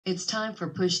It's time for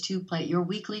Push to Play, your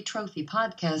weekly trophy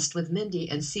podcast with Mindy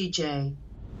and CJ.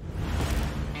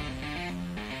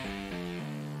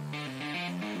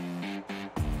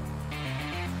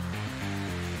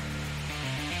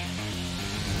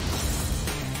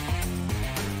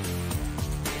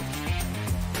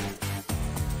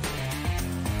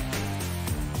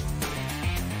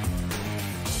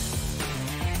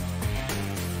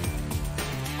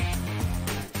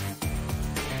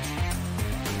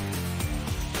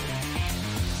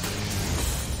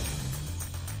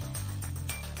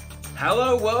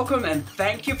 Hello, welcome, and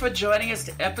thank you for joining us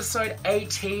to episode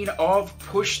 18 of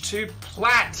Push to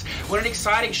Plat. What an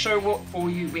exciting show for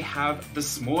you we have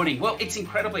this morning. Well, it's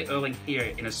incredibly early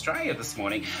here in Australia this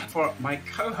morning for my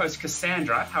co-host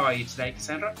Cassandra. How are you today,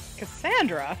 Cassandra?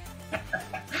 Cassandra?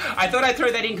 I thought I'd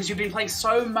throw that in because you've been playing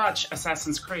so much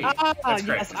Assassin's Creed. That's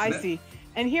great, yes, I see.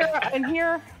 And here,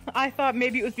 I thought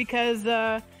maybe it was because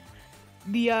the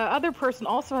other person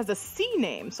also has a C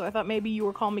name, so I thought maybe you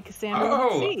were calling me Cassandra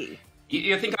with C.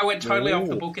 You think I went totally off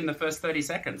the book in the first 30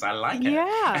 seconds? I like it.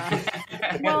 Yeah.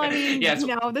 Well, I mean, yes.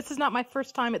 This is not my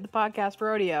first time at the podcast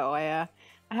rodeo. I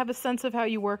have a sense of how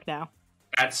you work now.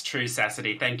 That's true,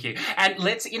 Sassity. Thank you. And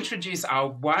let's introduce our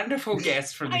wonderful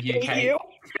guest from the UK. Hate you.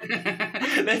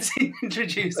 Let's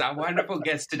introduce our wonderful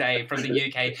guest today from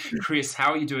the UK. Chris,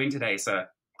 how are you doing today, sir?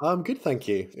 I'm good, thank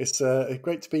you. It's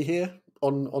great to be here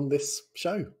on this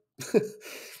show.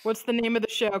 What's the name of the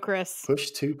show, Chris?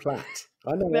 Push to Plat.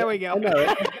 I know. There we go. I know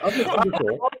it. I've been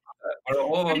before. We're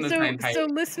all on the same page. So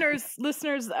listeners,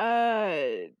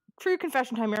 true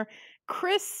confession time here.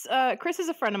 Chris is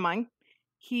a friend of mine.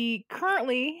 He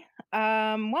currently,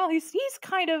 he's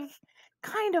kind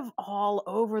of all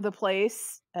over the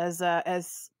place, as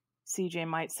CJ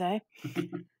might say.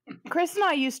 Chris and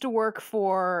I used to work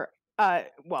for,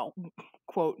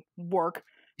 quote, work,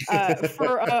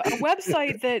 for a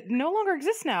website that no longer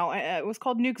exists now. It was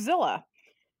called Nukezilla.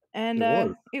 And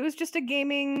it was just a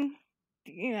gaming,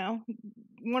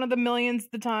 one of the millions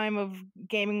at the time of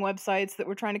gaming websites that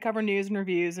were trying to cover news and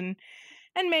reviews and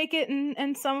make it.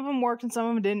 And some of them worked and some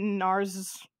of them didn't. And ours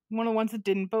is one of the ones that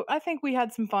didn't. But I think we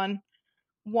had some fun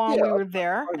while we were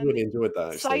there. I really enjoyed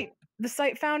that, actually. The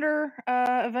site founder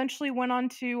eventually went on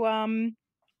to,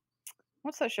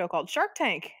 what's that show called? Shark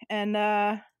Tank.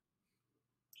 And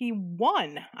he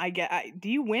won. Do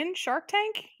you win Shark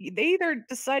Tank? They either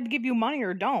decide to give you money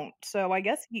or don't. So I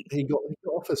guess he got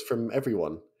offers from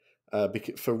everyone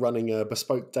for running a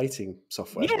bespoke dating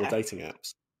software or dating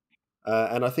apps.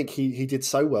 And I think he did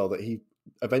so well that he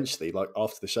eventually, like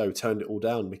after the show, turned it all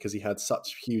down because he had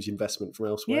such huge investment from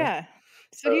elsewhere. Yeah.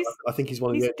 So I think he's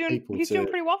one of the people. He's doing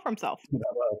pretty well for himself. Do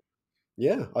that well.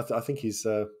 Yeah, I think he's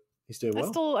doing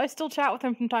well. I still chat with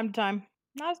him from time to time.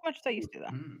 Not as much as I used to,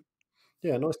 though.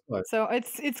 Yeah, nice guy. So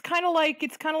it's kind of like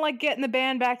getting the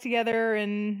band back together,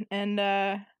 and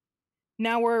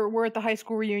now we're at the high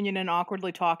school reunion and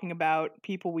awkwardly talking about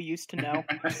people we used to know.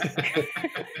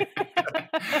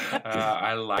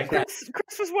 I like that.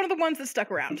 Chris was one of the ones that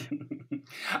stuck around.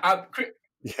 Chris,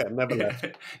 yeah, never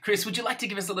left. Chris, would you like to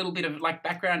give us a little bit of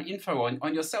background info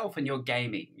on yourself and your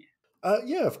gaming?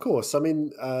 Yeah, of course. I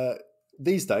mean,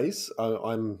 these days,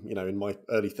 I'm in my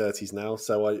early 30s now,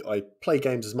 so I play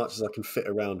games as much as I can fit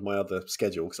around my other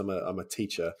schedule because I'm a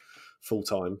teacher full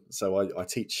time. So I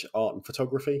teach art and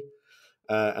photography,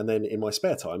 and then in my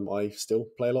spare time, I still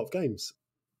play a lot of games.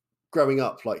 Growing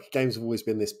up, games have always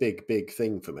been this big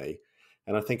thing for me,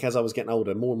 and I think as I was getting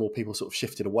older, more and more people sort of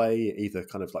shifted away, either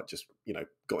kind of just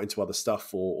got into other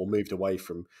stuff or moved away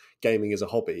from gaming as a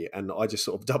hobby, and I just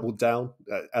sort of doubled down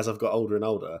as I've got older and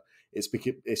older.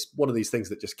 It's one of these things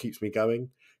that just keeps me going.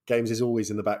 Games is always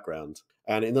in the background.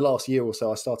 And in the last year or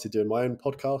so, I started doing my own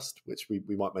podcast, which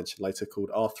we might mention later, called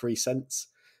R3 Cents,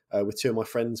 with two of my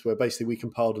friends, where basically we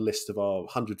compiled a list of our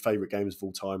 100 favourite games of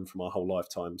all time from our whole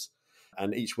lifetimes.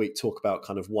 And each week talk about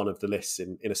kind of one of the lists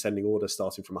in ascending order,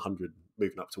 starting from 100,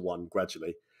 moving up to 1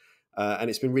 gradually. And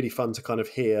it's been really fun to kind of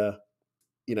hear,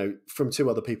 from two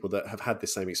other people that have had the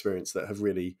same experience, that have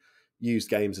really used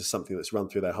games as something that's run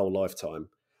through their whole lifetime.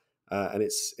 And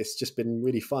it's just been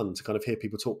really fun to kind of hear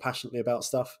people talk passionately about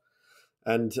stuff.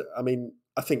 And I mean,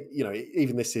 I think,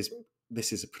 even this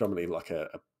is predominantly like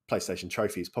a PlayStation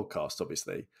Trophies podcast,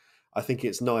 obviously. I think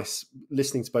it's nice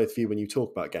listening to both of you when you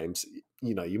talk about games.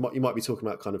 You might be talking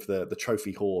about kind of the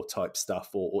trophy whore type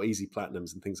stuff or easy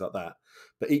platinums and things like that.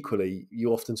 But equally,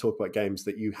 you often talk about games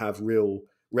that you have real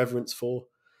reverence for.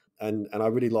 And I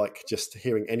really like just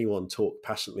hearing anyone talk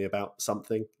passionately about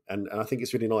something. And I think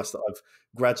it's really nice that I've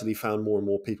gradually found more and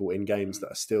more people in games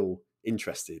that are still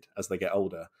interested as they get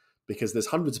older, because there's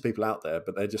hundreds of people out there,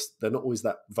 but they're not always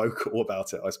that vocal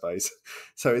about it, I suppose.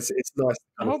 So it's nice.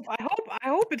 I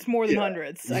hope it's more than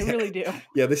hundreds. I really do.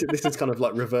 Yeah, this is kind of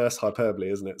like reverse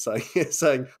hyperbole, isn't it?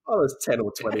 Saying, oh, there's 10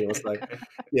 or 20 or so.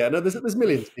 Yeah, no, there's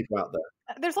millions of people out there.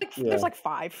 There's like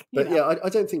 5. But yeah, I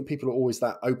don't think people are always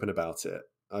that open about it.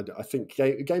 I think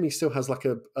gaming still has like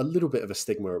a little bit of a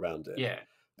stigma around it. Yeah.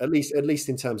 At least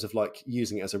in terms of like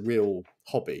using it as a real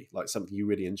hobby, like something you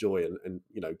really enjoy and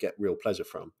get real pleasure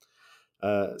from.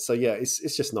 So yeah,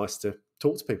 it's just nice to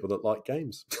talk to people that like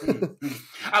games.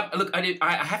 Look,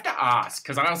 I have to ask,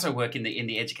 because I also work in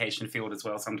the education field as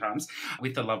well sometimes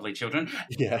with the lovely children.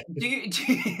 Yeah.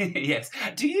 Yes.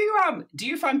 Do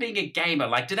you find being a gamer,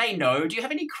 like, do they know? Do you have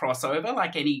any crossover,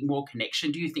 like any more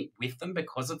connection, do you think, with them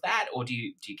because of that, or do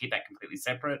you keep that completely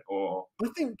separate? Or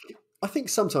I think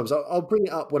sometimes I'll bring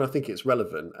it up when I think it's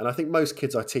relevant. And I think most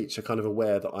kids I teach are kind of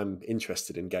aware that I'm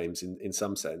interested in games in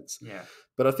some sense. Yeah.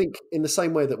 But I think in the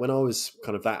same way that when I was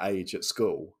kind of that age at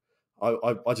school,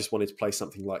 I just wanted to play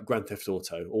something like Grand Theft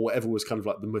Auto or whatever was kind of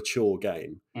like the mature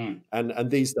game.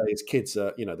 And these days kids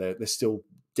are, they're still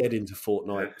dead into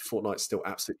Fortnite. Yeah. Fortnite's still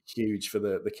absolutely huge for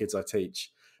the kids I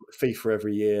teach. FIFA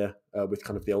every year with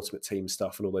kind of the Ultimate Team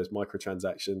stuff and all those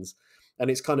microtransactions. And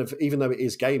it's kind of, even though it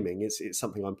is gaming, it's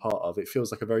something I'm part of. It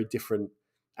feels like a very different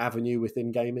avenue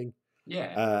within gaming.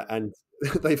 Yeah. And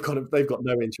they've got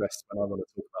no interest when I want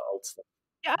to talk about old stuff.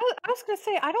 Yeah, I was gonna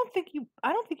say I don't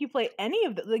think you play any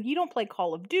of the, like, you don't play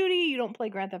Call of Duty, you don't play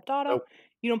Grand Theft Auto, Nope.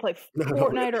 You don't play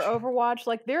Fortnite or Overwatch.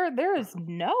 Like there is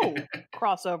no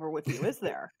crossover with you, is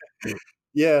there?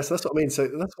 Yeah, so that's what I mean. So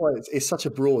that's why it's such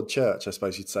a broad church, I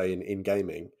suppose you'd say, in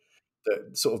gaming.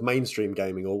 That sort of mainstream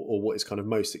gaming or what is kind of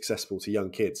most accessible to young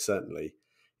kids certainly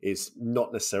is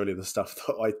not necessarily the stuff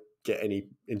that I get any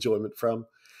enjoyment from.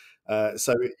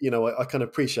 So I kind of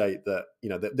appreciate that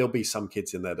that there'll be some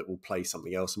kids in there that will play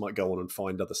something else and might go on and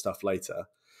find other stuff later.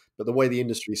 But the way the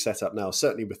industry is set up now,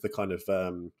 certainly with the kind of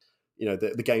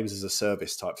the games as a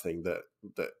service type thing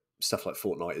that stuff like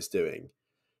Fortnite is doing,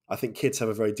 I think kids have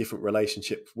a very different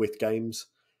relationship with games.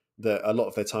 That a lot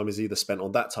of their time is either spent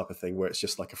on that type of thing where it's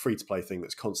just like a free-to-play thing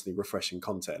that's constantly refreshing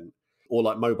content, or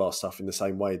like mobile stuff in the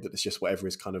same way that it's just whatever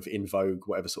is kind of in vogue,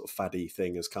 whatever sort of faddy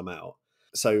thing has come out.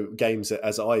 So games,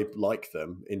 as I like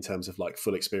them in terms of like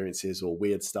full experiences or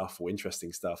weird stuff or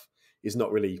interesting stuff, is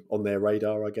not really on their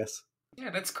radar, I guess. Yeah,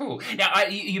 that's cool. Now,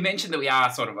 you mentioned that we are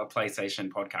sort of a PlayStation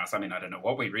podcast. I mean, I don't know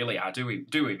what we really are. Do we,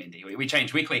 Mindy? We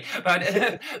change weekly,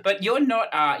 but you're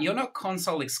not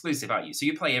console exclusive, are you? So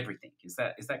you play everything. Is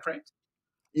that correct?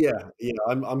 Yeah,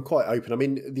 I'm quite open. I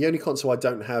mean, the only console I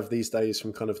don't have these days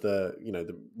from kind of the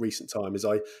recent time is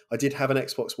I did have an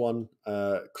Xbox One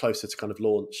closer to kind of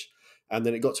launch, and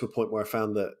then it got to a point where I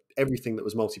found that everything that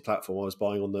was multi-platform I was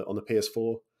buying on the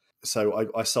PS4. So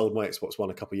I sold my Xbox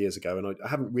One a couple of years ago, and I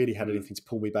haven't really had anything to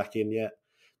pull me back in yet.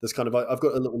 There's kind of I've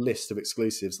got a little list of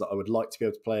exclusives that I would like to be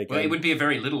able to play again. Well, it would be a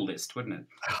very little list, wouldn't it?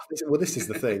 Well, this is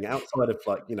the thing. Outside of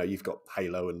you've got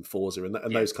Halo and Forza and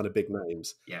those kind of big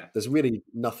names. Yeah. There's really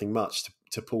nothing much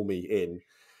to pull me in.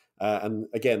 And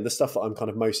again, the stuff that I'm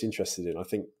kind of most interested in, I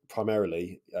think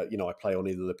primarily, I play on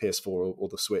either the PS4 or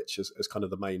the Switch as kind of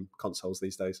the main consoles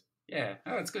these days. Yeah,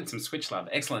 oh, it's good. Some Switch love,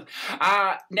 excellent.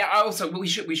 Now, also we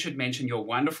should mention your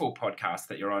wonderful podcast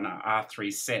that you're on,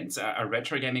 R3 Cents, a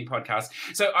retro gaming podcast.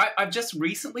 So I've just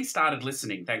recently started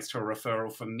listening, thanks to a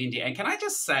referral from Mindy. And can I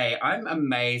just say, I'm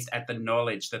amazed at the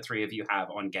knowledge the three of you have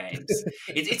on games.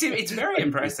 It's very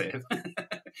impressive.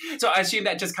 So I assume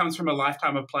that just comes from a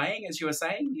lifetime of playing, as you were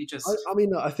saying.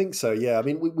 I think so. Yeah. I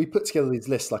mean, we put together these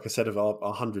lists, like I said, of our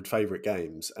 100 favorite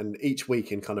games, and each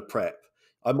week in kind of prep,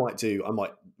 I might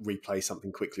replay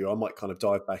something quickly, or I might kind of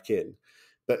dive back in.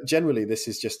 But generally, this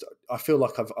is just, I feel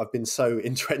like I've been so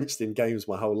entrenched in games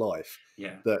my whole life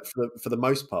that for the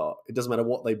most part, it doesn't matter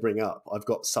what they bring up, I've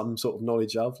got some sort of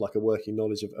knowledge of, like a working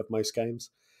knowledge of most games.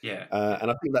 Yeah. And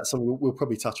I think that's something we'll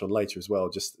probably touch on later as well,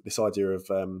 just this idea of,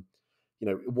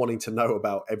 wanting to know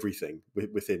about everything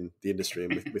within the industry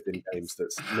and within games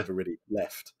that's never really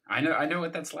left. I know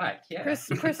what that's like. Yeah.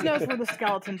 Chris knows where the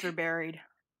skeletons are buried.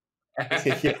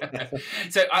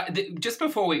 So just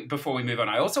before we move on,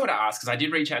 I also want to ask, because I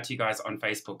did reach out to you guys on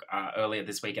Facebook earlier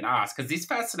this week and ask, because this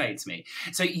fascinates me.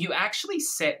 So you actually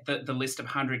set the list of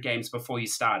 100 games before you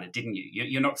started, didn't you?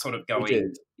 You're not sort of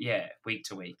going, week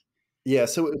to week. Yeah,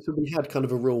 so we had kind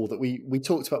of a rule that we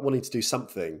talked about wanting to do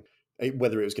something,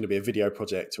 whether it was going to be a video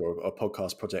project or a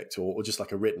podcast project or just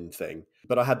like a written thing.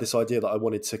 But I had this idea that I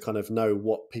wanted to kind of know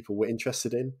what people were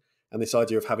interested in. And this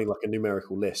idea of having like a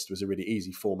numerical list was a really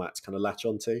easy format to kind of latch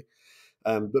onto.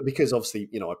 But because obviously,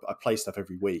 I play stuff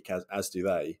every week, as do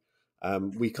they,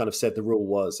 we kind of said the rule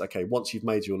was, okay, once you've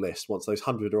made your list, once those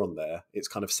 100 are on there, it's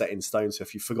kind of set in stone. So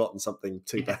if you've forgotten something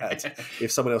too bad,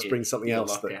 if someone else brings something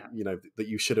else that that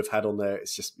you should have had on there,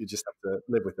 it's just, you just have to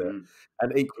live with it.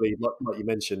 And equally, like you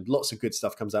mentioned, lots of good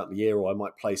stuff comes out in the year, or I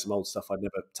might play some old stuff I'd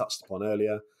never touched upon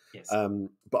earlier. Yes.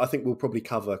 But I think we'll probably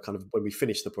cover kind of when we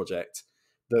finish the project,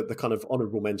 the kind of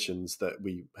honourable mentions that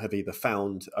we have either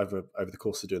found over the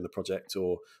course of doing the project,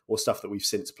 or stuff that we've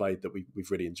since played that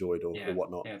we've really enjoyed, or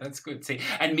whatnot. Yeah, that's good. See,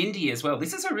 and Mindy as well.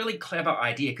 This is a really clever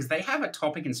idea, because they have a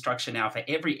topic and structure now for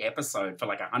every episode for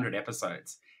like 100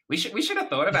 episodes. We should have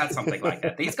thought about something like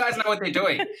that. These guys know what they're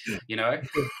doing, you know.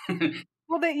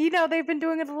 Well, they've been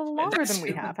doing it a little longer than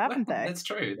we have, haven't they? That's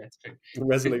true. That's true.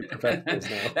 Resolute professionals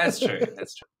now. That's true.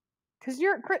 That's true. Because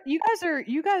you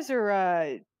guys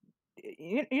are.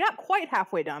 You're not quite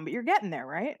halfway done, but you're getting there,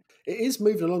 right? It is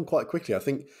moving along quite quickly. I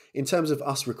think in terms of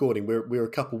us recording, we're a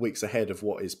couple of weeks ahead of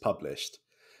what is published.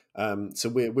 So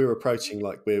we're approaching,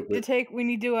 like we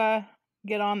need to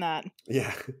get on that.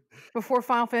 Yeah. Before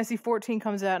Final Fantasy 14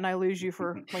 comes out and I lose you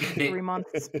for like 3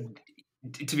 months.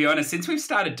 To be honest, since we've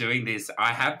started doing this,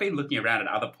 I have been looking around at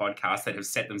other podcasts that have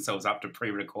set themselves up to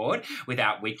pre-record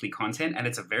without weekly content, and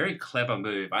it's a very clever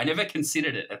move. I never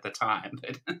considered it at the time,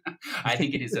 but I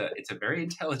think it's a very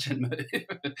intelligent move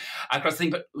across the thing.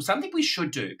 But something we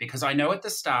should do, because I know at the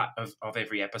start of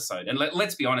every episode, and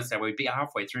let's be honest, now we'd be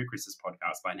halfway through Chris's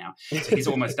podcast by now, so he's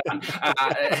almost done.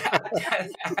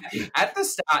 At the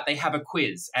start, they have a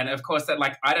quiz, and of course, that,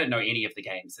 like, I don't know any of the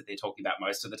games that they're talking about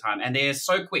most of the time, and they're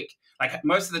so quick. Like,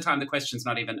 most of the time, the question's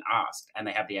not even asked, and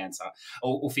they have the answer,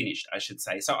 or finished, I should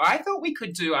say. So I thought we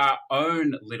could do our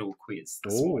own little quiz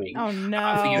this morning. Oh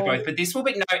no! For you both, but this will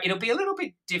be it'll be a little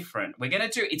bit different.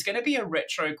 It's going to be a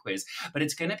retro quiz, but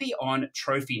it's going to be on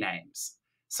trophy names.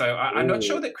 So I'm not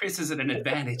sure that Chris is at an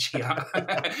advantage here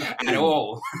at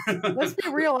all. Let's be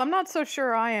real. I'm not so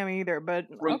sure I am either, but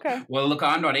okay. Well, look,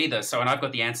 I'm not either. So, and I've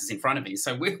got the answers in front of me.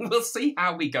 So we'll see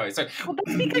how we go. So, well,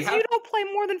 that's because you don't play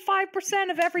more than 5%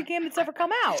 of every game that's ever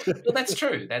come out. Well, that's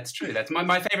true. That's true. That's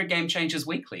my favorite game changes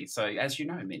weekly. So, as you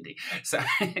know, Mindy. So,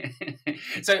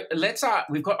 let's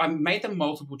I made them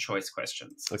multiple choice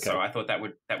questions. Okay. So I thought that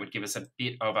would give us a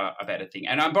bit of a better thing.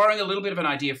 And I'm borrowing a little bit of an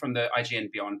idea from the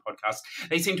IGN Beyond podcast.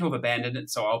 They seem to have abandoned it,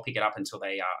 so I'll pick it up until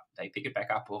they pick it back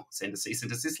up or send a cease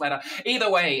and desist letter. Either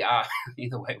way,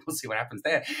 we'll see what happens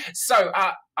there. So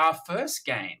our first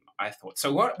game, I thought.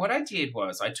 So what I did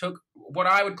was I took what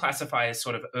I would classify as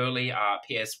sort of early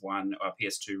PS1 or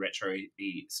PS2 retro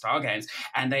style games,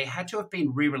 and they had to have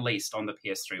been re-released on the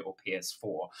PS3 or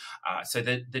PS4. So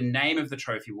the name of the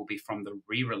trophy will be from the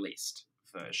re-released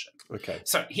version. Okay.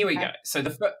 So here we go. So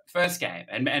the first game,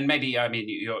 and maybe, I mean,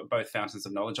 you're both fountains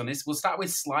of knowledge on this. We'll start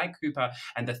with Sly Cooper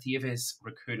and the Thieves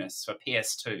Raccoonus for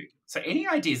PS2. So any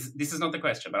ideas? This is not the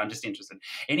question, but I'm just interested.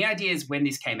 Any ideas when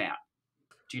this came out?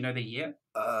 Do you know the year?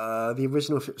 The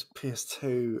original, if it was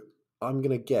PS2, I'm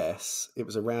going to guess it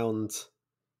was around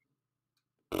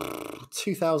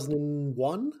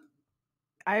 2001.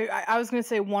 I was going to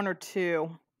say 1 or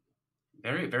 2.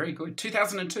 Very, very good.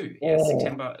 2002. Yeah,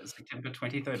 September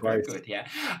 23rd. Very good, yeah.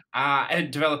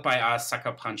 And developed by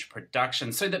Sucker Punch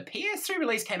Productions. So the PS3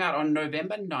 release came out on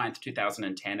November 9th,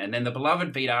 2010, and then the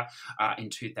beloved Vita in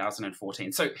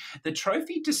 2014. So the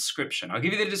trophy description, I'll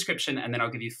give you the description, and then I'll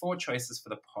give you 4 choices for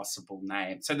the possible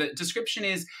name. So the description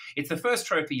is, it's the first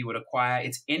trophy you would acquire.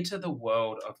 It's Enter the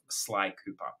World of Sly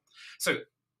Cooper. So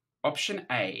option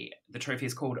A, the trophy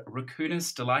is called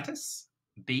Raccoonus Delightus.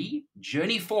 B,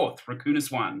 Journey Forth,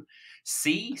 Raccoonus 1.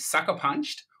 C, Sucker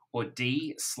Punched. Or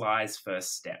D, Sly's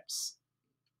First Steps.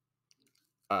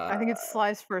 I think it's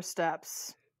Sly's First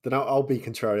Steps. Then I'll be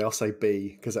contrary. I'll say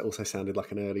B, because that also sounded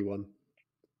like an early one.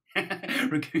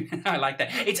 I like that.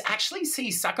 It's actually C,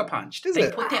 Sucker Punched. Is they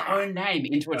it? put their own name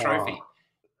into a trophy.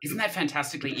 Isn't that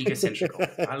fantastically egocentrical?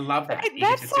 I love that.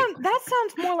 That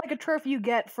sounds more like a trophy you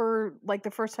get for like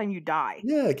the first time you die.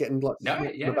 Yeah, getting like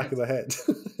the back of the head.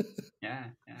 Yeah.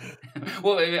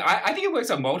 Well, I think it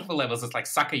works on multiple levels. It's like,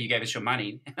 sucker, you gave us your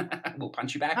money. We'll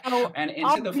punch you back and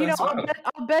enter the first world.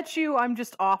 I'll bet you I'm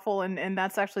just awful, and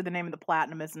that's actually the name of the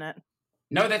platinum, isn't it?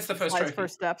 No, that's the first trophy.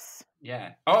 First Steps.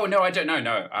 Yeah. Oh, no, I don't know.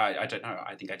 No, I don't know.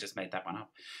 I think I just made that one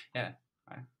up. Yeah.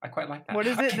 I quite like that. What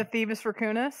is it? The Thieves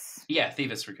Raccoonus? Yeah,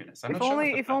 Thieves Raccoonus.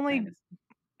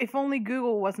 If only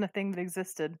Google wasn't a thing that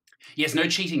existed. Yes, no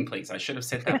cheating, please. I should have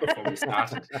said that before we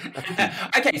started.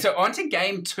 Okay, so on to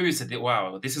game 2. So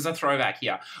wow, this is a throwback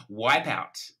here.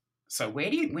 Wipeout. So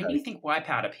when do you think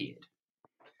Wipeout appeared?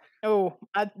 Oh,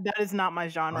 that is not my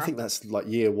genre. I think that's like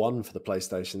year 1 for the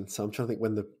PlayStation. So I'm trying to think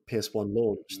when the PS1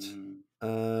 launched.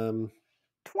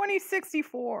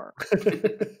 2064.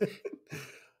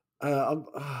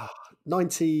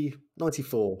 90,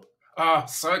 94. Oh,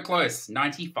 so close.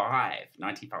 95.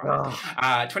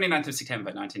 Ah. 29th of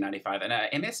September, 1995.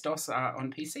 And MS-DOS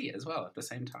on PC as well at the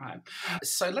same time.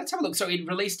 So let's have a look. So it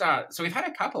released, so we've had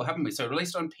a couple, haven't we? So it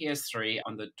released on PS3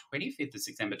 on the 25th of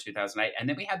September, 2008. And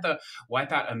then we had the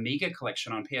Wipeout Amiga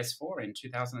collection on PS4 in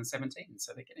 2017.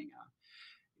 So they're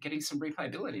getting some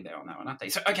replayability there on that one, aren't they?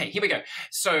 So, okay, here we go.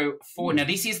 So now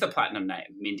this is the platinum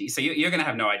name, Mindy. So you're going to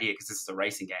have no idea because this is a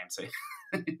racing game. So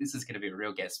this is going to be a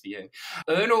real guess for you.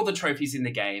 Earn all the trophies in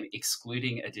the game,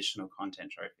 excluding additional content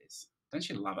trophies. Don't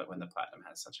you love it when the platinum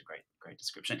has such a great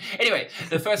description? Anyway,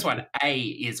 the first one, A,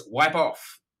 is Wipe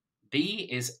Off. B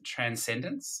is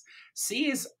Transcendence. C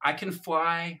is I Can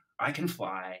Fly.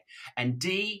 And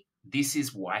D, This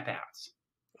is Wipeout.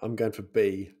 I'm going for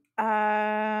B.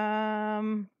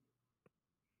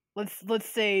 Let's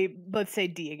say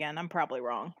D again. I'm probably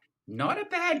wrong. Not a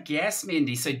bad guess,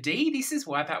 Mindy. So D, This is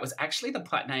Wipeout, was actually the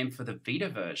plat name for the Vita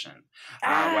version.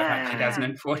 Wipeout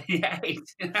 2048.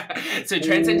 So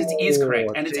Transcendence is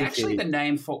correct. And it's actually the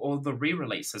name for all the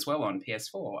re-release as well on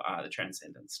PS4, the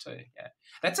Transcendence too. Yeah,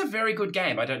 that's a very good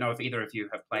game. I don't know if either of you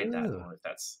have played that or if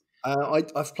that's...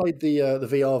 I've played the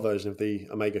VR version of the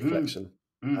Omega collection.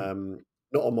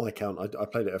 Not on my account. I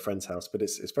played it at a friend's house, but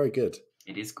it's very good.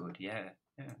 It is good, yeah.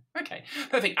 Okay,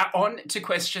 perfect. On to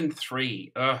question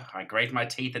 3. I grate my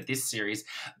teeth at this series.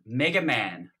 Mega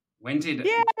Man.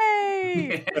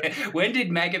 Yay! When did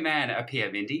Mega Man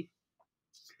appear, Mindy?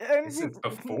 This is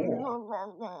before.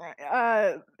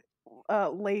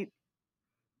 Late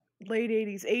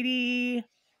 80s. 87?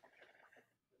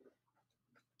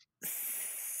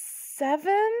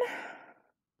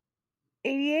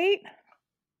 88?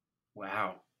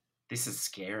 Wow, this is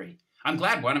scary. I'm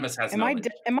glad one of us has Am I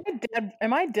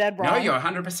dead wrong? No, you're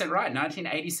 100% right.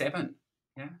 1987.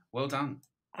 Yeah, well done.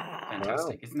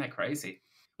 Fantastic. Wow. Isn't that crazy?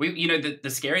 The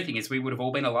scary thing is we would have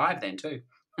all been alive then too.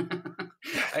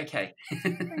 Okay.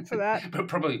 Thanks for that. But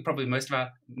probably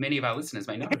many of our listeners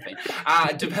may not have been.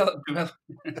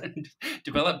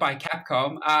 Developed by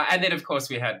Capcom. And then, of course,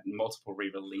 we had multiple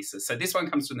re-releases. So this one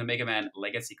comes from the Mega Man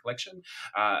Legacy Collection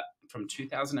from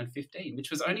 2015, which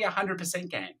was only a 100%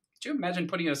 game. Could you imagine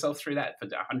putting yourself through that for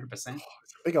 100%? It's a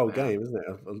big old game, isn't it?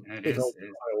 It is.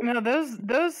 No,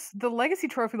 the Legacy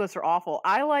trophy lists are awful.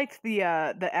 I liked the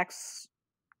X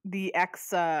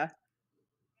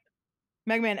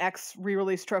Mega Man X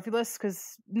re-release trophy lists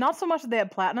because not so much that they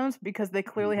had platinums because they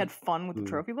clearly had fun with the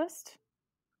trophy list,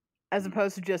 as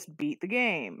opposed to just beat the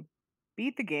game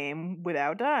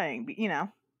without dying.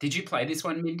 Did you play this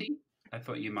one, Mindy? I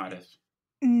thought you might have.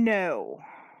 No.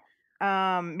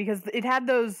 Because it had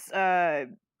those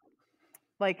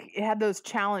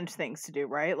challenge things to do,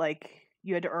 right? Like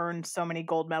you had to earn so many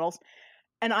gold medals.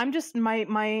 And I'm just my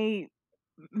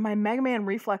Mega Man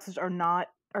reflexes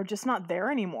are just not there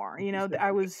anymore.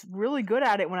 I was really good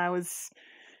at it when I was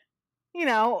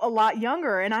a lot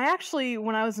younger. And I actually,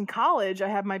 when I was in college, I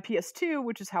had my PS2,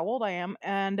 which is how old I am,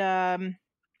 and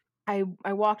I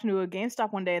walked into a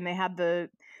GameStop one day and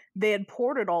they had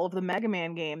ported all of the Mega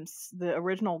Man games, the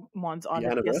original ones, on the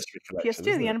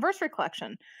PS2, the Anniversary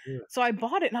Collection. Yeah. So I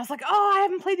bought it, and I was like, oh, I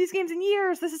haven't played these games in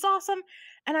years. This is awesome.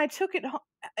 And I took it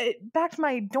back to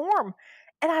my dorm,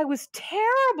 and I was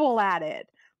terrible at it.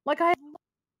 Like, I had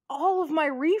all of my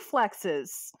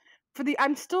reflexes for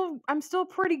I'm still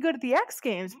pretty good at the X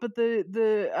games, but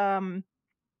the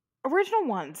original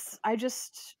ones, I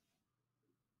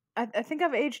think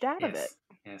I've aged out of it.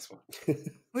 Yes, well.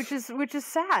 which is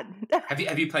sad. Have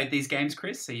you played these games,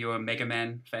 Chris? Are you a Mega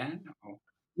Man fan? Or?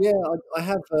 Yeah, I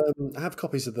have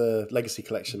copies of the Legacy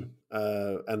Collection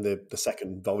and the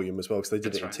second volume as well, because they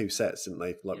did it in 2 sets, didn't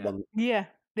they? Like one. Yeah,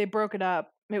 they broke it up.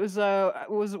 It was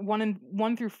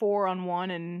 1 through 4 on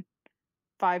one, and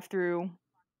 5 through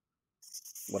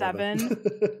 7.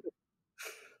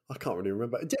 I can't really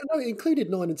remember. No, it included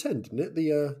 9 and 10, didn't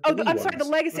it? I'm sorry, the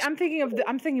Legacy. I'm thinking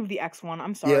of the X one.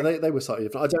 I'm sorry. Yeah, they were slightly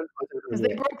different. I don't because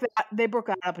they broke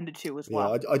that up into 2 as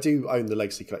well. Yeah, I do own the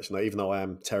Legacy Collection, though, even though I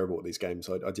am terrible at these games.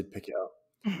 So I did pick it up.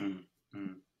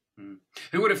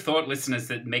 Who would have thought, listeners,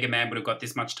 that Mega Man would have got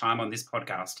this much time on this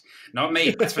podcast? Not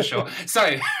me, that's for sure.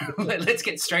 So let's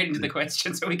get straight into the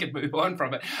question so we can move on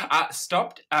from it.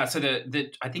 Stopped. So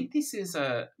I think this is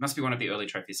must be one of the early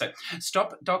trophies. So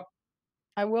stop Doc.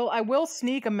 I will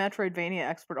sneak a Metroidvania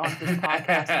expert onto this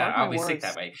podcast. I'll be sick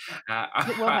that way.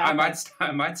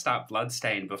 I might start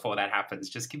Bloodstained before that happens.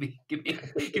 Just give me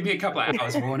a couple of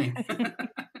hours warning.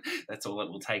 That's all it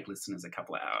will take, listeners. A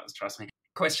couple of hours, trust me.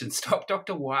 Question: stop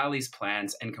Dr. Wily's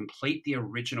plans and complete the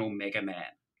original Mega Man.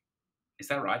 Is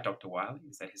that right, Dr. Wily?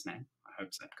 Is that his name? I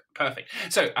hope so. Perfect.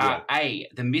 So, A,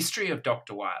 The Mystery of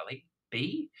Dr. Wily.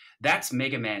 B, That's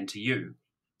Mega Man to You.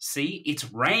 C,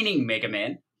 It's Raining Mega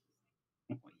Man.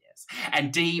 Oh, yes.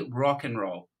 And D, Rock and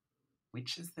Roll.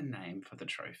 Which is the name for the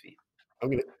trophy?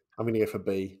 I'm gonna go for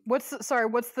B. What's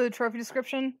the trophy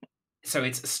description? So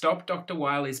it's Stop Dr.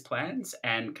 Wily's Plans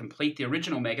and complete the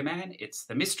original Mega Man. It's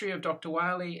The Mystery of Dr.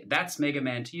 Wily. That's Mega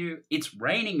Man to You. It's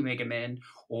Raining Mega Man,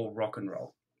 or Rock and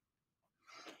Roll.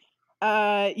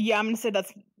 Yeah, I'm gonna say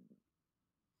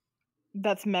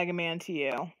that's Mega Man to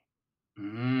You.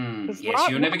 Yes,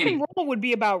 you're never going to. Roll would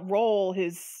be about Roll,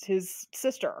 his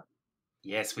sister.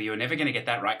 Yes, well, you're never going to get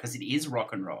that right because it is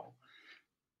Rock and Roll.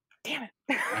 Damn it!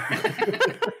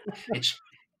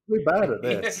 We're bad at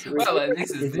this. Well,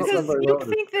 this is you'd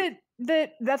think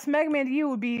that's Mega Man to You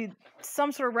would be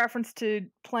some sort of reference to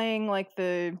playing like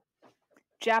the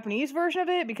Japanese version of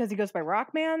it because he goes by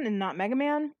Rockman and not Mega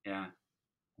Man. Yeah.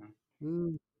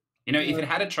 You know, if it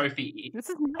had a trophy, this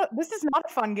is not a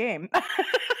fun game.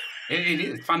 It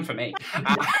is fun for me.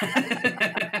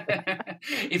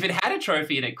 If it had a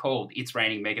trophy and it called It's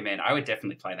Raining Mega Man, I would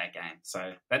definitely play that game.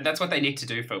 So that's what they need to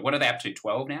do for, what are they up to,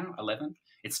 12 now, 11?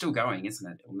 It's still going, isn't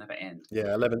it? It'll never end.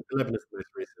 Yeah, 11 is the most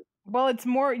recent. Well,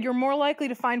 you're more likely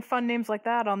to find fun names like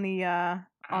that on the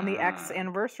X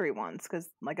anniversary ones because,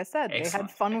 like I said, they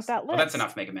had fun with that list. Well, that's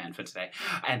enough Mega Man for today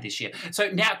and this year. So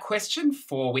now question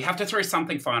 4. We have to throw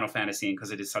something Final Fantasy in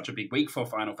because it is such a big week for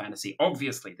Final Fantasy,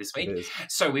 obviously, this week.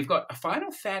 So we've got a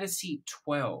Final Fantasy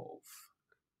 12,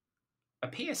 a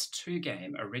PS2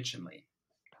 game originally.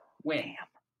 When? Damn.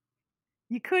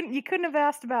 You couldn't have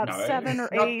asked about 7 or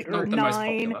 8 or 9. Not the most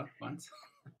popular ones.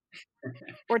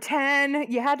 Or 10.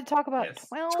 You had to talk about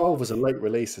 12. 12 was a late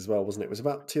release as well, wasn't it? It was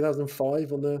about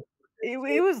 2005 on the...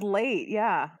 It was late,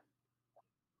 yeah.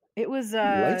 It was...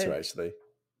 later, actually.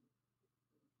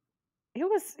 It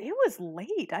was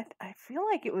late. I feel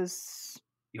like it was...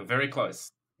 You're very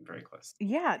close. Very close.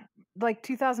 Yeah, like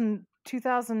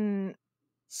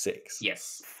 2006.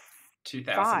 Yes.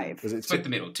 2005. Was it split the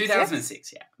middle?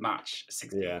 2006, yeah. March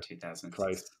 16, 2006.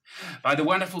 Close. By the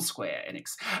wonderful Square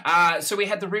Enix. So we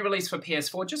had the re-release for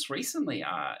PS4 just recently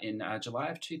in July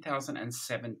of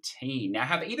 2017. Now,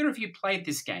 have either of you played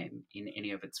this game in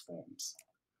any of its forms?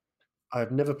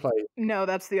 I've never played. No,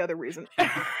 that's the other reason.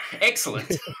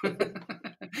 Excellent.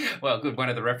 Well, good. One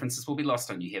of the references will be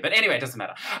lost on you here. But anyway, it doesn't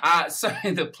matter. So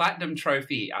the Platinum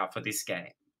Trophy for this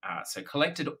game. So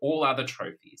collected all other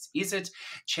trophies. Is it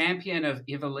Champion of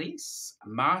Ivalice,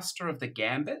 Master of the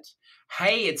Gambit,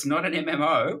 Hey, It's Not an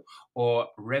MMO, or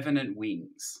Revenant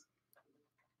Wings?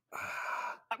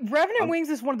 Revenant Wings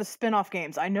is one of the spin-off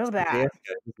games. I know that. Yeah,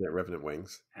 isn't it, Revenant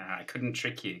Wings? I couldn't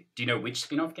trick you. Do you know which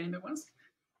spin-off game it was?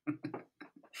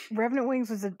 Revenant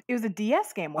Wings was a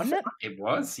DS game, wasn't it? It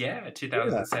was, yeah.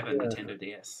 2007 Nintendo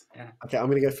DS. Yeah. Okay, I'm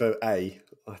going to go for A.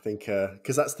 I think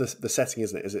because that's the setting,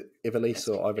 isn't it? Is it Ivalice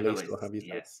or Ivalice or have you?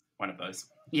 Yes, one of those.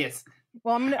 Yes.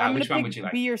 Well, I'm gonna which one pick would you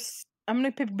like? I'm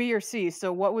gonna pick B or C.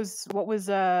 So what was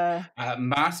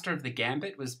Master of the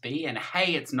Gambit was B, and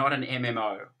Hey, It's Not an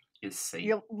MMO is C.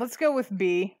 Yeah, let's go with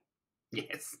B.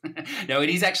 Yes. No, it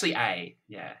is actually A.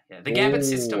 Yeah. The Gambit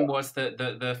system was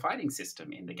the fighting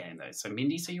system in the game, though. So,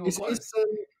 Mindy, so you were close.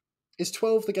 Is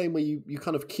 12 the game where you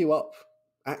kind of queue up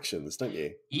actions, don't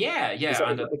you? Yeah.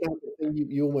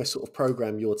 You almost sort of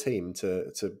program your team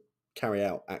to carry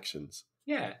out actions.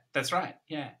 Yeah, that's right.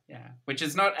 Yeah. Which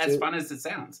is not as fun as it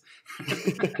sounds.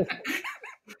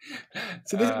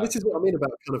 So this is what I mean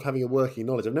about kind of having a working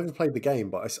knowledge. I've never played the game,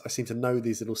 but I seem to know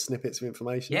these little snippets of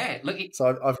information. Yeah, look. So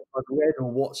I've read or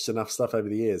watched enough stuff over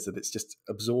the years that it's just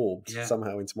absorbed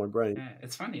somehow into my brain. Yeah,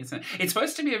 it's funny, isn't it? It's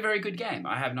supposed to be a very good game.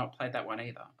 I have not played that one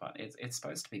either, but it's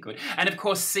supposed to be good. And of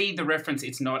course, see the reference.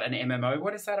 It's not an MMO.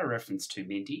 What is that a reference to,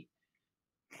 Mindy?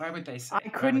 Why would they say? I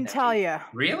couldn't tell you.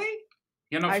 Really?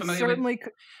 You're not familiar with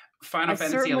Final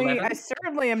Fantasy 11? I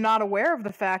certainly am not aware of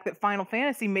the fact that Final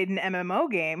Fantasy made an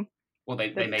MMO game. Well,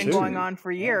 they made been going on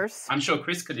for years. I'm sure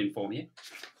Chris could inform you.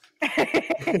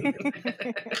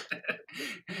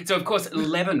 So, of course,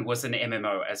 11 was an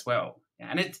MMO as well,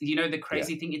 and it's the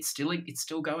crazy thing. It's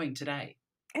still going today.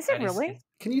 Is it really?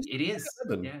 It is.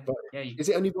 11, is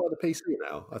it only by the PC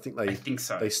now? I think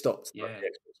so. They stopped the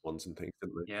Xbox ones and things,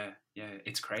 didn't they? Yeah.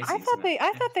 It's crazy. I thought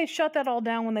they shut that all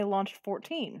down when they launched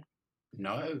 14.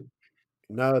 No,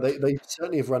 they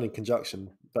certainly have run in conjunction,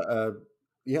 but I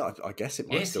guess it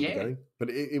might still be going, but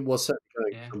it was certainly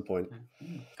going at some point.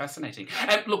 Fascinating.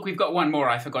 And look, we've got one more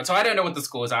I forgot, so I don't know what the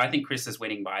scores are. I think Chris is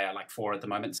winning by like 4 at the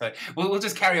moment, so we'll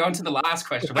just carry on to the last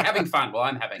question. We're having fun. Well,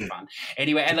 I'm having fun.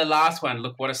 Anyway, and the last one,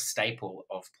 look, what a staple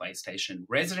of PlayStation.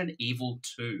 Resident Evil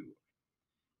 2.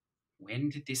 When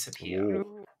did this appear?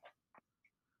 Ooh.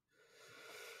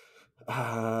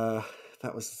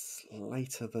 That was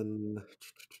later than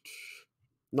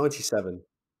 97.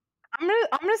 I'm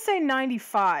gonna say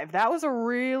 95. That was a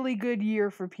really good year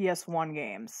for PS1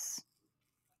 games.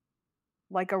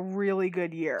 Like a really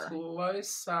good year.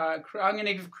 Close. I'm going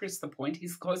to give Chris the point.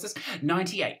 He's closest.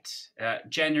 98.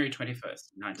 January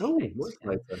 21st, 98. Much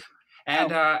later.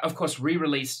 And of course,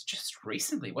 re-released just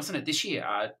recently, wasn't it? This year,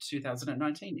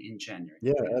 2019 in January.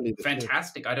 Yeah, early this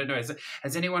fantastic. Year. I don't know.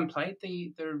 Has anyone played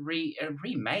the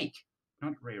remake?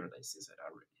 Not re-release, is it?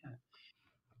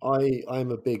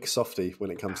 I'm a big softie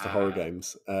when it comes to horror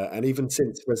games, and even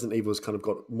since Resident Evil's kind of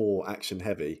got more action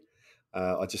heavy,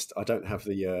 I don't have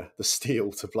the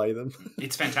steel to play them.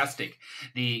 It's fantastic.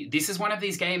 This is one of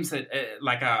these games that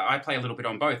I play a little bit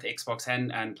on both Xbox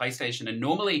and PlayStation, and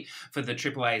normally for the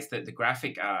AAAs the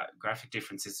graphic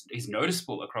difference is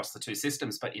noticeable across the two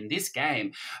systems, but in this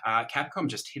game, Capcom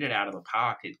just hit it out of the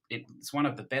park. It's one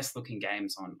of the best looking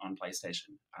games on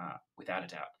PlayStation, without a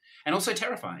doubt. And also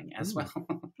terrifying as well.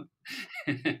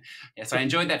 Yes, I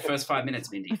enjoyed that first 5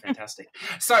 minutes, Mindy. Fantastic.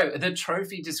 So the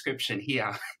trophy description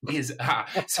here is,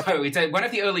 so it's one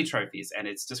of the early trophies, and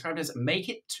it's described as make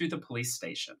it to the police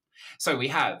station. So we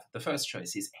have, the first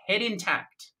choice is head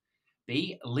intact.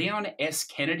 B, Leon S.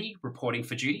 Kennedy reporting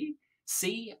for duty.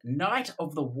 C, Night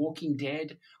of the Walking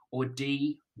Dead. Or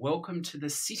D, Welcome to the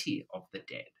City of the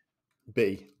Dead.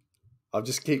 B. I'll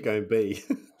just keep going B.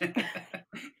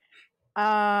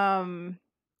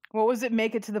 What was it?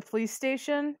 Make it to the police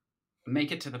station?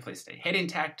 Make it to the police station. Head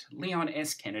intact, Leon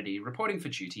S. Kennedy, reporting for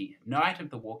duty, Night of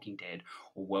the Walking Dead,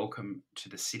 or Welcome to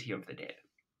the City of the Dead.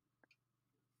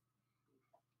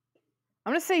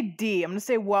 I'm going to say D. I'm going to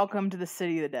say Welcome to the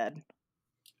City of the Dead.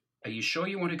 Are you sure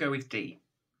you want to go with D?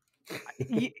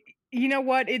 You know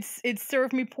what? It's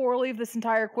served me poorly this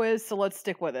entire quiz, so let's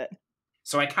stick with it.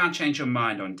 So I can't change your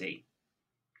mind on D?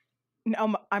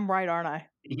 No, I'm right, aren't I?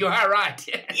 You are right.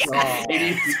 Yes. Oh.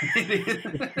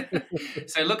 It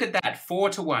is. So look at that,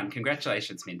 4-1.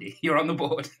 Congratulations, Mindy. You're on the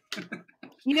board.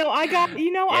 I got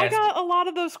Yes. I got a lot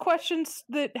of those questions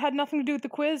that had nothing to do with the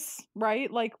quiz,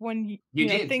 right? Like when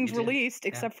things released,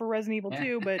 except for Resident Evil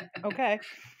 2. But okay.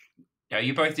 Yeah,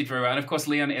 you both did very well. And of course,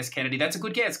 Leon S. Kennedy, that's a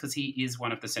good guess because he is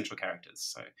one of the central characters.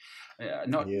 So,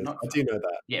 not. I do know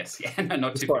that. Yes, yeah, no,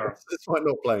 not too far. That's why I'm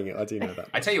not playing it. I do know that.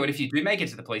 I tell you what, if you do make it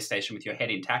to the police station with your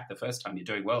head intact the first time, you're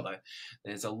doing well, though.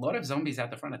 There's a lot of zombies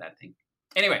out the front of that thing.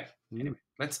 Anyway,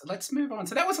 let's move on.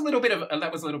 So that was a little bit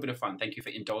of fun. Thank you for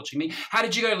indulging me. How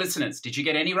did you go, listeners? Did you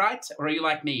get any right, or are you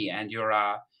like me and you're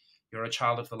a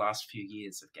child of the last few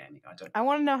years of gaming? I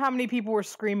want to know how many people were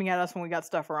screaming at us when we got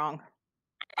stuff wrong.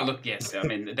 Look, yes, I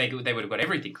mean they would have got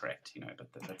everything correct,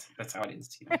 but that's how it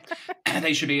is.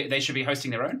 They should be hosting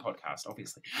their own podcast,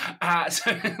 obviously.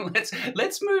 So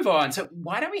let's move on. So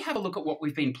why don't we have a look at what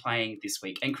we've been playing this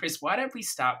week? And Chris, why don't we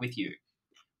start with you?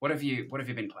 What have you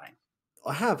been playing?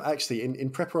 I have actually, in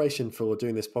preparation for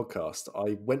doing this podcast,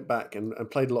 I went back and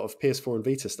played a lot of PS4 and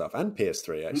Vita stuff and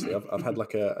PS3. Actually, I've had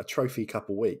like a trophy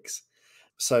couple weeks.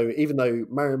 So even though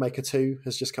Mario Maker 2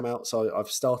 has just come out, so I've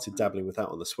started dabbling with that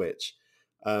on the Switch.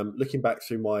 Looking back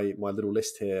through my little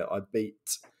list here, I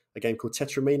beat a game called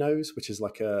Tetraminos, which is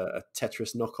like a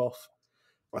Tetris knockoff.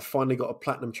 I finally got a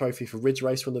platinum trophy for Ridge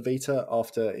Racer on the Vita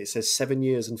after, it says, 7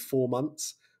 years and 4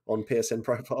 months on PSN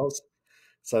profiles.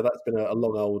 So that's been a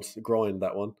long old grind,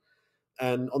 that one.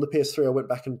 And on the PS3, I went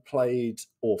back and played,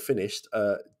 or finished,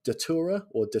 Datura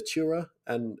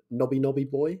and Nobby Nobby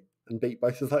Boy, and beat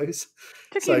both of those.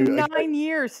 Took you 9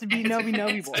 years to beat Nobby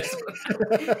Nobby Boy.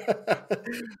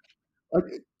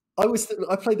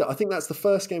 I played that. I think that's the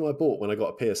first game I bought when I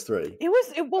got a PS3. It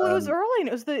was early, and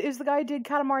it was the guy who did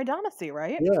Katamari Damacy,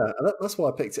 right? Yeah, and that's why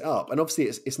I picked it up. And obviously,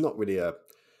 it's not really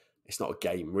it's not a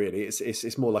game really.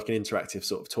 It's more like an interactive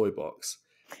sort of toy box.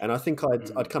 And I think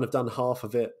I'd kind of done half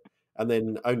of it, and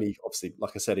then only, obviously,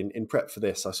 like I said, in prep for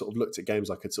this, I sort of looked at games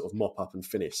I could sort of mop up and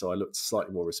finish. So I looked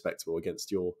slightly more respectable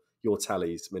against your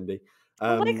tallies, Mindy.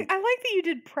 I like that you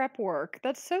did prep work.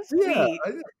 That's so sweet. Yeah,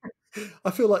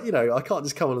 I feel like, I can't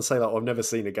just come on and say like I've never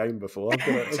seen a game before. I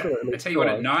tell you what,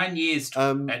 at 9 years,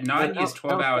 12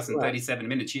 hours and 37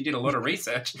 minutes, you did a lot of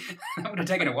research. It would have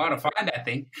taken a while to find that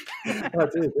thing. I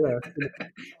did, yeah.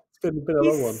 It's been a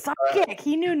long one. Psychic.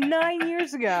 He knew 9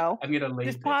 years ago I'm going to leave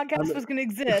this podcast was going to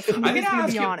exist. And he was going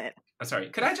to be on it. Oh, sorry,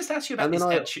 could I just ask you about this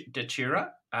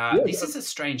Datura? This is a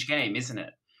strange game, isn't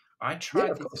it? I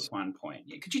tried this at one point.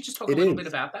 Could you just talk a little bit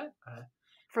about that?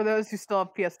 For those who still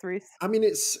have PS3s? I mean,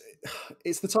 it's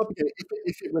the type of game,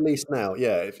 if it released now,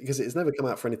 because it's never come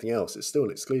out for anything else, it's still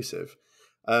an exclusive.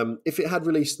 If it had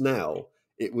released now,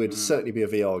 it would certainly be a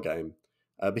VR game,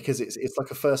 because it's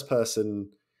like a first-person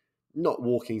not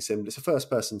walking sim. It's a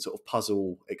first-person sort of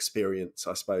puzzle experience,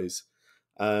 I suppose.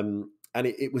 And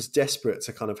it was desperate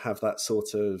to kind of have that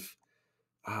sort of,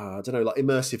 I don't know, like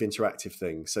immersive interactive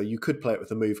thing. So you could play it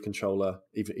with a Move controller,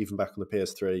 even back on the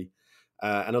PS3.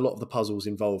 And a lot of the puzzles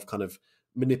involve kind of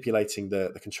manipulating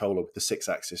the controller with the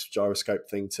 6-axis gyroscope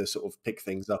thing to sort of pick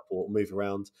things up or move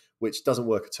around, which doesn't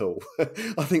work at all.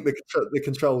 I think the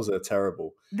controls are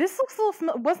terrible. This looks a little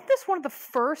familiar. Wasn't this one of the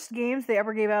first games they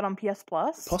ever gave out on PS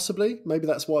Plus? Possibly. Maybe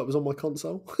that's why it was on my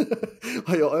console.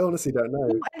 I honestly don't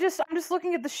know. I'm just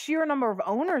looking at the sheer number of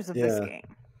owners of this game.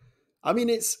 I mean,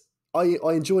 I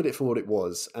enjoyed it for what it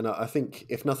was, and I think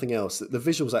if nothing else, the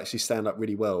visuals actually stand up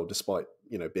really well, despite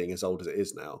being as old as it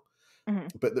is now. Mm-hmm.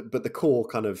 But the core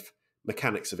kind of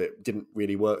mechanics of it didn't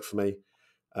really work for me,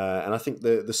 and I think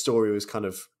the story was kind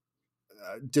of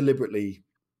deliberately,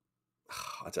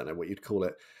 I don't know what you'd call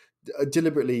it,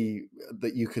 deliberately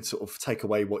that you could sort of take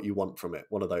away what you want from it.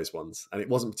 One of those ones, and it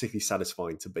wasn't particularly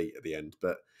satisfying to beat at the end.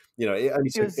 But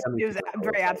it was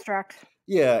very abstract.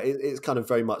 Yeah, it's kind of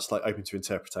very much like open to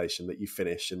interpretation, that you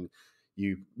finish and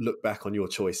you look back on your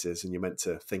choices and you're meant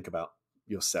to think about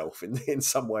yourself in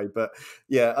some way. But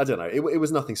yeah, I don't know. It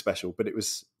was nothing special, but it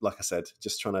was, like I said,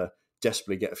 just trying to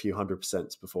desperately get a few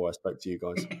 100% before I spoke to you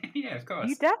guys. Yeah, of course.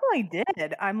 You definitely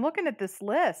did. I'm looking at this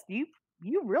list. You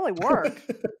really worked.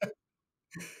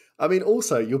 I mean,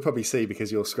 also, you'll probably see,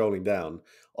 because you're scrolling down,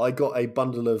 I got a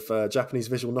bundle of Japanese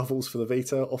visual novels for the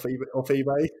Vita off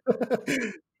eBay.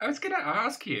 I was going to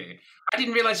ask you. I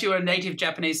didn't realize you were a native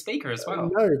Japanese speaker as well.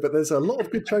 No, but there's a lot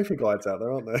of good trophy guides out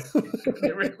there, aren't there?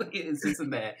 There really is, isn't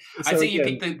there? So, I see you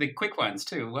picked the quick ones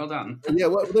too. Well done. Yeah,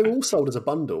 well, they were all sold as a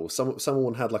bundle.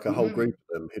 Someone had like a whole group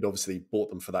of them who'd obviously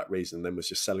bought them for that reason, and then was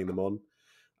just selling them on.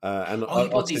 And you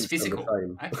bought these physical?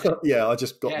 Okay. Yeah, I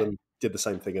just got them, did the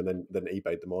same thing, and then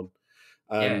eBayed them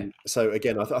on. So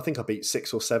again, I think I beat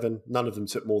 6 or 7. None of them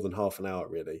took more than half an hour,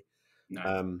 really.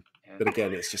 No. But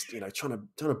again, it's just trying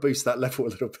to boost that level a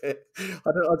little bit.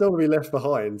 I don't want to be left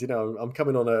behind. I'm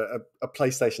coming on a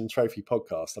PlayStation trophy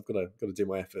podcast. I've got to do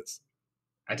my efforts.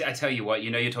 I tell you what,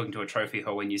 you're talking to a trophy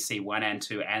haul when you see 1 and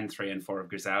 2 and 3 and 4 of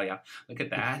Grisalia. Look at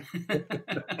that.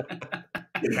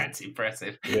 That's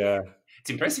impressive. Yeah, it's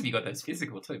impressive you got those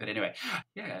physical too. But anyway,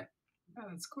 yeah,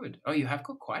 that's good. Oh, you have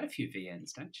got quite a few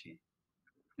VNs, don't you?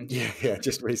 Yeah,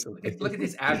 just recently. Look at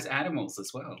this abs animals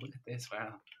as well. Look at this,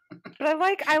 wow. But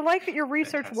I like that your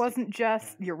research wasn't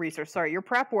just your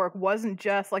prep work wasn't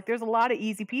just like, there's a lot of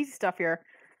easy peasy stuff here,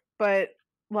 but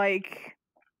like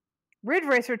Ridge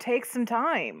Racer takes some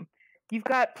time. You've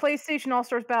got PlayStation All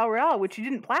Stars Battle Royale, which you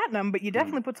didn't platinum, but you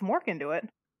definitely put some work into it.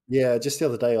 Yeah, just the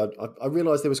other day I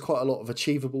realized there was quite a lot of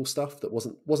achievable stuff that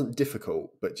wasn't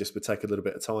difficult, but just would take a little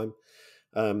bit of time.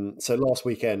 So last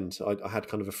weekend I had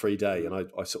kind of a free day, and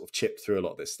I sort of chipped through a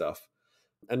lot of this stuff.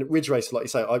 And Ridge Racer, like you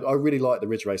say, I really like the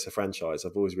Ridge Racer franchise.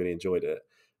 I've always really enjoyed it.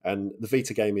 And the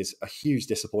Vita game is a huge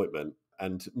disappointment,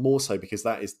 and more so because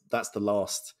that's the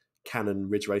last canon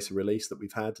Ridge Racer release that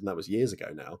we've had, and that was years ago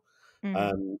now.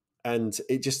 Mm-hmm. And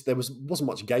it just wasn't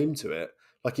much game to it.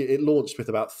 Like it launched with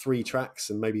about 3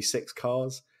 tracks and maybe 6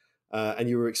 cars, and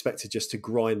you were expected just to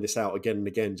grind this out again and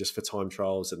again just for time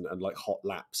trials and like hot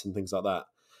laps and things like that.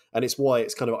 And it's why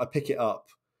it's kind of, I pick it up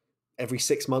every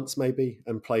 6 months maybe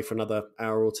and play for another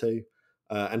hour or 2.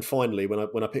 And finally,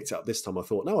 when I picked it up this time, I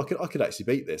thought, no, I could actually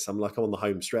beat this. I'm on the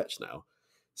home stretch now.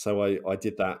 So I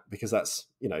did that because that's,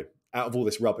 out of all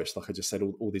this rubbish, like I just said,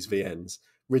 all these VNs,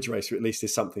 Ridge Racer at least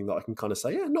is something that I can kind of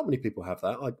say, yeah, not many people have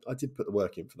that. I did put the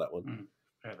work in for that one. Mm.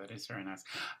 Yeah, that is very nice.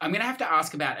 I'm going to have to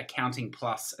ask about Accounting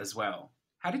Plus as well.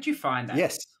 How did you find that?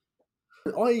 Yes,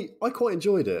 I quite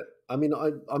enjoyed it. I mean,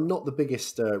 I'm not the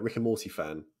biggest Rick and Morty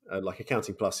fan. Like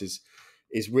Accounting Plus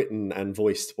is written and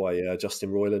voiced by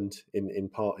Justin Roiland in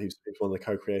part, who's one of the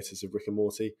co-creators of Rick and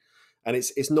Morty. And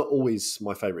it's not always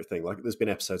my favourite thing. Like there's been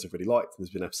episodes I've really liked, and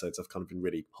there's been episodes I've kind of been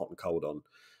really hot and cold on.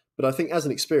 But I think as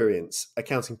an experience,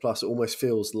 Accounting Plus almost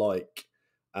feels like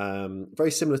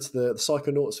very similar to the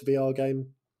Psychonauts VR game,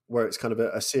 where it's kind of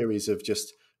a series of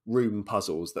just room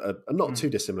puzzles that are not too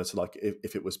dissimilar to like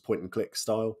if it was point and click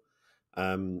style,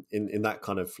 in that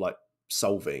kind of like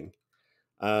solving.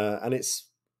 And it's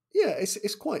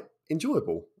quite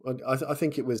enjoyable. I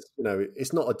think it was,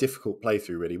 it's not a difficult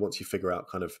playthrough really once you figure out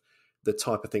kind of the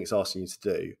type of thing it's asking you to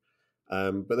do.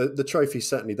 But the trophies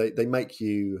certainly they make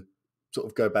you sort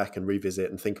of go back and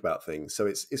revisit and think about things. So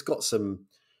it's got some.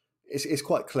 It's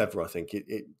quite clever. I think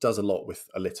it does a lot with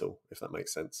a little, if that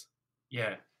makes sense.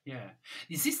 Yeah.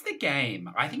 Is this the game?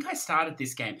 I think I started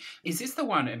this game. Is this the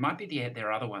one? It might be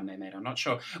their other one they made. I'm not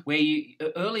sure. Where you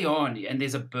early on, and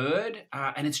there's a bird,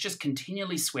 and it's just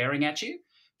continually swearing at you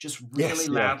just Yes, really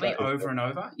yeah, loudly that is over it. and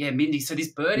over. Yeah, Mindy. So this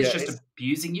bird is Yeah, just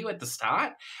abusing you at the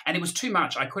start, and it was too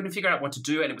much. I couldn't figure out what to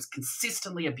do, and it was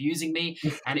consistently abusing me,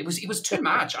 and it was too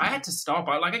much. I had to stop.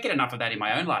 I get enough of that in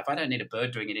my own life. I don't need a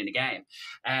bird doing it in a game.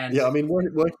 And yeah. I mean,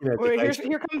 working Wait,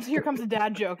 education. here comes a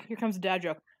dad joke. Here comes a dad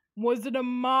joke. Was it a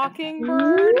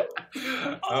mockingbird?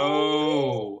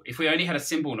 oh, if we only had a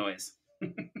cymbal noise.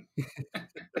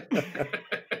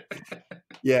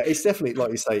 Yeah, it's definitely, like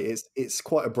you say, it's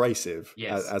quite abrasive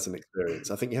Yes. as an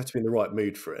experience. I think you have to be in the right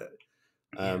mood for it.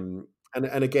 Yeah.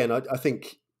 And again, I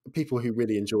think people who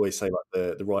really enjoy, say,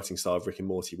 like the writing style of Rick and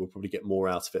Morty will probably get more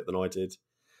out of it than I did,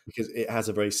 because it has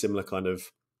a very similar kind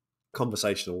of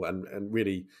conversational and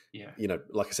really, Yeah. you know,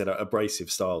 like I said, abrasive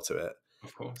style to it.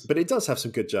 Of course. But it does have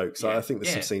some good jokes. Yeah, I think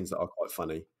there's some yeah. scenes that are quite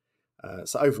funny.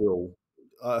 So overall,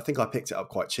 I think I picked it up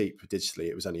quite cheap digitally.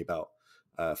 It was only about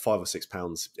 £5 or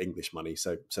 £6 English money,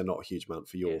 so not a huge amount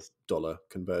for your Yes. dollar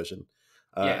conversion.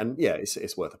 Yeah. And yeah,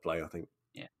 it's worth a play, I think.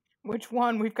 Which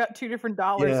one? We've got $2 different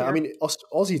dollars Yeah, here. I mean,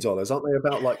 Aussie dollars, aren't they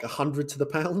about like 100 to the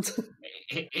pound?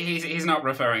 He's not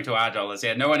referring to our dollars.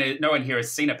 Yeah, no one here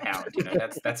has seen a pound. You know,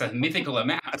 that's a mythical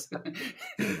amount.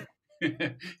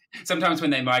 Sometimes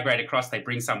when they migrate across, they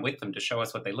bring some with them to show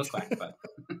us what they look like. But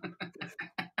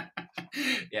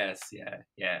yes,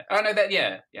 yeah. Oh no,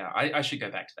 I should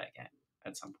go back to that game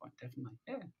at some point, definitely.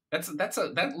 Yeah,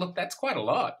 that's quite a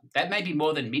lot. That may be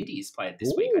more than Mindy's played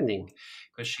this week, I think,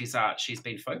 because she's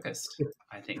been focused.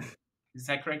 I think, is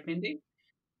that correct, Mindy?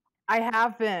 I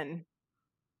have been.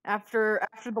 After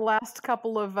the last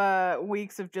couple of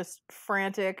weeks of just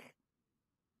frantic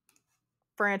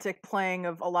playing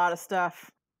of a lot of stuff,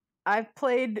 I've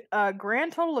played a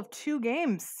grand total of 2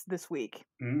 games this week.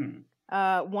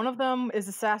 One of them is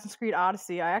Assassin's Creed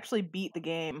Odyssey. I actually beat the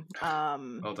game.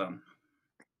 Well done.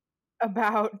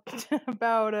 About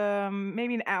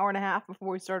maybe an hour and a half before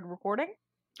we started recording.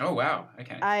 Oh wow!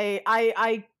 Okay.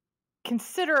 I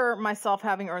consider myself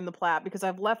having earned the plat because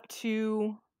I've left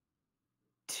two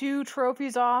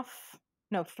trophies off.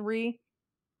 No, 3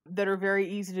 that are very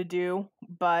easy to do.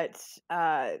 But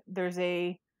there's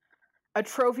a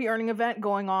trophy earning event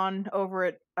going on over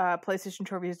at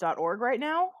PlayStationTrophies.org right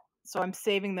now. So I'm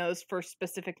saving those for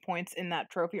specific points in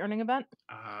that trophy earning event.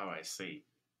 Oh, I see.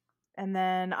 And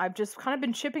then I've just kind of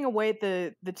been chipping away at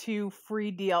the 2 free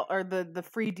the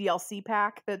free DLC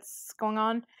pack that's going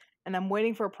on, and I'm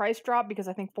waiting for a price drop because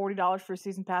I think $40 for a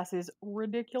season pass is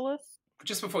ridiculous.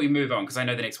 Just before you move on, because I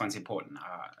know the next one's important,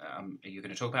 you're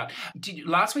going to talk about.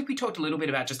 Last week we talked a little bit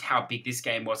about just how big this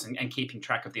game was and keeping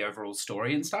track of the overall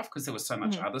story and stuff, because there was so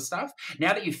much other stuff.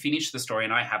 Now that you've finished the story,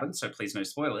 and I haven't, so please no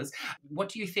spoilers, what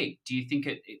do you think? Do you think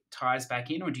it ties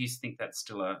back in, or do you think that's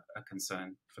still a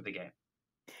concern for the game?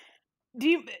 Do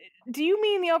you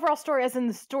mean the overall story as in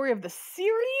the story of the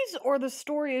series, or the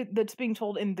story that's being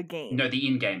told in the game? No, the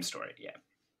in-game story, yeah.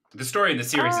 The story in the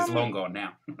series is long gone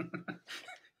now.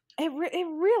 It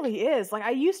really is. Like,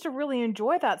 I used to really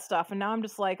enjoy that stuff, and now I'm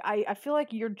just like, I feel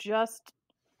like you're just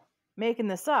making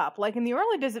this up. Like, in the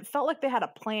early days, it felt like they had a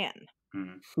plan.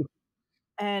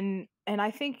 And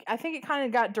I think it kind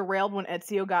of got derailed when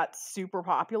Ezio got super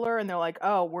popular, and they're like,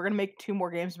 oh, we're going to make 2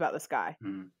 more games about this guy.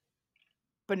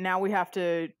 But now we have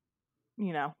to,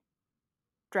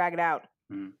 drag it out.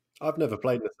 I've never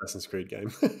played an Assassin's Creed game.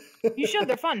 You should.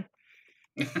 They're fun.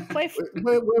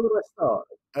 Where would I start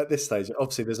at this stage?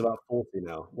 Obviously, there's about 40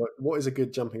 now. What is a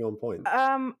good jumping on point?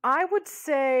 I would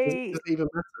say... Does it even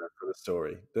matter for the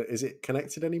story? Is it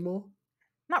connected anymore?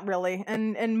 Not really.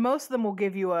 And most of them will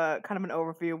give you a kind of an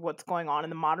overview of what's going on in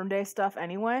the modern day stuff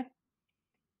anyway.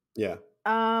 Yeah.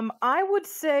 I would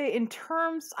say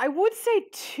I would say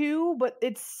 2, but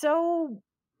there's so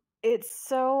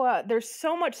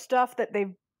much stuff that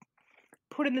they've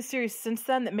put in the series since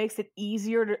then that makes it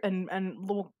easier to, and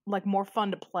little, like, more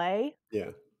fun to play. Yeah.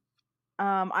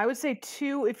 I would say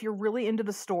 2 if you're really into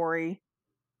the story.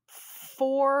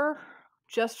 4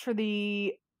 just for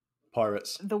the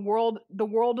pirates. The world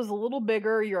is a little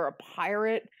bigger. You're a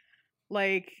pirate.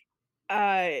 Like,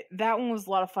 that one was a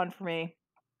lot of fun for me.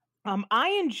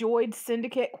 I enjoyed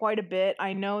Syndicate quite a bit.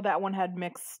 I know that one had a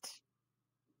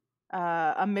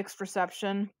mixed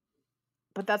reception,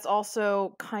 but that's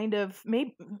also kind of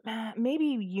maybe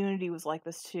Unity was like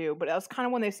this too. But that was kind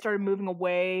of when they started moving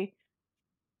away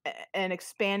and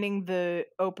expanding the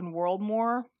open world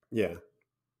more. Yeah.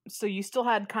 So you still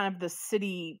had kind of the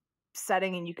city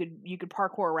setting, and you could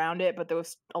parkour around it, but there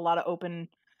was a lot of open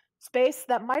space.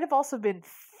 That might have also been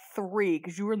 3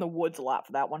 because you were in the woods a lot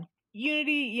for that one.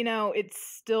 Unity, it's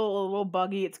still a little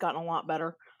buggy. It's gotten a lot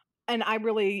better. And I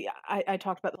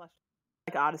talked about the like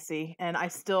Odyssey, and I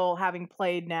still, having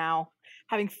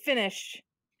finished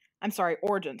I'm sorry,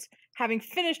 Origins. Having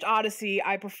finished Odyssey,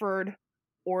 I preferred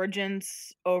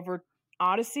Origins over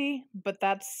Odyssey, but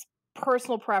that's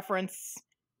personal preference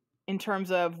in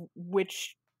terms of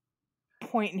which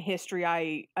point in history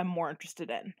I am more interested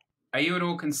in. Are you at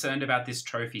all concerned about this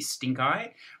trophy, Stink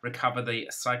Eye? Recover the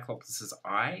Cyclops'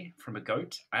 eye from a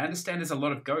goat. I understand there's a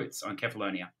lot of goats on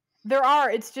Kefalonia. There are.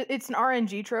 It's an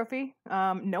RNG trophy.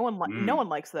 No one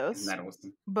likes those. Isn't that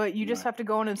awesome? But you just have to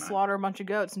go in and slaughter a bunch of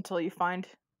goats until you find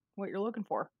what you're looking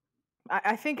for.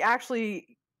 I think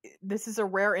actually this is a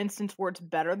rare instance where it's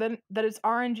better than that it's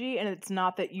RNG, and it's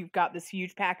not that you've got this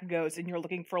huge pack of goats and you're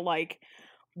looking for like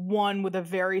one with a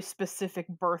very specific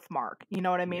birthmark. You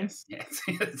know what I mean? Yes,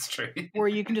 that's true. Where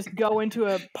you can just go into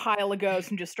a pile of goats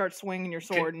and just start swinging your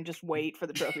sword and just wait for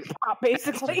the trophy to pop,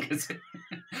 basically.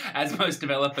 As most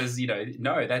developers,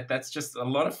 know that's just a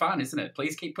lot of fun, isn't it?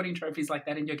 Please keep putting trophies like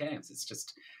that in your games. It's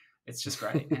just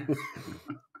great. Yeah.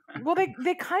 Well,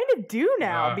 they kind of do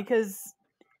now because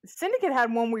Syndicate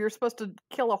had one where you're supposed to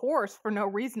kill a horse for no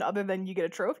reason other than you get a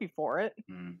trophy for it.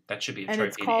 That should be a and trophy.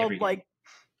 It's called in every like, game.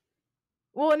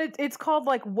 Well, and it's called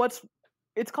like what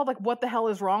the hell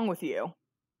is wrong with you?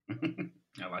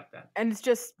 I like that. And it's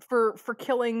just for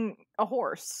killing a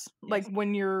horse, like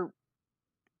when you're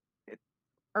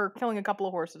or killing a couple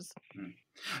of horses,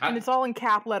 and it's all in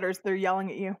cap letters. They're yelling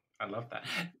at you. I love that.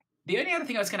 The only other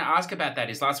thing I was going to ask about that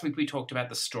is last week we talked about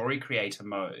the story creator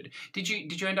mode. Did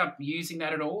you end up using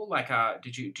that at all? Like,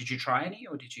 did you try any,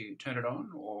 or did you turn it on?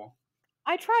 Or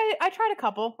I tried a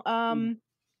couple. I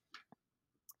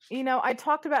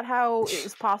talked about how it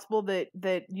was possible that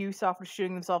Ubisoft was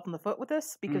shooting themselves in the foot with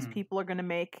this because people are going to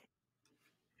make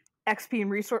XP and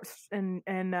resource and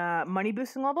money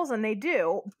boosting levels, and they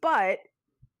do. But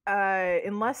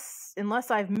unless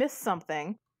I've missed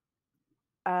something,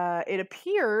 it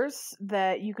appears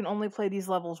that you can only play these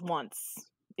levels once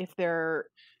if they're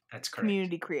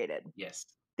community created. Yes,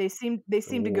 they seem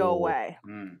to go away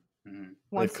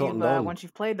once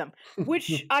you've played them,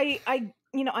 which I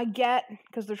get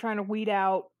because they're trying to weed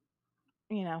out,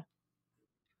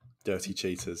 dirty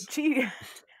cheaters.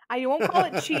 I won't call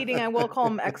it cheating. I will call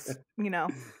them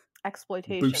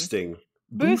exploitation.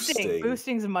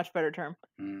 Boosting's a much better term.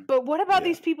 But what about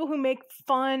these people who make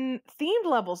fun themed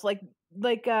levels? Like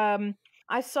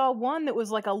I saw one that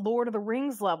was like a Lord of the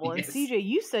Rings level, and CJ,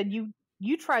 you said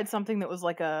you tried something that was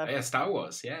like a Star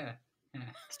Wars,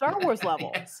 Star Wars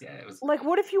level. Yes, it was. Like,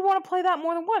 what if you want to play that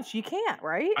more than once? You can't,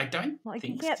 right? I don't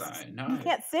think so. No, you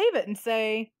can't save it and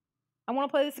say, "I want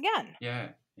to play this again." Yeah.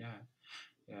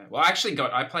 Well,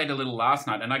 I played a little last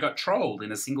night, and I got trolled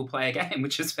in a single-player game,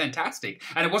 which is fantastic.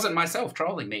 And it wasn't myself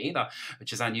trolling me either,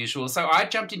 which is unusual. So I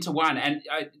jumped into one, and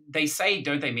they say,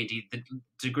 don't they, Mindy, the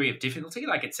degree of difficulty?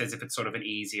 Like it says if it's sort of an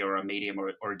easy or a medium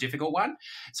or a difficult one.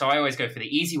 So I always go for the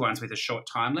easy ones with a short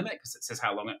time limit because it says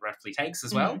how long it roughly takes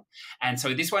as well. And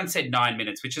so this one said 9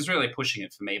 minutes, which is really pushing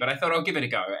it for me. But I thought I'll give it a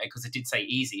go because it did say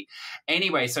easy.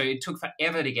 Anyway, so it took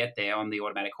forever to get there on the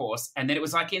automatic horse. And then it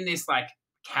was like in this like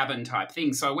cabin type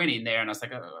thing. So I went in there and I was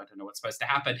like, oh, I don't know what's supposed to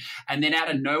happen. And then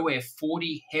out of nowhere,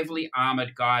 40 heavily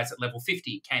armored guys at level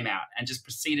 50 came out and just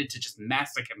proceeded to just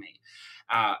massacre me.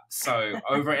 And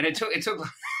it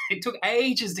took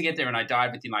ages to get there, and I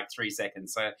died within like 3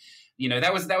 seconds. So,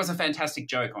 that was a fantastic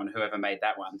joke on whoever made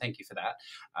that one. Thank you for that.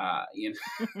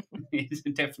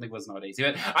 It definitely was not easy.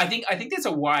 But I think there's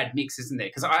a wide mix, isn't there?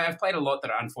 Because I have played a lot that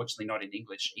are unfortunately not in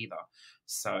English either.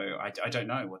 So I don't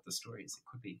know what the story is. It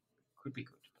could be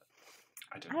good, but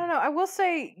I don't know. I will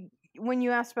say, when you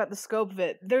asked about the scope of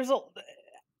it,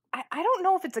 I don't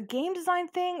know if it's a game design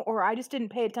thing or I just didn't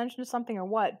pay attention to something or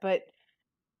what, but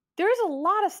there's a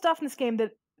lot of stuff in this game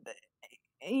that,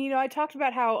 I talked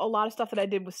about how a lot of stuff that I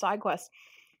did with side quests.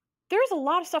 There's a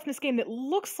lot of stuff in this game that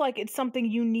looks like it's something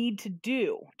you need to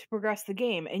do to progress the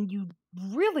game, and you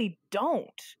really don't.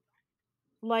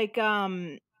 Like,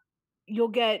 you'll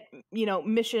get,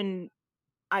 mission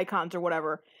icons or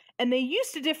whatever. And they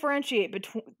used to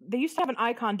they used to have an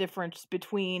icon difference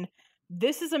between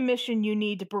this is a mission you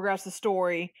need to progress the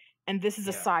story and this is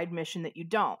a side mission that you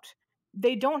don't.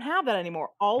 They don't have that anymore.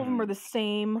 All of them are the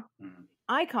same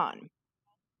icon.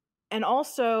 And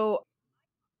also,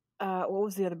 what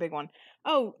was the other big one?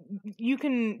 Oh, you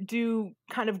can do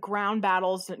kind of ground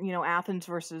battles, Athens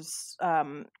versus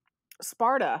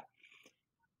Sparta.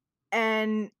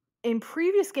 And in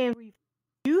previous games, where you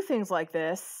do things like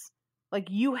this, like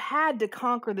you had to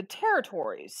conquer the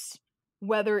territories,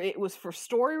 whether it was for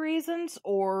story reasons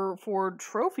or for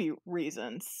trophy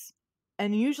reasons.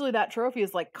 And usually that trophy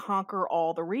is like conquer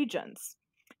all the regions.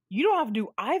 You don't have to do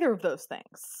either of those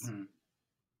things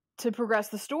to progress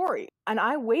the story. And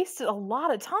I wasted a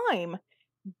lot of time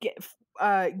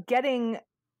getting.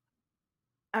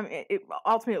 I mean,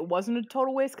 ultimately it wasn't a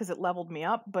total waste because it leveled me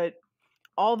up, but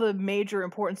all the major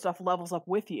important stuff levels up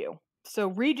with you. So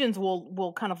regions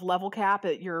will kind of level cap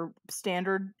at your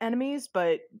standard enemies,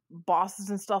 but bosses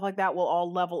and stuff like that will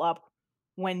all level up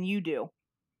when you do.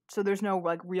 So there's no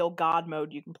like real god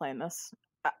mode you can play in this.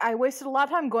 I wasted a lot of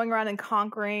time going around and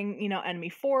conquering, enemy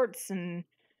forts and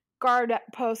guard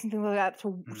posts and things like that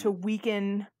to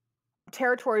weaken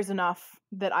territories enough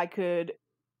that I could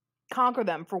conquer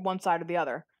them for one side or the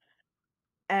other.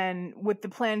 And with the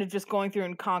plan of just going through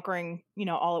and conquering,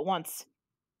 all at once.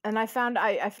 And I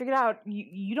figured out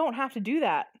you don't have to do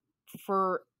that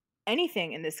for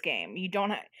anything in this game. You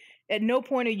don't at no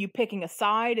point are you picking a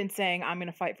side and saying, I'm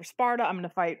going to fight for Sparta, I'm going to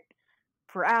fight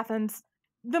for Athens.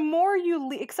 The more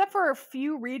you except for a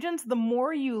few regions, the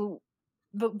longer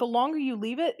you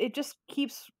leave it, it just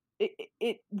keeps,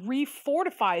 it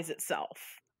refortifies itself.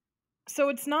 So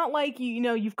it's not like,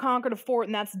 you've conquered a fort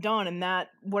and that's done and that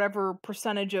whatever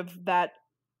percentage of that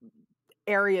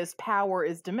area's power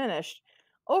is diminished.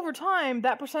 Over time,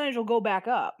 that percentage will go back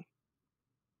up.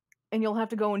 And you'll have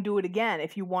to go and do it again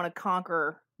if you want to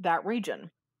conquer that region.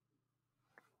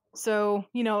 So,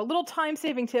 little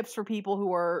time-saving tips for people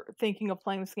who are thinking of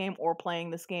playing this game or playing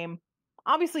this game.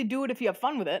 Obviously, do it if you have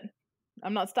fun with it.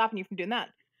 I'm not stopping you from doing that.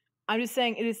 I'm just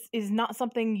saying it is not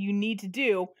something you need to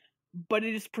do, but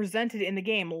it is presented in the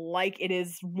game like it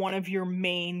is one of your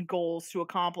main goals to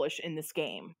accomplish in this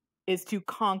game, is to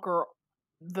conquer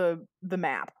the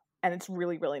map. And it's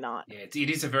really, really not. Yeah, it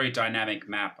is a very dynamic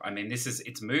map. I mean,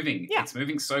 it's moving. Yeah. It's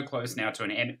moving so close now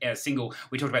to a single,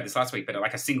 we talked about this last week, but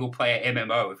like a single player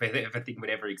MMO, if a thing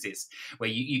would ever exist, where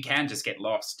you can just get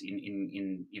lost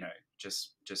in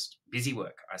just busy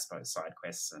work, I suppose, side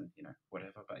quests and,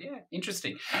 whatever. But yeah,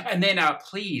 interesting. And then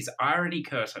please, Irony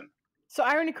Curtain. So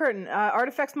Irony Curtain,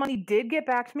 Artifacts Money did get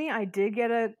back to me. I did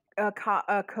get a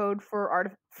code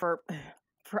for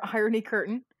Irony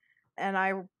Curtain, and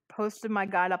I posted my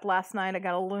guide up last night. I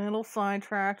got a little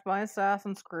sidetracked by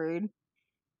Assassin's Creed,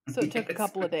 so it took a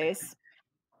couple of days.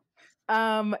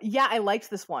 Yeah, I liked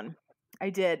this one. I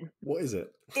did. What is it?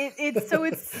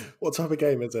 It's what type of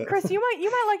game is it? Chris, you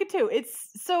might like it too. It's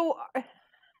so.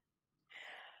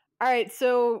 All right,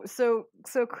 so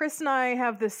Chris and I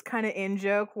have this kind of in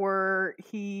joke where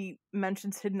he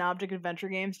mentions hidden object adventure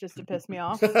games just to piss me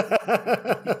off.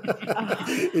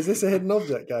 Is this a hidden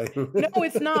object game? No,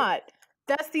 it's not.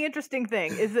 That's the interesting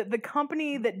thing, is that the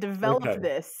company that developed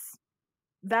this,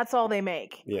 that's all they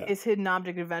make, is hidden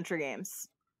object adventure games.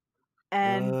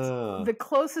 And the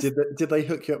closest... Did they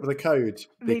hook you up with a code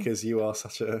because you are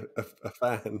such a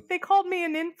fan? They called me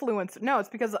an influencer. No, it's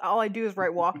because all I do is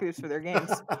write walkthroughs for their games.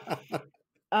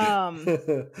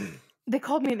 They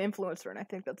called me an influencer, and I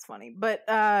think that's funny. But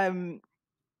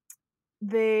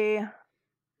the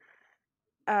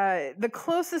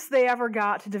closest they ever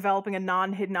got to developing a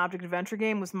non-hidden object adventure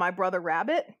game was My Brother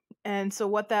Rabbit. And so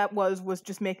what that was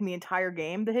just making the entire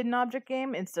game the hidden object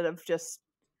game instead of just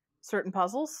certain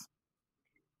puzzles.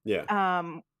 Yeah.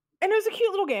 And it was a cute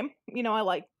little game. I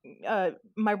like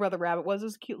My Brother Rabbit was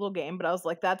a cute little game, but I was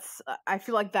like, I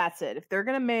feel like that's it. If they're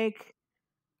going to make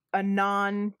a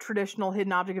non-traditional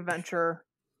hidden object adventure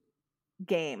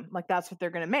game, like that's what they're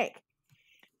going to make.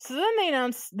 So then they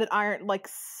announced that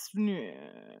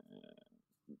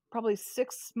probably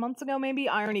 6 months ago, maybe,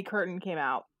 Irony Curtain came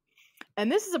out.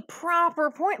 And this is a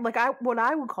proper what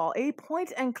I would call a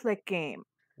point and click game.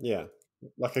 Yeah.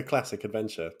 Like a classic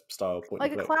adventure style point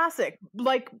and click. Like a classic.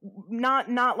 Like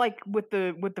not like with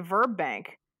the verb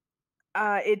bank.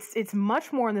 It's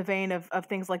much more in the vein of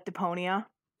things like Deponia.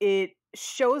 It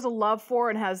shows a love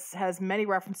for and has many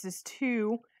references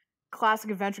to classic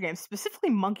adventure games, specifically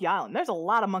Monkey Island. There's a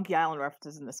lot of Monkey Island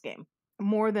references in this game.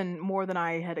 More than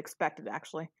I had expected,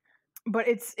 actually. But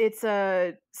it's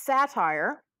a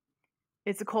satire.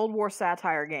 It's a Cold War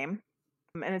satire game.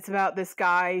 And it's about this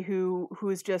guy who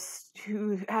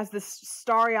has this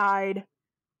starry-eyed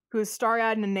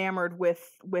and enamored with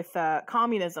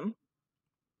communism.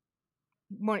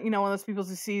 One of those people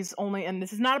who sees only, and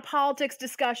this is not a politics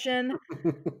discussion.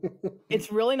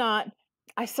 It's really not.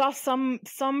 I saw some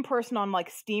person on like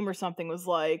Steam or something was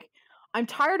like, I'm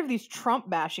tired of these Trump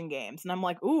bashing games. And I'm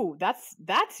like, ooh, that's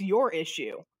your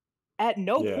issue. At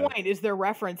no point is there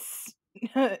reference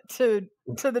to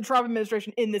the Trump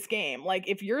administration in this game. Like,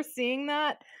 if you're seeing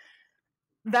that,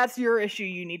 that's your issue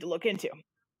you need to look into.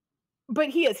 But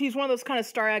he's one of those kind of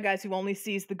starry-eyed guys who only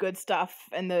sees the good stuff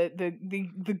and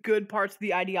the good parts of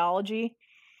the ideology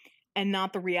and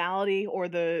not the reality or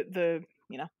the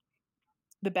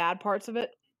bad parts of it.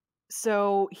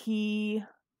 So he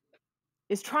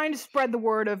is trying to spread the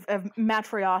word of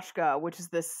Matryoshka, which is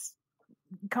this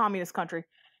communist country,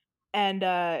 and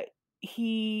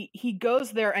he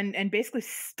goes there and basically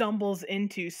stumbles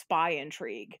into spy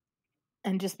intrigue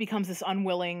and just becomes this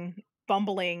unwilling,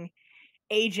 bumbling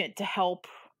agent to help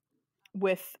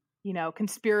with, you know,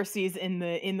 conspiracies in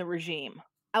the regime.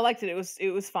 I liked it.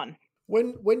 It was fun.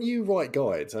 When you write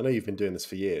guides, I know you've been doing this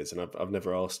for years, and I've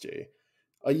never asked you,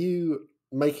 are you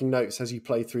making notes as you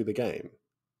play through the game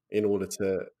in order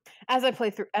to As I play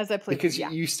because through, yeah.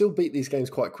 you still beat these games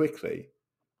quite quickly.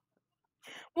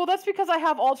 Well, that's because I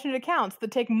have alternate accounts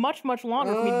that take much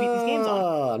longer for me to beat these games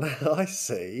on. Ah, I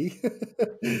see.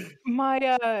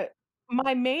 My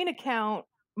main account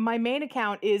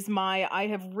is I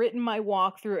have written my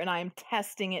walkthrough and I am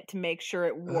testing it to make sure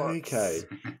it works. Okay.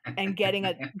 And getting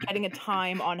a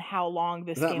time on how long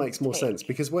this That game makes will more sense, take.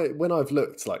 because when I've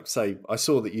looked, like, say, I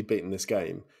saw that you'd beaten this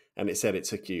game and it said it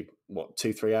took you, what,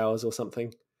 2-3 hours or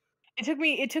something? It took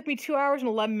me 2 hours and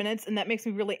 11 minutes, and that makes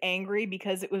me really angry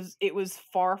because it was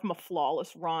far from a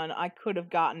flawless run. I could have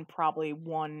gotten probably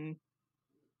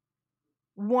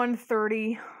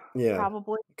 130, Yeah.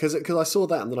 probably. Because I saw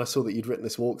that, and then I saw that you'd written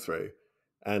this walkthrough,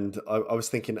 and I was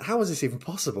thinking, how is this even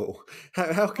possible?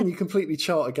 How can you completely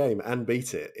chart a game and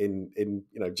beat it in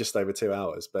just over 2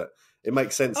 hours? But it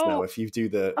makes sense now if you do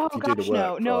the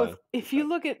work. No. If you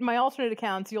look at my alternate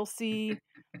accounts, you'll see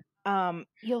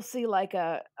like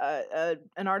an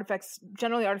Artifacts.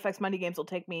 Generally, Artifacts Monday games will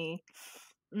take me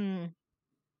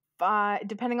 5,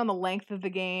 depending on the length of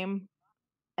the game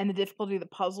and the difficulty of the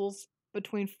puzzles,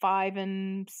 between 5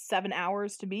 and 7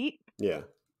 hours to beat. Yeah.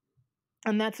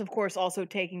 And that's, of course, also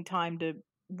taking time to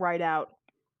write out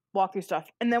walkthrough stuff.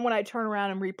 And then when I turn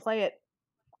around and replay it,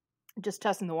 just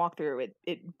testing the walkthrough,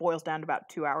 it boils down to about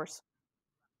 2 hours.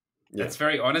 Yeah. That's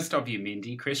very honest of you,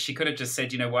 Mindy. Chris, she could have just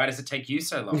said, why does it take you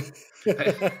so long?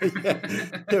 Yeah,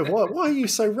 why are you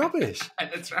so rubbish?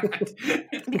 That's right.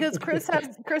 Because Chris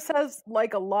has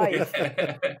like a life,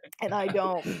 and I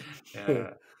don't.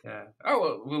 Yeah. Yeah. Oh,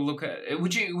 well, we'll look at it.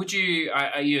 Would you,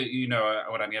 you know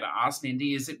what I'm going to ask,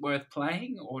 Mindy, is it worth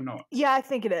playing or not? Yeah, I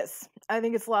think it is. I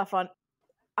think it's a lot of fun.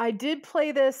 I did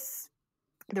play this.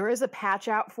 There is a patch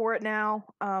out for it now.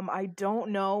 I don't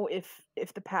know if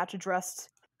the patch addressed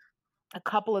a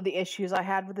couple of the issues I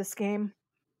had with this game.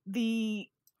 The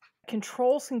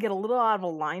controls can get a little out of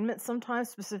alignment sometimes,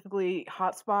 specifically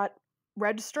hotspot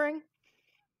registering.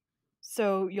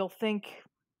 So you'll think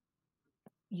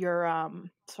you're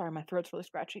sorry, my throat's really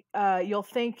scratchy. You'll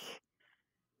think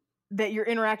that you're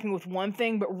interacting with one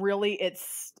thing, but really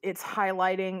it's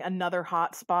highlighting another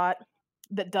hotspot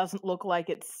that doesn't look like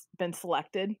it's been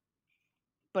selected,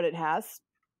 but it has.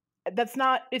 It's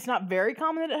not very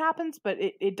common that it happens, but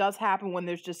it does happen when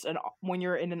there's just when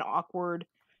you're in an awkward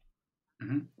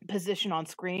position on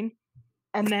screen.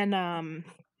 And then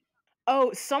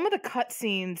some of the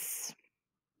cutscenes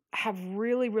have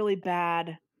really, really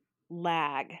bad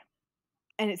lag,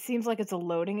 and it seems like it's a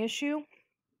loading issue.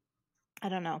 I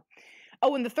don't know.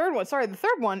 Oh, and the third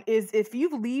one is if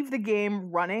you leave the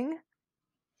game running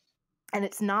and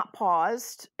it's not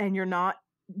paused and you're not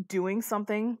doing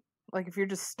something, like if you're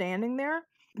just standing there,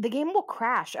 the game will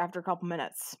crash after a couple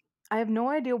minutes. I have no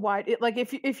idea why.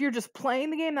 If you're just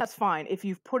playing the game, that's fine. If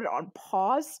you've put it on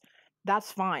pause, that's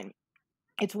fine.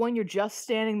 It's when you're just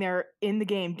standing there in the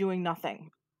game doing nothing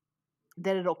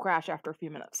that it'll crash after a few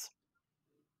minutes.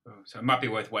 Oh, so it might be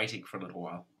worth waiting for a little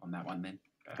while on that one then.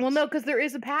 Perhaps. Well, no, because there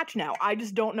is a patch now. I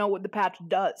just don't know what the patch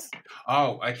does.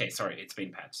 Oh, okay. Sorry, it's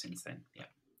been patched since then. Yeah.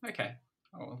 Okay.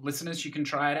 Oh, listeners, you can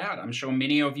try it out. I'm sure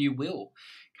many of you will,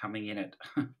 coming in at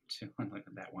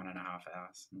about 1.5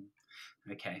 hours.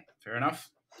 Okay, fair enough.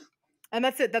 And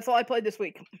that's it. That's all I played this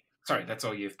week. Sorry, that's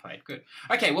all you've played. Good.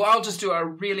 Okay, well, I'll just do a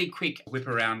really quick whip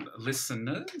around,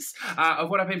 listeners,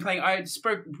 of what I've been playing. I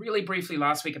spoke really briefly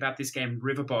last week about this game,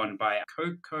 RiverBond, by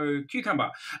Coco Cucumber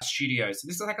Studios.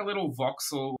 This is like a little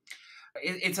voxel.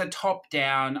 It's a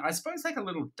top-down, I suppose, like a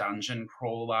little dungeon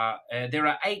crawler. There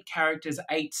are 8 characters,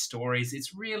 8 stories.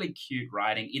 It's really cute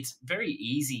writing. It's a very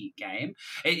easy game.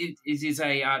 It is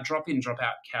a drop-in,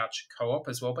 drop-out couch co-op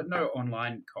as well, but no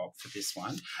online co-op for this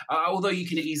one. Although you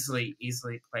can easily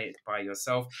play it by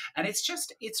yourself. And it's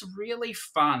really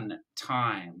fun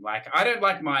time. Like, I don't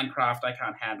like Minecraft. I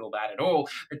can't handle that at all.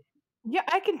 But Yeah,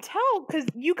 I can tell because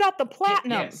you got the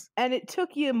platinum, yes. and it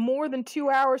took you more than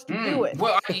 2 hours to do it.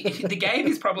 Well, the game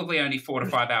is probably only 4 to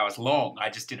 5 hours long.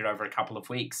 I just did it over a couple of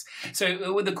weeks.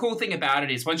 So the cool thing about it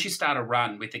is once you start a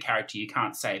run with the character, you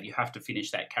can't save. You have to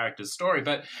finish that character's story.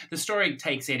 But the story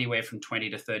takes anywhere from 20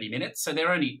 to 30 minutes. So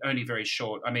they're only very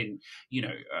short. I mean,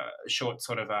 short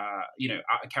sort of,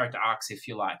 character arcs, if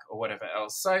you like, or whatever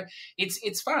else. So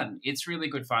it's fun. It's really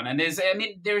good fun. And there's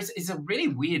a really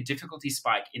weird difficulty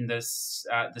spike in this.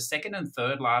 The second and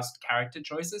third last character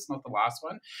choices, not the last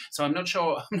one. So I'm not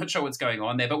sure what's going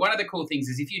on there. But one of the cool things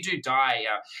is if you do die,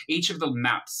 each of the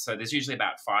maps. So there's usually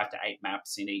about 5 to 8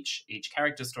 maps in each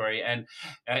character story, and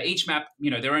each map,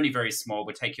 they're only very small.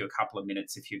 Would take you a couple of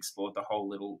minutes if you explored the whole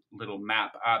little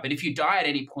map. But if you die at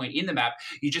any point in the map,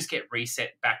 you just get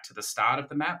reset back to the start of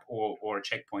the map or a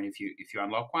checkpoint if you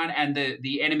unlock one. And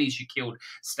the enemies you killed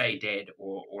stay dead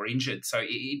or injured. So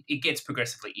it gets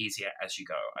progressively easier as you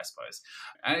go, I suppose.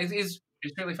 It's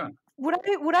really fun. Would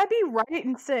I be right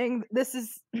in saying this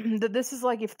is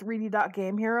like if 3D Dot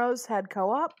Game Heroes had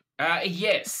co-op?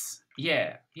 Yes.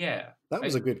 Yeah. That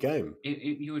was a good game.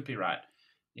 You would be right.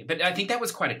 Yeah, but I think that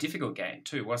was quite a difficult game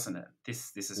too, wasn't it?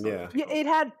 This is Yeah.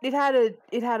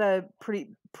 It had a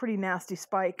pretty nasty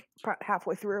spike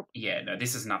halfway through. Yeah, no,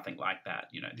 this is nothing like that.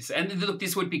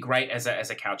 This would be great as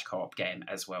a couch co-op game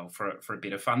as well for a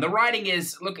bit of fun. The writing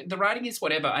is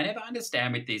whatever. I never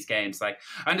understand with these games. Like,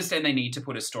 I understand they need to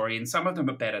put a story in. Some of them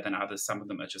are better than others. Some of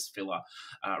them are just filler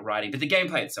writing. But the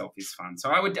gameplay itself is fun. So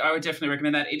I would definitely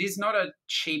recommend that. It is not a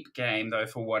cheap game though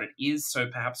for what it is. So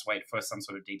perhaps wait for some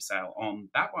sort of deep sale on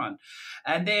that one.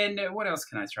 And then what else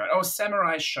can I throw out? Oh,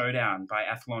 Samurai Shodown by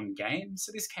Athlon Games.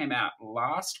 So this came out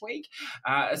last week.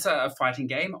 It's a fighting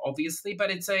game, obviously,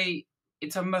 but it's a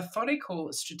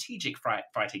methodical, strategic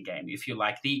fighting game, if you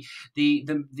like. The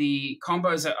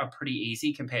combos are pretty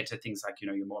easy compared to things like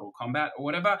your Mortal Kombat or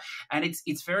whatever, and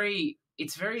it's very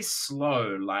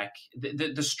slow. Like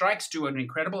the strikes do an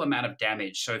incredible amount of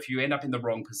damage. So if you end up in the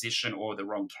wrong position or the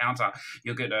wrong counter,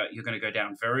 you're gonna go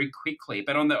down very quickly.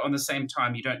 But on the same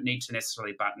time, you don't need to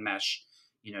necessarily button mash,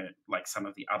 like some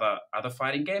of the other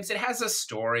fighting games. It has a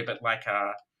story, but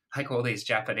like all these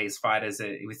Japanese fighters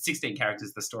with 16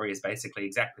 characters, the story is basically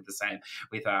exactly the same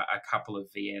with a couple of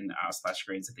VN splash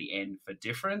screens at the end for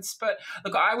difference. But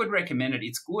look, I would recommend it.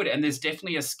 It's good, and there's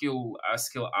definitely a skill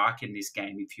arc in this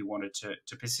game if you wanted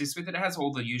to persist with it. It has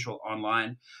all the usual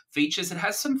online features. It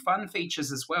has some fun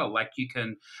features as well. Like you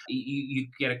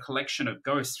get a collection of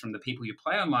ghosts from the people you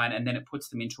play online, and then it puts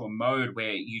them into a mode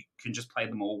where you can just play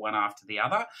them all one after the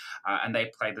other, and they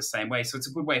play the same way. So it's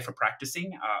a good way for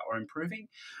practicing or improving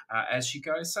as you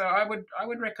go. So I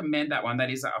would recommend that one. That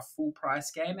is a full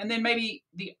price game. And then maybe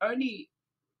the only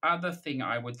other thing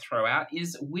I would throw out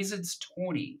is Wizard's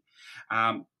Tourney.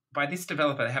 By this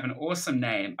developer, they have an awesome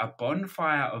name, A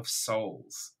Bonfire of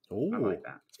Souls. Ooh, I like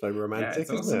that. It's very romantic,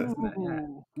 yeah, isn't it?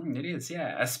 Yeah. It is,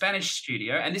 yeah. A Spanish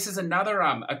studio, and this is another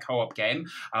a co-op game,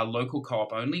 local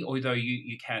co-op only. Although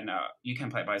you can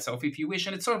play it by yourself if you wish,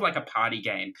 and it's sort of like a party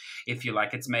game, if you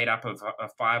like. It's made up of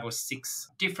 5 or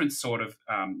 6 different sort of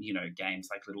games,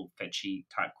 like little fetchy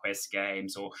type quest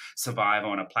games, or survive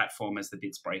on a platform as the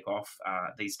bits break off.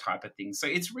 These type of things. So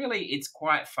it's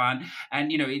quite fun,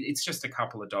 and it's just a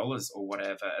couple of dollars or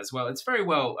whatever as well. It's very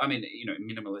well,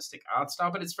 minimalistic art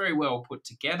style, but it's very well put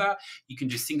together. You can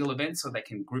do single events, or they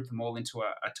can group them all into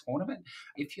a tournament,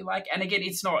 if you like. And again,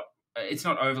 it's not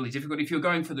overly difficult. If you're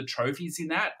going for the trophies in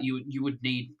that, you would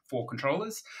need 4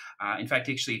 controllers. In fact,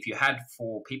 actually, if you had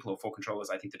 4 people or 4 controllers,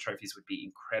 I think the trophies would be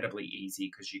incredibly easy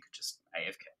because you could just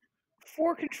AFK.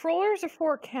 4 controllers or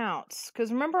 4 accounts?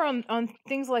 Because remember on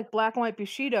things like Black and White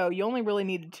Bushido, you only really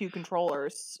needed 2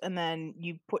 controllers, and then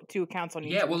you put 2 accounts on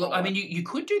each controller. I mean, you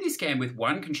could do this game with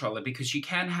 1 controller because you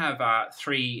can have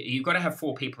 3. You've got to have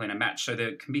 4 people in a match, so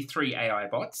there can be 3 AI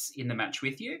bots in the match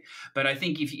with you. But I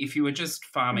think if you were just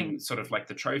farming sort of like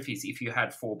the trophies, if you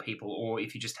had 4 people, or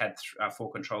if you just had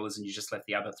 4 controllers and you just left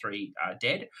the other 3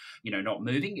 dead, not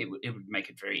moving, it would make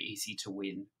it very easy to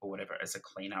win or whatever as a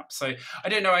cleanup. So I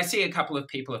don't know. I see a couple of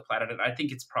people have platted it. I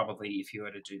think it's probably, if you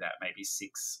were to do that, maybe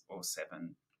 6 or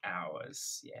 7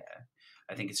 hours. Yeah,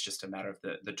 I think it's just a matter of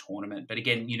the tournament. But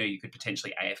again, you could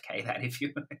potentially AFK that if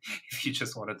you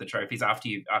just wanted the trophies after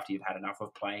you've had enough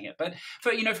of playing it. But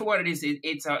for what it is,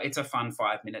 it's a fun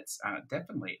 5 minutes,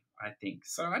 definitely, I think.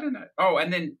 So I don't know. Oh,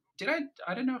 and then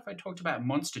I don't know if I talked about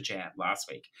Monster Jam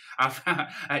last week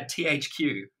at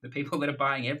THQ, the people that are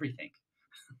buying everything.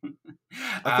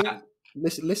 I think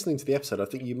listening to the episode, I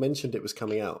think you mentioned it was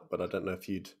coming out, but I don't know if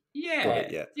you'd got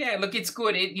it yet. Yeah, look, it's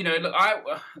good.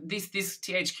 This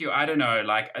THQ, I don't know,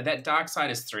 like that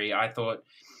Darksiders 3, I thought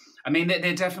I mean,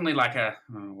 they're definitely like a,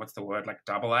 what's the word, like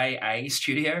double A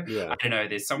studio. Yeah. I don't know,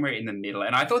 there's somewhere in the middle.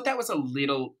 And I thought that was a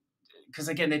little, because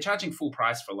again, they're charging full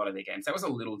price for a lot of their games. That was a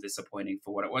little disappointing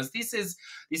for what it was. This is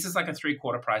like a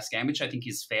 3/4 price game, which I think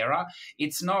is fairer.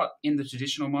 It's not in the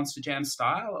traditional Monster Jam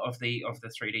style of the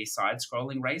 3D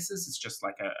side-scrolling races. It's just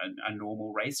like a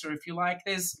normal racer, if you like.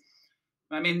 There's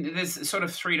sort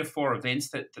of 3 to 4 events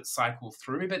that cycle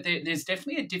through, but there's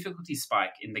definitely a difficulty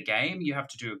spike in the game. You have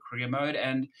to do a career mode,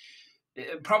 and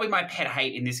probably my pet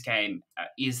hate in this game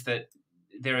is that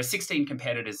there are 16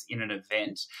 competitors in an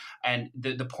event, and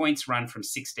the points run from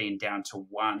 16 down to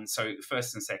 1. So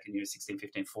first and second, 16,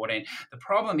 15, 14. The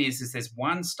problem is there's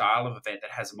one style of event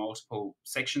that has multiple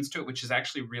sections to it, which is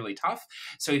actually really tough.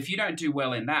 So if you don't do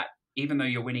well in that, even though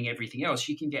you're winning everything else,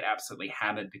 you can get absolutely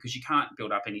hammered because you can't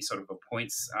build up any sort of a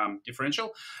points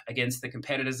differential against the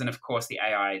competitors. And of course, the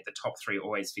AI, the top 3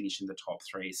 always finish in the top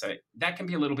 3. So that can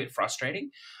be a little bit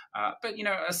frustrating. But,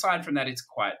 aside from that, it's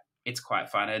quite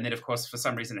fun. And then, of course, for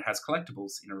some reason, it has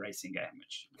collectibles in a racing game,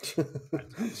 which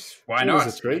why not?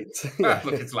 It's a treat.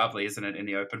 Look, it's lovely, isn't it, in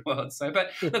the open world? So, but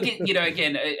look,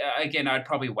 again, I'd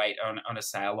probably wait on a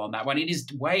sale on that one. It is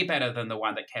way better than the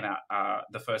one that came out,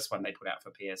 the first one they put out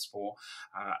for PS4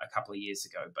 a couple of years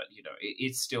ago. But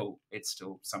it's still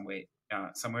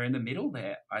somewhere in the middle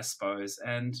there, I suppose.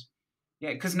 And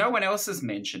yeah, because no one else has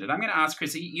mentioned it. I'm going to ask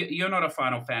Chris. You're not a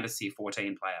Final Fantasy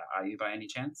 14 player, are you, by any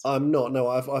chance? I'm not. No,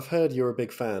 I've heard you're a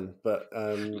big fan, but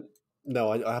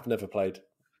no, I have never played.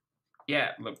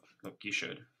 Yeah, look, you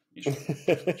should.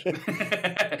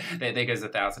 There goes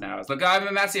 1,000 hours. Look, I'm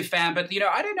a massive fan, but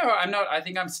I don't know. I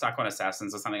think I'm stuck on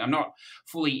Assassins or something. I'm not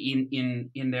fully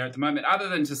in there at the moment. Other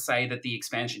than to say that the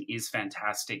expansion is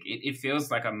fantastic. It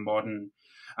feels like a modern.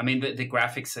 I mean, the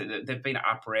graphics, they've been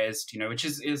up-resed, which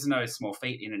is no small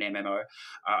feat in an MMO,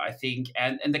 I think.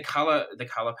 And the color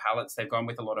palettes, they've gone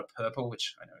with a lot of purple,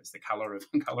 which I know is the color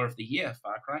of the year,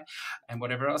 Far Cry, and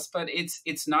whatever else. But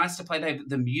it's nice to play.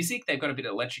 The music, they've got a bit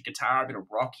of electric guitar, a bit of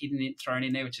rock thrown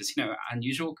in there, which is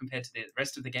unusual compared to the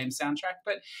rest of the game soundtrack.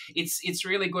 But it's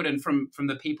really good. And from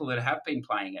the people that have been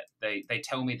playing it, they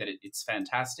tell me that it's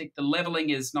fantastic. The leveling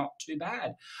is not too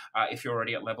bad if you're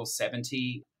already at level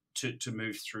 70. To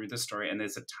move through the story, and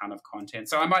there's a ton of content.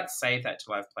 So I might save that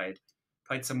till I've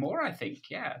played some more, I think.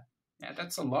 Yeah,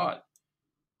 that's a lot.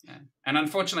 Yeah. And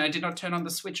unfortunately, I did not turn on the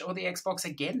Switch or the Xbox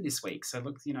again this week. So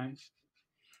look,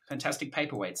 fantastic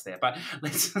paperweights there. But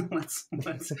let's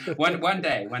one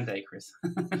day, Chris.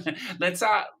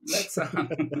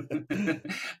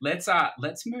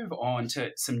 let's move on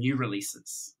to some new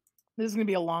releases. This is going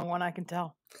to be a long one, I can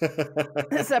tell.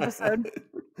 This episode.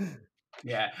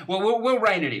 Yeah, well, we'll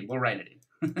rein it in.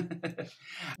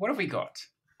 What have we got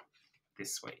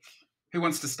this week? Who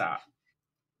wants to start?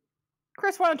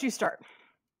 Chris, why don't you start?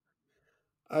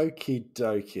 Okie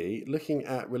dokie. Looking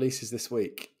at releases this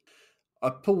week, I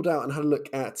pulled out and had a look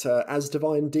at As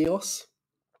Divine Dios,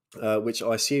 which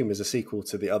I assume is a sequel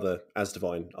to the other As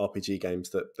Divine RPG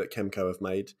games that Kemco have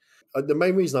made. The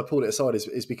main reason I pulled it aside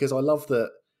is because I love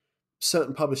that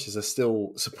certain publishers are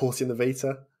still supporting the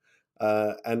Vita.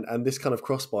 And this kind of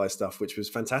cross-buy stuff, which was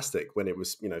fantastic when it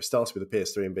was, started with the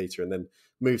PS3 and Vita and then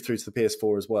moved through to the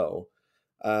PS4 as well.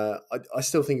 I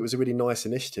still think it was a really nice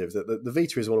initiative. That the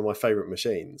Vita is one of my favourite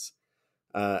machines,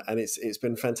 and it's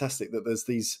been fantastic that there's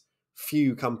these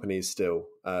few companies still,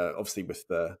 obviously with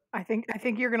the. I think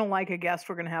you're going to like a guest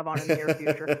we're going to have on in the near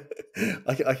future.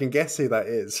 I can guess who that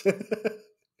is.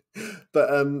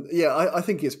 But I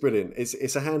think it's brilliant.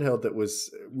 It's a handheld that was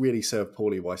really served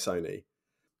poorly by Sony.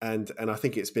 And I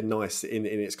think it's been nice in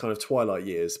its kind of twilight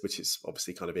years, which is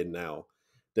obviously kind of in now.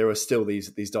 There are still these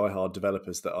diehard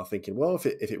developers that are thinking, well, if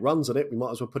it runs on it, we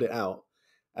might as well put it out.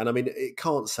 And I mean, it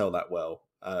can't sell that well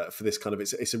for this kind of.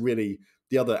 It's a really,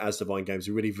 the other As Divine games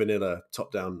are really vanilla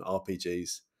top-down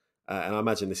RPGs, and I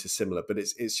imagine this is similar. But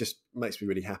it's just makes me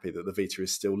really happy that the Vita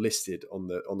is still listed on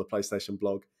the PlayStation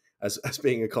blog as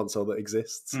being a console that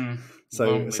exists.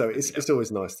 So it's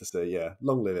always nice to see. Yeah,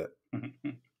 long live it.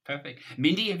 Perfect.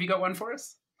 Mindy, have you got one for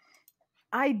us?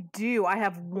 I do. I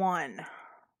have one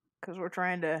because we're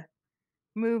trying to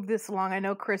move this along. I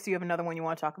know, Chris, you have another one you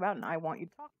want to talk about, and I want you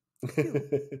to talk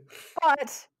too.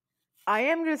 But I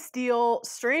am going to steal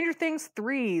Stranger Things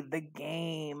 3, the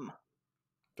game.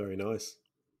 Very nice.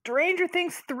 Stranger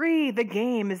Things 3, the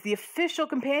game, is the official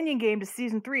companion game to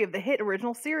Season 3 of the hit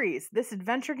original series. This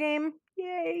adventure game,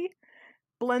 yay,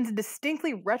 blends a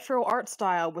distinctly retro art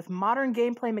style with modern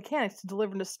gameplay mechanics to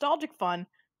deliver nostalgic fun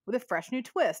with a fresh new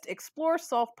twist. Explore,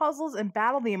 solve puzzles, and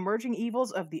battle the emerging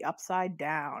evils of the Upside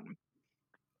Down.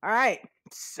 All right,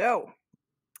 so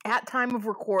at time of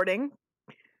recording,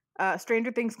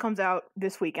 Stranger Things comes out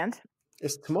this weekend.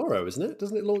 It's tomorrow, isn't it?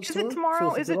 Doesn't it launch Is tomorrow? it tomorrow?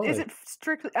 4th of July. Is it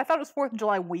strictly? I thought it was 4th of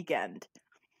July weekend.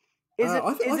 Is it?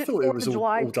 I Is it thought 4th it was of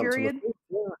July all dumped on the period? 4th.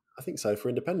 Yeah, I think so, for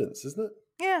Independence, isn't it?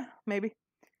 Yeah, maybe.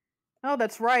 Oh,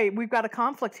 that's right. We've got a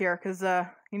conflict here because the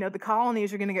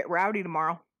colonies are going to get rowdy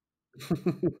tomorrow.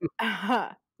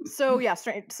 So yeah,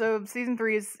 so season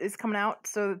 3 is coming out.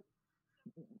 So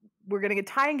we're gonna get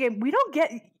tie-in game. We don't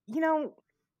get,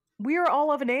 we are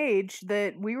all of an age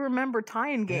that we remember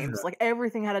tie-in games. Yeah, Like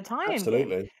everything had a tie-in game.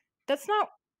 absolutely. That's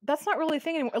not really a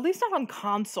thing anymore. At least not on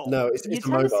console. No, You it's a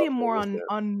tend to see mobile them more thing,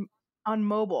 isn't it? on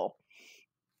mobile.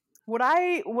 What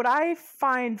I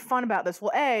find fun about this,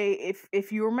 well,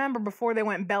 if you remember before they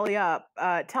went belly up,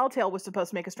 Telltale was supposed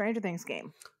to make a Stranger Things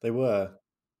game. They were.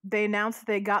 They announced that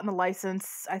they'd gotten the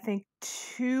license, I think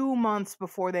 2 months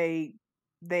before they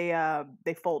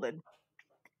folded.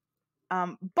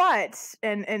 But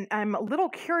I'm a little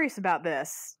curious about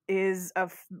this. Is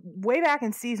of way back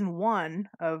in season 1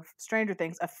 of Stranger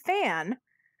Things, a fan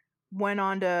went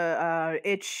on to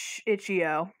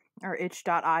itch.io or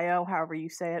itch.io, however you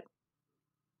say it,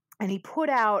 and he put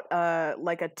out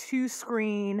like a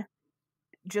 2-screen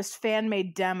just fan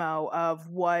made demo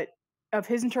of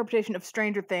his interpretation of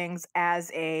Stranger Things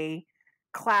as a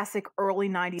classic early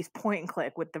 90s point and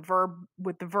click with the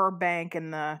verb bank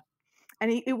and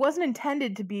it wasn't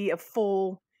intended to be a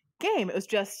full game. It was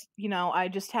just, I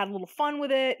just had a little fun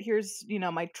with it. Here's,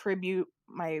 my tribute,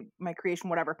 my creation,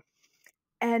 whatever.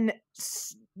 And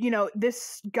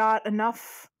this got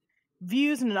enough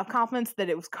views and enough compliments that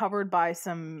it was covered by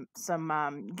some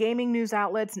gaming news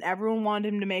outlets, and everyone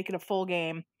wanted him to make it a full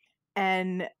game.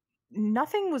 And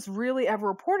nothing was really ever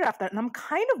reported after that. And I'm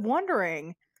kind of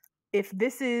wondering if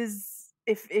this is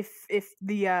if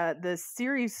the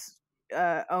series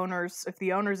owners, if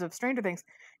the owners of Stranger Things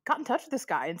got in touch with this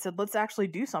guy and said, let's actually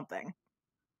do something.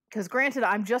 Because granted,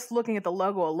 I'm just looking at the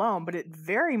logo alone, but it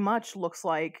very much looks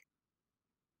like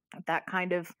that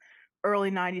kind of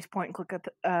early 90s point and click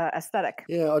aesthetic.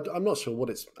 Yeah, I'm not sure what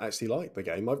it's actually like, the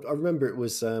game. I remember it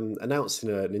was announced in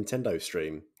a Nintendo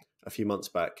stream a few months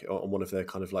back on one of their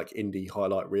kind of like indie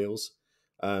highlight reels.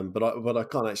 But I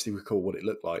can't actually recall what it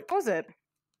looked like. What was it?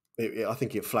 I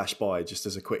think it flashed by just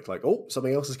as a quick like, oh,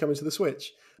 something else is coming to the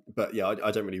Switch. But yeah,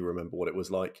 I don't really remember what it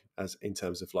was like as in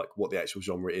terms of like what the actual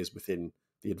genre is within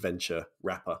the adventure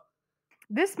wrapper.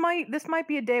 This might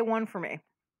be a day one for me.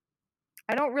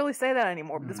 I don't really say that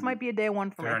anymore, but this might be a day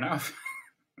one for me. Fair enough.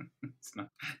 It's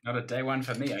not a day one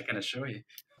for me, I can assure you.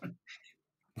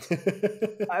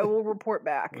 I will report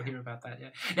back. We'll hear about that, yeah.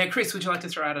 Now, Chris, would you like to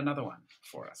throw out another one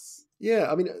for us? Yeah,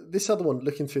 I mean, this other one,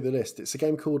 looking through the list, it's a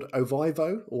game called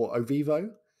Ovivo,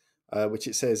 which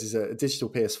it says is a digital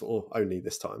PS4 only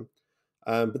this time.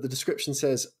 But the description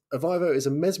says, Ovivo is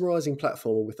a mesmerizing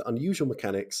platformer with unusual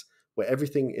mechanics where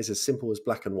everything is as simple as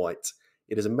black and white.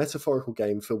 It is a metaphorical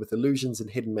game filled with illusions and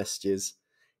hidden messages.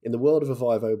 In the world of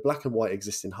Ovivo, black and white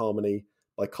exist in harmony.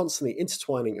 By constantly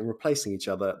intertwining and replacing each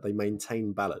other, they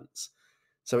maintain balance.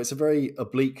 So it's a very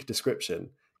oblique description.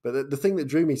 But the thing that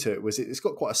drew me to it was it's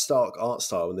got quite a stark art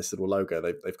style in this little logo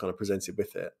they've kind of presented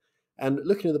with it. And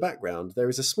looking in the background, there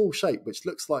is a small shape which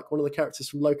looks like one of the characters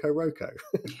from Loco Roco,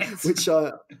 yes. Which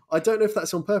I don't know if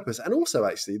that's on purpose. And also,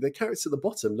 actually, the characters at the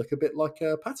bottom look a bit like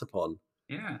Patapon.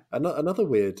 Yeah. Another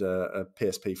weird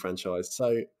PSP franchise.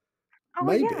 So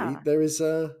maybe there is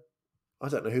I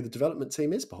don't know who the development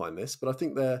team is behind this, but I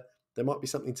think there might be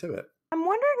something to it. I'm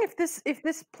wondering if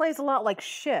this plays a lot like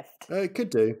Shift. It could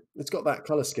do. It's got that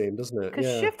color scheme, doesn't it?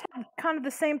 Because Shift had kind of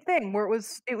the same thing, where it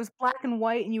was black and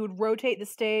white, and you would rotate the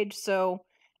stage. So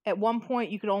at one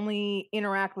point, you could only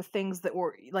interact with things that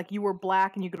were like you were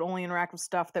black, and you could only interact with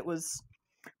stuff that was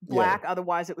black. Yeah.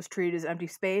 Otherwise, it was treated as empty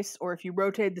space. Or if you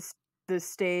rotated the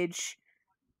stage,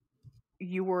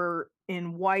 you were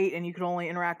in white and you could only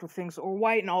interact with things that were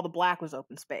white, and all the black was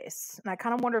open space. And I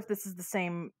kind of wonder if this is the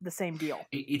same deal.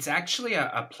 It's actually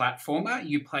a platformer.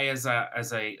 You play as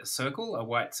a circle, a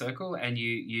white circle, and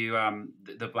you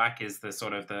the black is the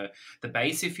sort of the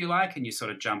base, if you like, and you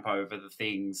sort of jump over the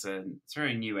things, and it's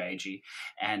very new agey,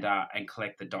 and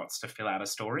collect the dots to fill out a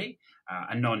story,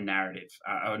 a non-narrative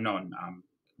or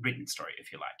written story,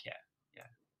 if you like. Yeah.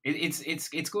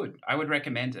 It's good. I would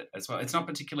recommend it as well. It's not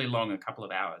particularly long, a couple of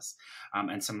hours,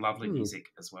 and some lovely music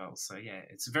as well. So yeah,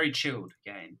 it's a very chilled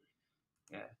game.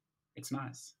 Yeah, it's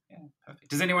nice. Yeah,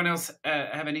 perfect. Does anyone else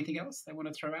have anything else they want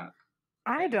to throw out?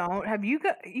 I don't. You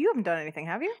haven't done anything,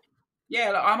 have you?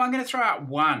 Yeah, I'm going to throw out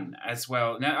one as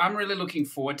well. Now, I'm really looking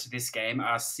forward to this game,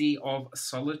 Sea of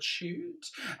Solitude.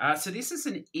 So this is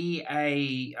an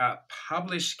EA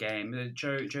published game, the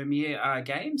Joe Meir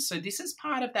game. So this is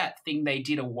part of that thing they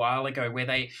did a while ago where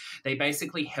they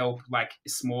basically help like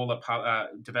smaller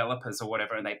developers or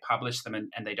whatever, and they publish them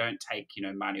and they don't take,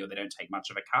 money, or they don't take much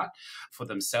of a cut for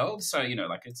themselves. So,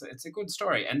 like it's a good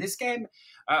story. And this game,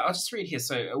 I'll just read here.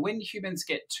 So when humans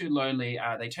get too lonely,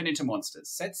 they turn into monsters.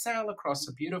 Set sail across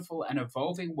a beautiful and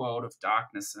evolving world of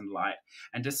darkness and light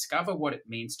and discover what it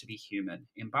means to be human.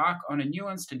 Embark on a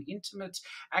nuanced and intimate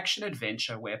action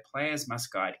adventure where players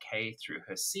must guide Kay through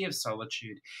her sea of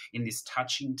solitude in this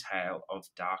touching tale of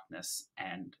darkness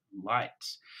and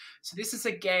light. So this is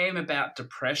a game about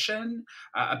depression,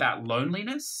 about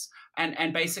loneliness,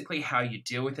 and basically how you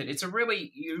deal with it. It's a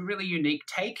really unique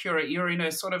take. You're in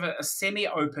a sort of a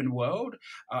semi-open world,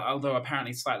 although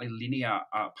apparently slightly linear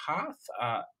path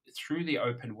through the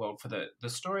open world for the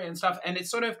story and stuff. And it's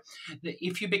sort of,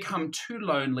 if you become too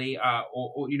lonely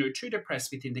or too depressed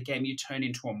within the game, you turn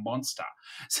into a monster.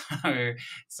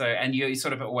 So and you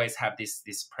sort of always have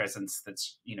this presence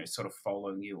that's sort of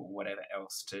following you or whatever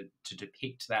else to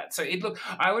depict that. So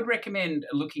I would recommend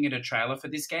looking at a trailer for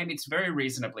this game. It's very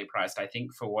reasonably priced, I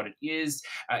think, for what it is.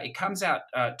 It comes out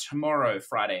tomorrow,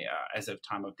 Friday, as of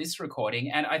time of this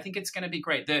recording, and I think it's going to be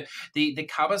great. The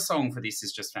cover song for this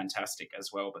is just fantastic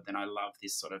as well. But then I love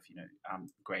this sort of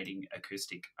grating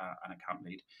acoustic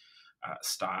unaccompanied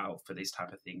style for these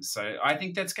type of things. So I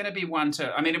think that's going to be one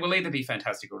to. I mean, it will either be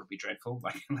fantastic or it'll be dreadful,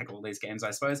 like all these games,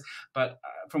 I suppose. But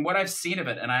from what I've seen of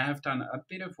it, and I have done a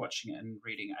bit of watching it and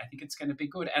reading, I think it's going to be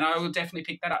good, and I will definitely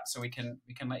pick that up so we can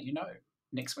let you know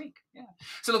next week. Yeah.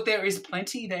 So look, there is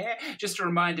plenty there. Just a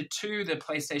reminder too, the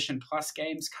PlayStation Plus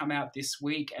games come out this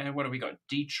week, and what have we got?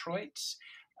 Detroit.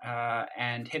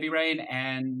 And Heavy Rain,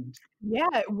 and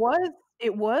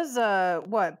it was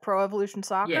what, Pro Evolution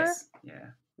Soccer? Yes,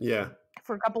 yeah,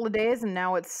 for a couple of days, and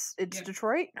now it's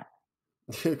Detroit.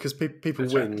 Because people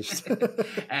whinged.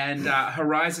 And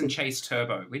Horizon Chase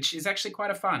Turbo, which is actually quite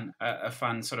a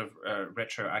fun sort of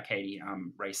retro arcadey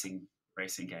racing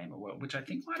game, which I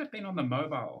think might have been on the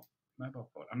mobile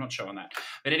port. I'm not sure on that,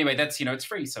 but anyway, that's it's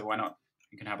free, so why not?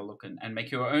 You can have a look and make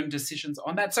your own decisions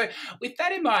on that. So with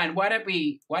that in mind, why don't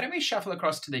we shuffle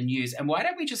across to the news, and why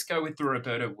don't we just go with the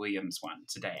Roberta Willams one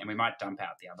today, and we might dump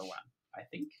out the other one, I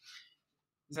think.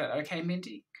 Is that okay,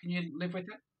 Mindy? Can you live with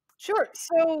that? Sure.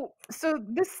 So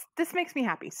this makes me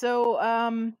happy. So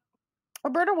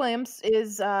Roberta Willams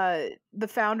is the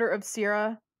founder of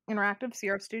Sierra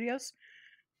Studios.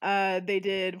 They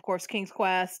did, of course, King's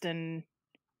Quest and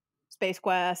Space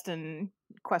Quest and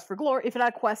Quest for Glory. If it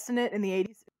had Quest in it in the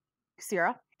 80s,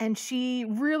 Sierra. And she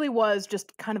really was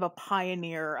just kind of a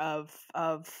pioneer of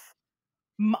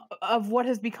what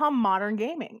has become modern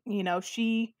gaming.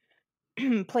 She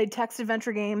played text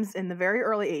adventure games in the very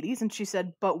early 80s, and she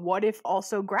said, but what if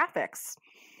also graphics?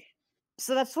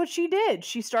 So that's what she did.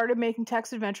 She started making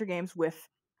text adventure games with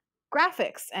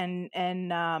graphics, and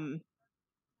at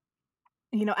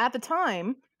the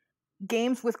time,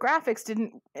 games with graphics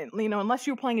didn't, unless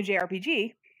you were playing a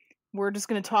JRPG, we're just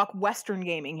going to talk Western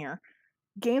gaming here.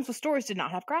 Games with stories did not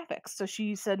have graphics. So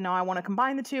she said, no, I want to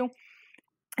combine the two.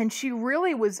 And she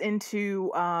really was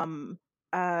into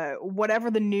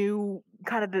whatever the new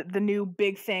kind of the new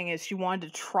big thing is. She wanted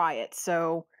to try it.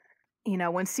 So,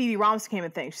 when CD-ROMs became a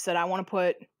thing, she said, I want to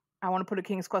put a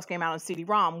King's Quest game out on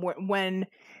CD-ROM, when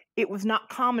it was not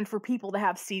common for people to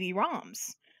have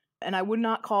CD-ROMs. And I would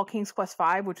not call King's Quest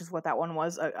V, which is what that one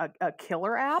was, a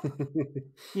killer app.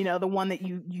 The one that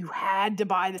you had to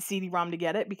buy the CD-ROM to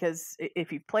get it, because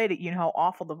if you've played it, you know how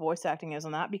awful the voice acting is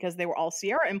on that, because they were all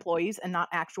Sierra employees and not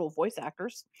actual voice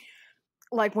actors.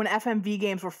 Like when FMV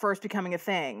games were first becoming a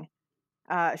thing,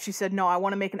 she said, no, I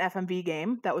want to make an FMV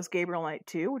game. That was Gabriel Knight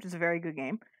 2, which is a very good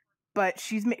game. But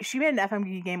she made an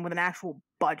FMV game with an actual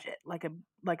budget, like a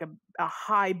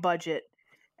high budget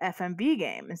FMV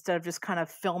game, instead of just kind of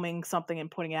filming something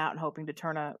and putting it out and hoping to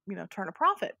turn a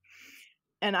profit.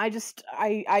 And I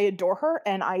adore her,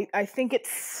 and I think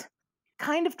it's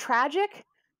kind of tragic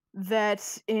that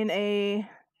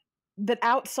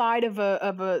outside of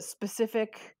a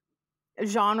specific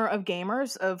genre of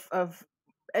gamers, of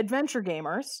adventure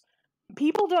gamers,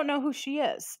 people don't know who she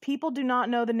is. People do not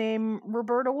know the name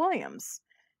Roberta Willams.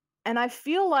 And I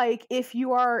feel like if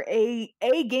you are a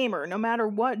gamer, no matter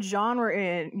what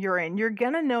genre you're in, you're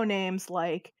going to know names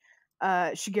like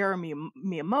Shigeru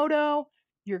Miyamoto.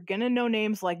 You're going to know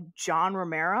names like John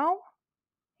Romero.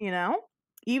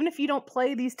 Even if you don't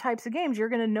play these types of games, you're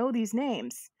going to know these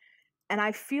names. And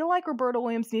I feel like Roberta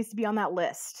Willams needs to be on that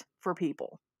list for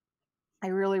people. I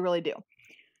really, really do.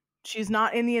 She's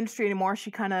not in the industry anymore.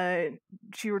 She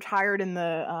retired in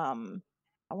the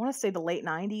I want to say the late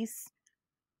 90s,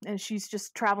 and she's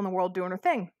just traveling the world doing her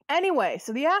thing. Anyway,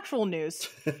 so the actual news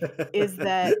is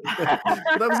that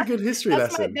that was a good history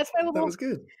lesson. That was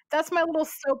good. That's my little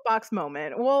soapbox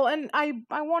moment. Well, and I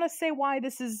want to say why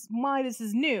this is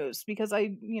news, because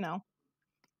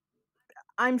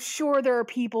I'm sure there are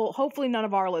people, hopefully none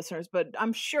of our listeners, but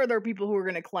I'm sure there are people who are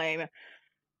going to claim,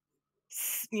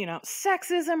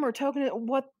 sexism or token,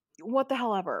 what the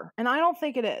hell ever. And I don't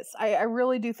think it is. I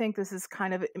really do think this is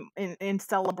kind of in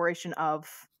celebration of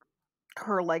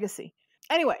her legacy.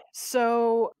 Anyway,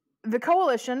 so the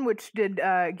Coalition, which did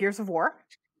Gears of War,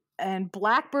 and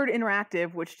Blackbird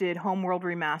Interactive, which did Homeworld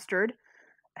Remastered,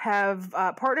 have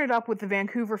partnered up with the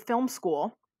Vancouver Film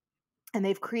School, and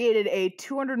they've created a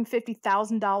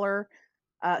 $250,000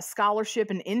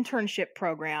 scholarship and internship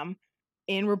program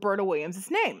in Roberta Willams'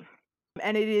 name.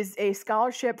 And it is a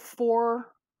scholarship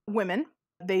for women.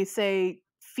 They say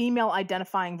female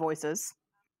identifying voices.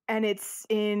 And it's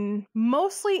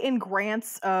mostly in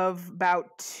grants of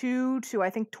about $2,000 to I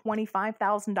think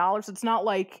 $25,000. It's not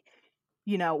like,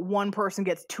 one person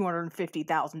gets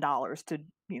 $250,000 to,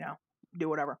 do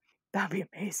whatever. That'd be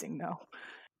amazing, though.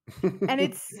 And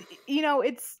it's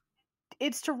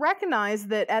to recognize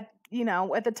that at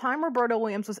the time Roberta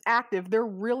Willams was active, there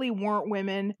really weren't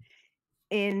women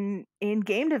in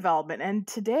game development, and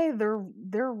today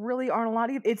there really aren't a lot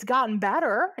of. It's gotten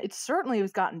better. It certainly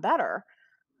has gotten better,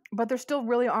 but there still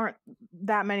really aren't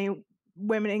that many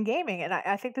women in gaming, and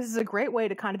I think this is a great way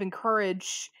to kind of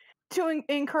encourage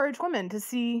women to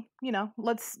see,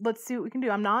 let's see what we can do.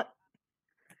 I'm not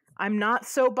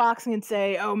soapboxing and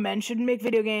say, oh, men shouldn't make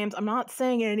video games. I'm not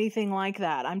saying anything like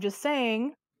that. I'm just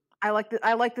saying I like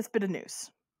this bit of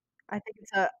news. I think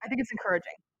it's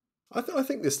encouraging. I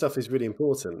think this stuff is really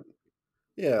important.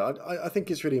 Yeah, I think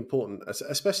it's really important,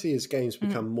 especially as games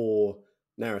become more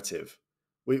narrative,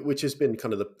 which has been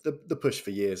kind of the push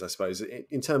for years, I suppose,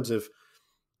 in terms of,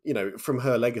 from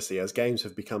her legacy, as games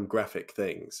have become graphic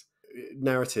things,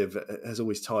 narrative has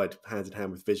always tied hand in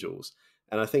hand with visuals.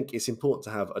 And I think it's important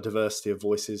to have a diversity of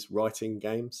voices writing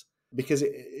games, because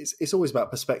it's always about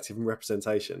perspective and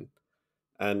representation.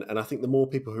 And I think the more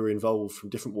people who are involved from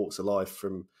different walks of life,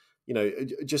 from,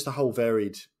 just a whole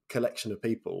varied collection of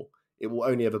people, it will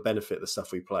only ever benefit the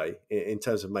stuff we play in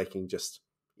terms of making just,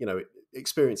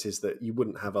 experiences that you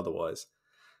wouldn't have otherwise.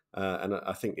 And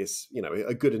I think it's,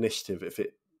 a good initiative if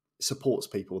it supports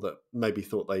people that maybe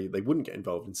thought they wouldn't get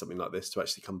involved in something like this, to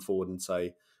actually come forward and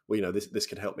say, well, this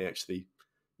could help me actually,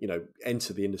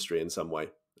 enter the industry in some way.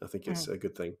 I think it's a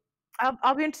good thing.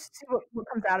 I'll be interested to see what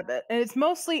comes out of it. And it's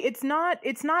mostly, it's not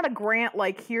a grant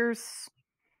like here's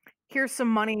some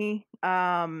money.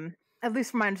 At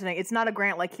least from my understanding, it's not a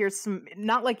grant like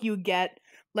not like you get,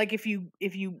 like if you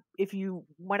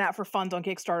went out for funds on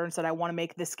Kickstarter and said, I want to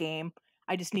make this game,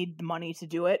 I just need the money to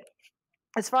do it.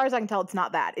 As far as I can tell, it's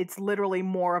not that. It's literally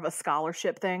more of a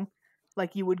scholarship thing.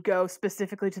 Like you would go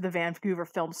specifically to the Vancouver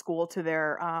Film School to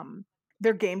their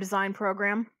game design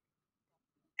program,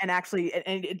 and actually,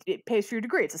 it pays for your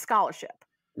degree. It's a scholarship.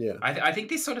 Yeah, I think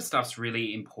this sort of stuff's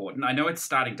really important. I know it's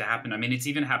starting to happen. I mean, it's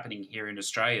even happening here in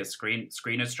Australia. Screen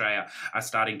Australia are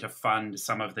starting to fund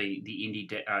some of the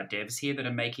indie devs here that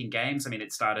are making games. I mean,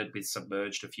 it started with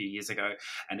Submerged a few years ago,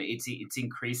 and it's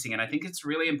increasing. And I think it's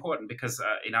really important because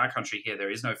in our country here,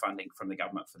 there is no funding from the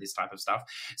government for this type of stuff.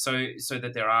 So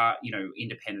that there are,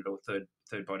 independent or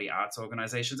third body arts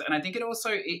organizations. And I think it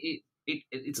also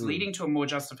it's leading to a more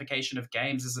justification of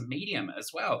games as a medium as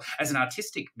well, as an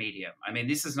artistic medium. I mean,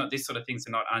 this sort of things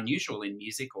are not unusual in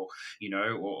music or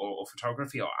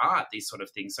photography or art, these sort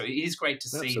of things. So it is great to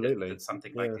see that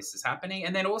something like this is happening.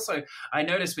 And then also I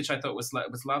noticed, which I thought was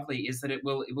lovely, is that it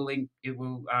will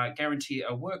guarantee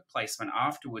a work placement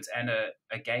afterwards and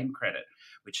a game credit,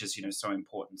 which is, so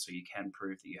important. So you can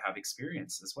prove that you have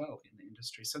experience as well in the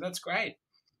industry. So that's great.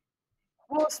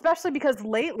 Well, especially because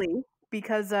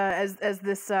as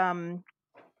the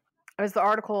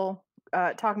article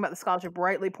talking about the scholarship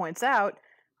rightly points out,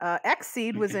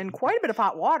 Xseed was in quite a bit of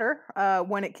hot water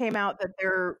when it came out that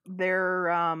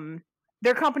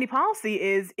their company policy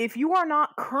is, if you are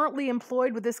not currently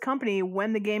employed with this company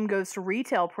when the game goes to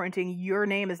retail printing, your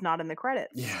name is not in the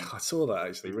credits. Yeah, I saw that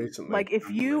actually recently. Like if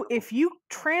you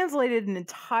translated an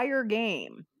entire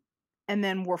game and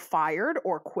then were fired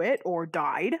or quit or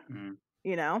died,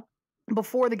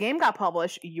 before the game got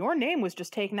published, your name was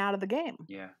just taken out of the game.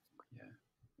 Yeah.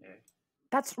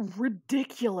 That's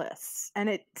ridiculous. And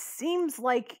it seems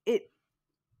like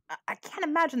I can't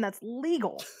imagine that's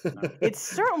legal. It's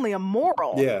certainly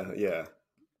immoral. Yeah.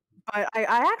 but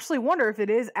I actually wonder if it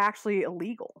is actually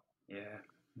illegal. Yeah,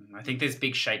 I think there's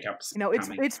big shakeups You know,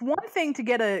 coming. it's one thing to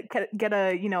get a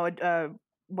you know a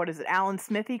what is it, Alan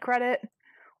Smithy credit,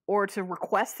 or to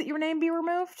request that your name be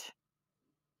removed.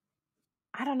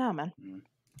 I don't know, man.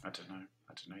 I don't know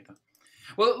either.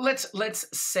 Well, let's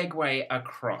segue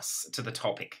across to the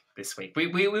topic this week. We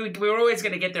were always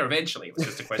going to get there eventually. It was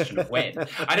just a question of when.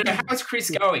 I don't know, how is Chris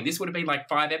going? This would have been like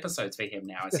 5 episodes for him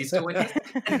now. Is he still with us?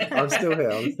 I'm still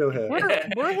here.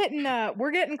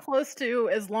 We're getting close to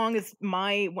as long as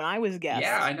when I was guest.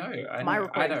 Yeah, I know.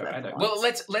 Well,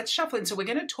 let's shuffle in. So we're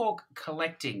going to talk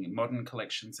collecting, modern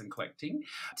collections and collecting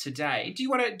today. Do you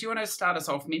want to start us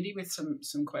off, Mindy, with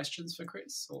some questions for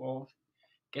Chris, or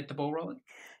get the ball rolling?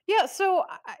 Yeah, so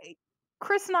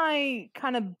Chris and I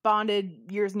kind of bonded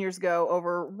years and years ago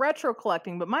over retro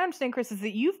collecting, but my understanding, Chris, is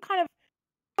that you've kind of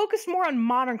focused more on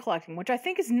modern collecting, which I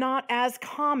think is not as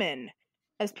common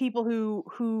as people who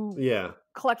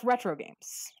collect retro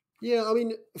games. Yeah, I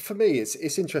mean, for me,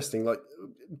 it's interesting. Like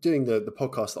doing the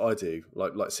podcast that I do,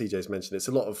 like CJ's mentioned, it's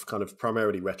a lot of kind of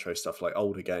primarily retro stuff, like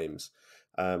older games,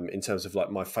 in terms of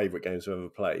like my favorite games I've ever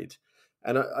played.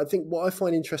 And I think what I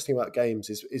find interesting about games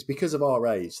is because of our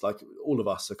age, like all of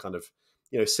us are kind of,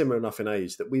 similar enough in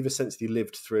age that we've essentially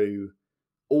lived through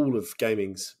all of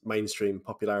gaming's mainstream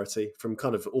popularity from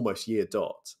kind of almost year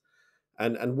dot.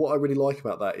 And what I really like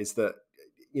about that is that,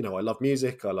 I love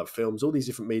music, I love films, all these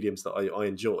different mediums that I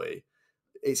enjoy.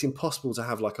 It's impossible to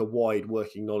have like a wide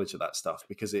working knowledge of that stuff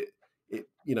because it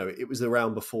was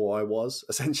around before I was,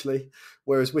 essentially.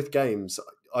 Whereas with games,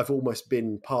 I've almost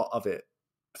been part of it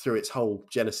through its whole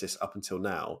genesis up until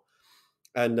now.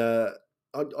 And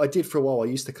I did for a while.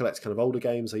 I used to collect kind of older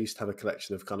games. I used to have a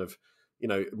collection of kind of,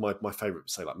 my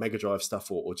favorite, say like Mega Drive stuff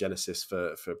or Genesis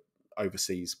for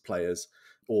overseas players,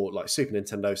 or like Super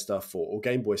Nintendo stuff or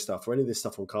Game Boy stuff or any of this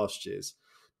stuff on cartridges.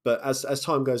 But as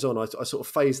time goes on, I sort of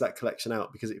phased that collection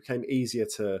out because it became easier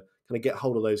to kind of get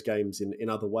hold of those games in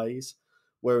other ways.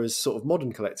 Whereas sort of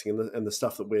modern collecting and the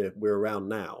stuff that we're around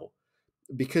now,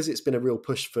 because it's been a real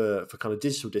push for kind of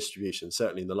digital distribution,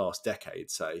 certainly in the last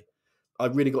decade, say, I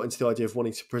really got into the idea of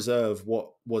wanting to preserve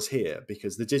what was here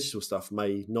because the digital stuff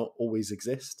may not always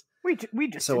exist. We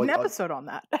just did an episode on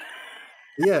that.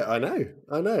 Yeah, I know.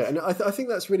 And I think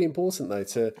that's really important, though,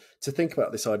 to think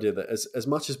about this idea that as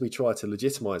much as we try to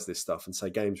legitimize this stuff and say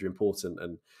games are important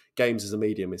and games as a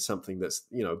medium is something that's,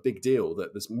 a big deal,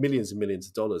 that there's millions and millions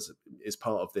of dollars is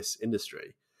part of this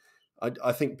industry,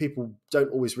 I think people don't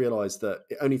always realize that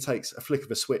it only takes a flick of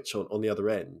a switch on the other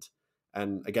end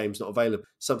and a game's not available.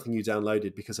 Something you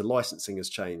downloaded because a licensing has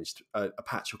changed, a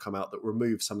patch will come out that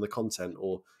removes some of the content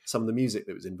or some of the music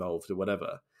that was involved or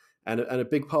whatever. And a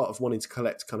big part of wanting to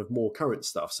collect kind of more current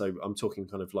stuff, so I'm talking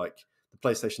kind of like the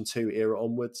PlayStation 2 era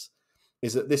onwards,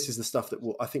 is that this is the stuff that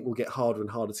I think will get harder and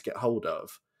harder to get hold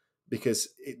of because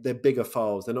they're bigger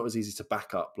files. They're not as easy to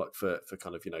back up like for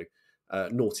kind of,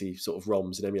 naughty sort of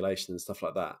ROMs and emulation and stuff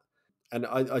like that. And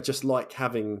I just like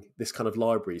having this kind of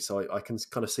library so I can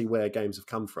kind of see where games have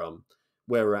come from,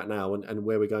 where we're at now and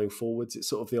where we're going forwards. It's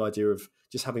sort of the idea of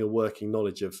just having a working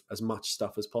knowledge of as much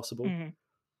stuff as possible. Mm-hmm.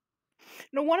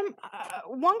 Now,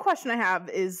 one question I have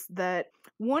is that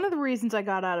one of the reasons I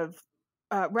got out of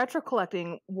retro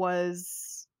collecting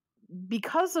was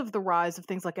because of the rise of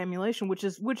things like emulation, which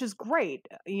is great.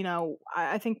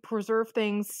 I think preserve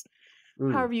things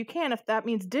however you can. If that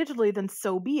means digitally, then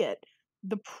so be it.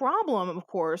 The problem, of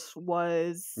course,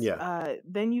 was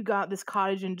then you got this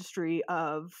cottage industry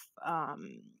of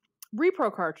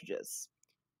repro cartridges,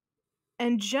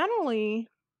 and generally.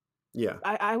 Yeah,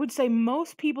 I would say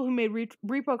most people who made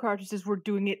repo cartridges were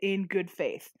doing it in good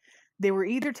faith. They were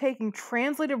either taking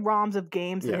translated ROMs of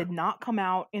games that had not come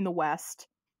out in the West,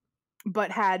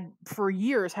 but had for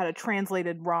years had a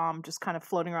translated ROM just kind of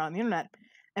floating around on the internet,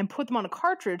 and put them on a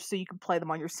cartridge so you could play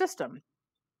them on your system.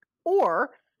 Or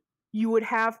you would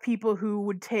have people who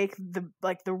would take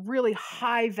the really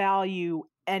high value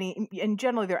and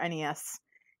generally they're NES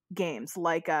games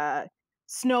like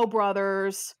Snow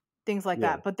Brothers, things like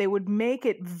that, but they would make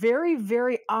it very,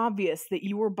 very obvious that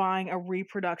you were buying a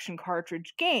reproduction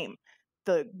cartridge game.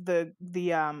 The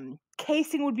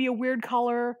casing would be a weird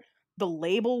color. The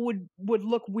label would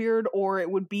look weird, or it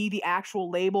would be the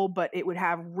actual label, but it would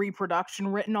have reproduction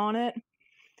written on it.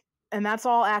 And that's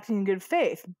all acting in good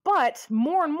faith. But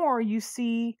more and more, you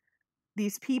see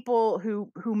these people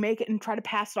who make it and try to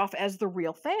pass it off as the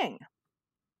real thing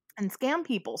and scam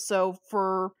people. So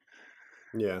for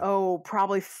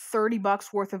probably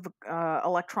 $30 worth of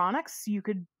electronics, you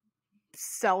could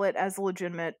sell it as a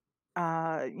legitimate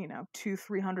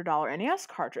 $200-300 NES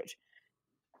cartridge.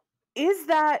 is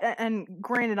that, and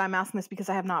granted, I'm asking this because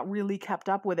I have not really kept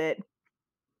up with it.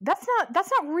 That's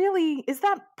not really, is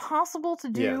that possible to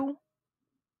do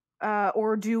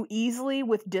or do easily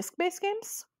with disc-based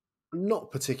games?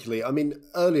 Not particularly. I mean,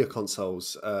 earlier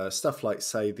consoles, stuff like,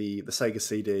 say, the Sega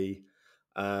CD,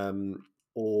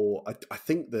 or I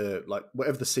think the, like,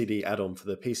 whatever the CD add-on for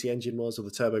the PC Engine was, or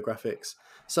the TurboGrafx,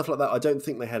 stuff like that. I don't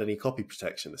think they had any copy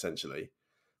protection, essentially.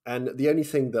 And the only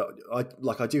thing that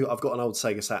I've got an old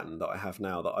Sega Saturn that I have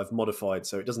now that I've modified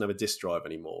so it doesn't have a disc drive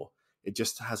anymore. It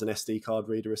just has an SD card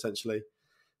reader, essentially.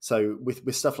 So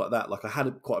with stuff like that, like I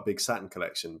had quite a big Saturn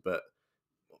collection, but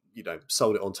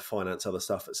sold it on to finance other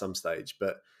stuff at some stage.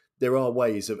 But there are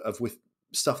ways of with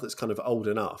stuff that's kind of old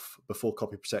enough before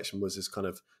copy protection was as kind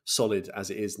of solid as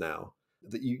it is now,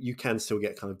 that you can still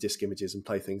get kind of disc images and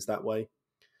play things that way.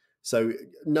 So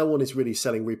no one is really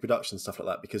selling reproduction stuff like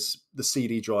that because the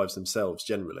CD drives themselves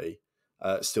generally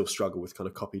still struggle with kind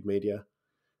of copied media.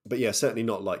 But yeah, certainly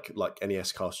not like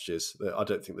NES cartridges. I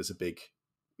don't think there's a big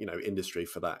industry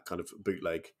for that kind of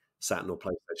bootleg Saturn or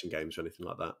PlayStation games or anything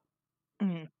like that.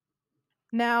 Mm.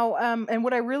 Now, and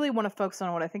what I really want to focus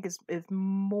on, what I think is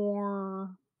more,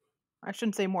 I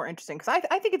shouldn't say more interesting, because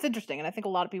I think it's interesting, and I think a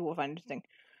lot of people will find it interesting,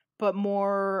 but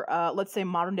more, let's say,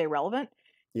 modern day relevant,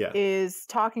 is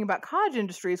talking about cottage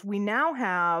industries. We now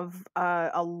have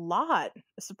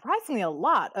surprisingly a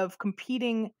lot of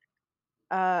competing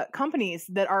companies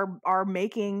that are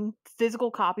making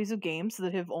physical copies of games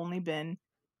that have only been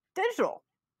digital.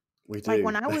 We do. Like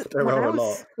when I was, there are a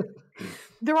lot.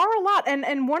 There are a lot,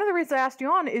 and one of the reasons I asked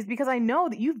you on is because I know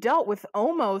that you've dealt with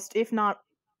almost, if not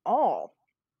all,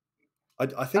 I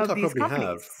think I probably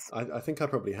companies. have. I think I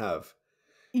probably have.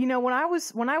 When I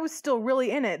was still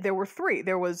really in it, there were three.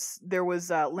 There was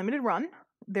Limited Run.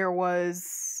 There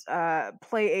was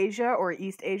Play Asia or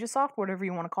East Asia Soft, whatever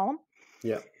you want to call them.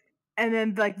 Yeah. And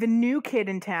then like the new kid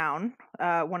in town,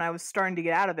 when I was starting to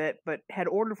get out of it, but had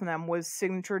ordered from them, was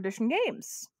Signature Edition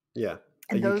Games. Yeah.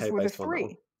 And those were the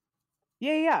three.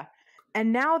 Yeah.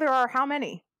 And now there are how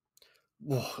many?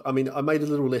 Well, I mean, I made a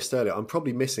little list earlier. I'm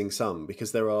probably missing some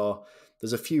because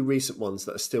there's a few recent ones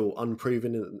that are still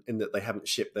unproven in that they haven't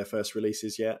shipped their first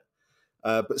releases yet.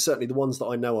 But certainly the ones that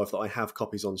I know of that I have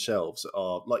copies on shelves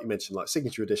are, like you mentioned, like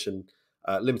Signature Edition,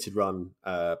 Limited Run,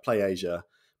 Play Asia,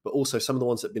 but also some of the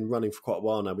ones that have been running for quite a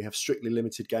while now. We have Strictly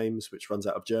Limited Games, which runs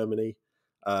out of Germany,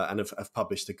 and have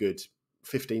published a good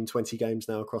 15, 20 games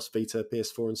now across Vita,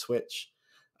 PS4 and Switch.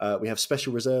 We have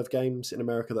Special Reserve Games in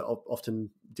America that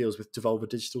often deals with Devolver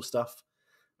Digital stuff.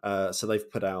 So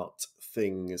they've put out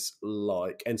things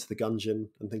like Enter the Gungeon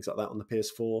and things like that on the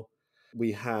PS4.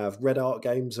 We have Red Art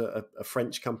Games, a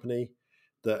French company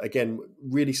that, again,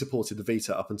 really supported the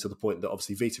Vita up until the point that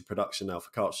obviously Vita production now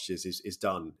for cartridges is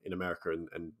done in America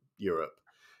and Europe.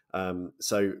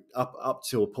 So up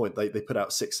to a point, they put out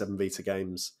 6-7 Vita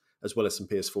games as well as some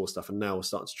PS4 stuff, and now we're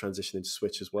starting to transition into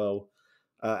Switch as well.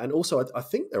 And also, I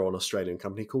think they're an Australian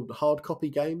company called Hard Copy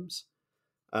Games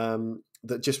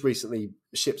that just recently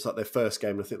shipped like their first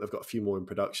game, and I think they've got a few more in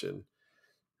production.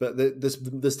 But there's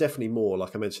definitely more.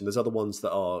 Like I mentioned, there's other ones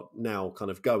that are now kind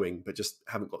of going, but just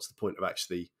haven't got to the point of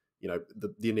actually,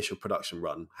 the initial production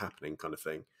run happening kind of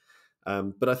thing.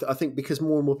 But I think because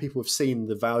more and more people have seen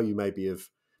the value maybe of,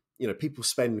 people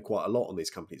spend quite a lot on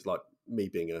these companies, like me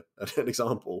being an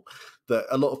example, that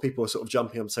a lot of people are sort of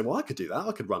jumping up and saying, well, I could do that.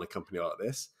 I could run a company like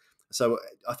this. So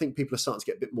I think people are starting to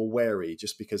get a bit more wary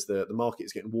just because the market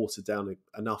is getting watered down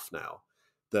enough now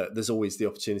that there's always the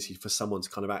opportunity for someone to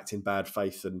kind of act in bad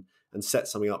faith and set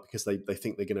something up because they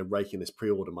think they're going to rake in this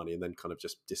pre-order money and then kind of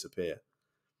just disappear.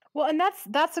 Well, and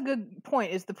that's a good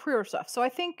point, is the pre-order stuff. So I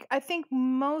think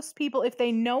most people, if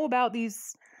they know about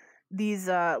these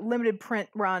limited print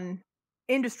run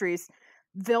industries,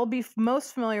 they'll be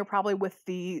most familiar probably with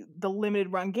the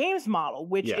limited run games model,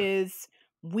 which is,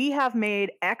 we have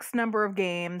made X number of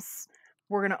games.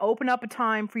 We're going to open up a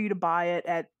time for you to buy it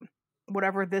at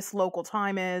whatever this local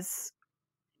time is.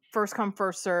 First come,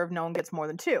 first serve. No one gets more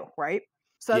than 2, right?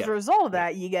 So as a result of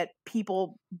that, you get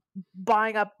people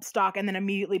buying up stock and then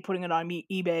immediately putting it on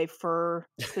eBay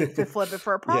to flip it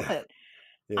for a profit.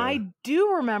 Yeah. I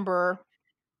do remember,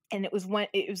 and it was when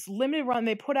it was limited run,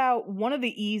 they put out one of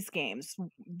the Ease games,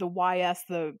 the YS,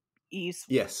 the Ease,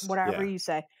 whatever you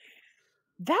say.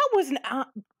 That was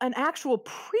an actual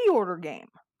pre-order game.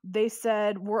 They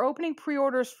said, we're opening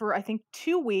pre-orders for, I think,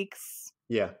 2 weeks.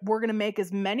 Yeah. We're going to make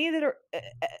as many that are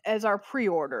as are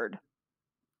pre-ordered.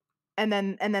 And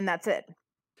then that's it.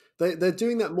 They're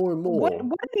doing that more and more. What do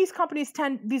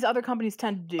these other companies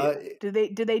tend to do?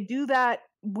 Do they do that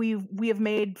we have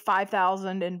made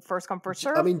 5,000 in first come first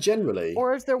serve? I mean, generally,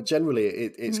 or is there it's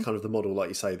Mhm. kind of the model, like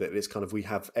you say, that it's kind of we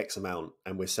have X amount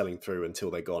and we're selling through until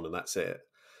they're gone and that's it.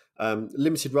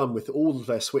 Limited Run, with all of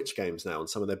their Switch games now and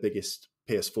some of their biggest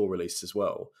PS4 releases as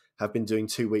well, have been doing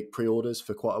 2-week pre-orders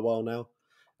for quite a while now.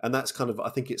 And that's kind of, I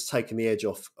think it's taken the edge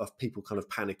off of people kind of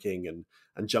panicking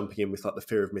and jumping in with like the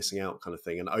fear of missing out kind of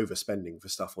thing and overspending for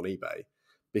stuff on eBay,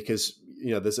 because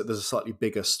there's a slightly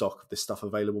bigger stock of this stuff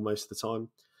available most of the time.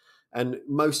 And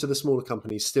most of the smaller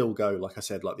companies still go, like I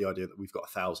said, like the idea that we've got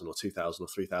 1,000 or 2,000 or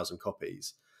 3,000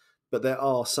 copies. But there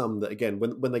are some that, again,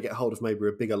 when they get hold of maybe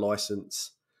a bigger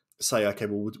license, say, okay,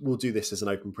 well, we'll do this as an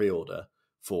open pre-order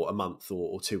for a month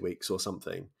or 2 weeks or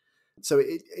something. So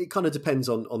it kind of depends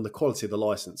on the quality of the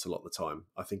license a lot of the time,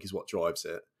 I think, is what drives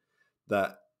it.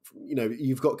 That,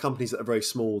 you've got companies that are very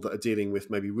small that are dealing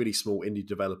with maybe really small indie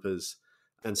developers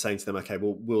and saying to them, okay,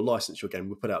 well, we'll license your game.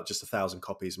 We'll put out just 1,000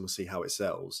 copies and we'll see how it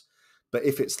sells. But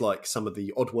if it's like some of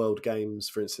the Oddworld games,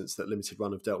 for instance, that Limited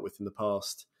Run have dealt with in the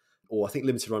past, or I think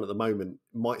Limited Run at the moment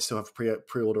might still have a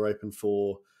pre-order open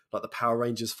for like the Power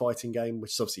Rangers fighting game,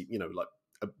 which is obviously, like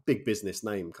a big business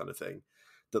name kind of thing,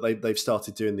 that they've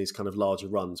started doing these kind of larger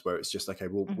runs where it's just, okay,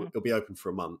 it'll be open for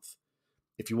a month.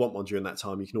 If you want one during that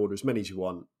time, you can order as many as you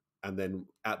want. And then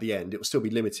at the end, it will still be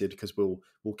limited because we'll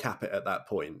cap it at that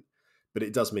point. But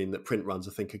it does mean that print runs,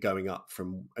 I think, are going up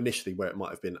from initially where it might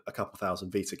have been a couple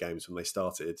thousand Vita games when they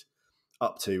started,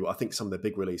 up to, I think, some of their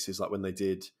big releases, like when they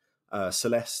did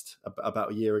Celeste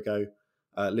about a year ago.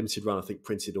 Limited Run, I think,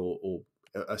 printed or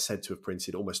are said to have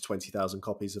printed almost 20,000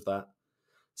 copies of that.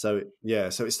 So, yeah,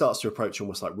 so it starts to approach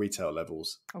almost like retail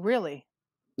levels. Really?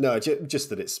 No, just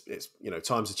that it's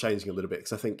times are changing a little bit,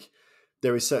 because I think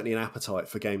there is certainly an appetite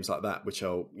for games like that, which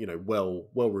are, well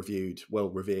reviewed, well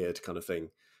revered kind of thing,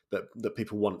 that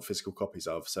people want physical copies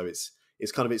of. So it's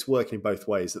working in both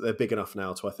ways, that they're big enough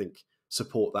now to, I think,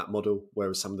 support that model,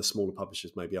 whereas some of the smaller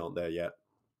publishers maybe aren't there yet.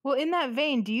 Well, in that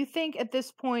vein, do you think at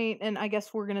this point, and I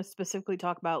guess we're going to specifically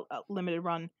talk about Limited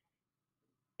Run,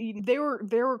 they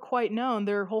were quite known.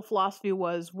 Their whole philosophy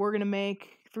was, we're going to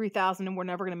make 3,000 and we're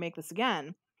never going to make this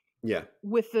again. Yeah.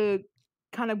 With the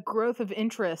kind of growth of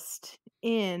interest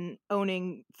in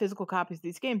owning physical copies of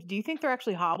these games, do you think they're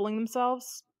actually hobbling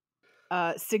themselves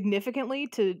significantly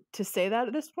to say that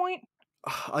at this point?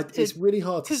 It's really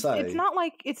hard to say. It's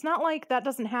not like that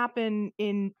doesn't happen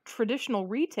in traditional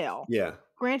retail. Yeah.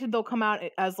 Granted, they'll come out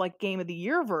as like Game of the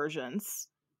Year versions,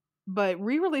 but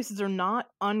re-releases are not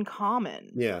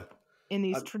uncommon. Yeah. In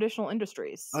these traditional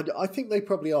industries. I think they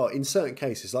probably are in certain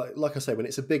cases. Like I say, when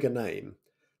it's a bigger name,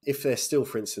 if they're still,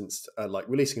 for instance, like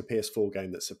releasing a PS4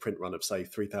 game that's a print run of, say,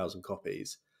 3,000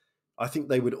 copies, I think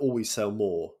they would always sell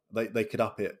more. They could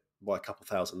up it by a couple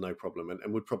thousand, no problem,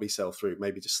 and would probably sell through,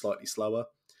 maybe just slightly slower.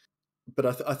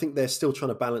 But I think they're still trying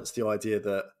to balance the idea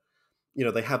that,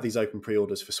 they have these open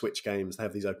pre-orders for Switch games, they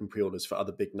have these open pre-orders for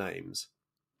other big names.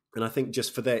 And I think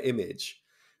just for their image,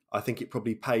 I think it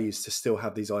probably pays to still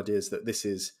have these ideas that this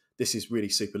is really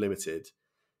super limited.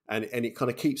 And it kind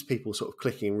of keeps people sort of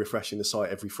clicking and refreshing the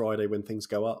site every Friday when things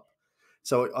go up.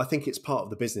 So I think it's part of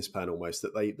the business plan almost,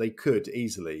 that they could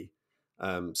easily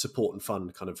support and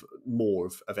fund kind of more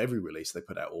of every release they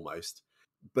put out almost.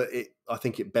 But I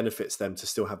think it benefits them to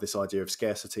still have this idea of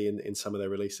scarcity in some of their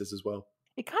releases as well.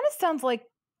 It kind of sounds like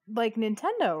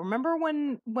Nintendo. Remember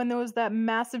when there was that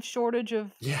massive shortage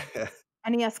of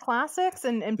NES classics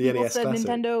and people said Classic.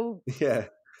 Nintendo. Yeah.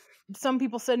 Some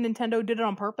people said Nintendo did it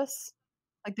on purpose.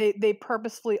 Like they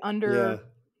purposefully underproduced.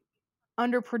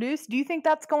 Do you think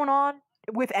that's going on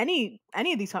with any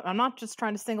of these companies? I'm not just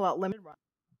trying to single out Limited Run.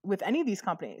 With any of these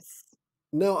companies?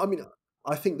 No, I mean,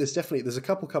 I think there's a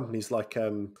couple companies like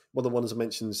one of the ones I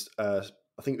mentioned. I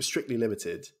think it was Strictly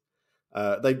Limited.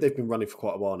 They've been running for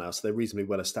quite a while now, so they're reasonably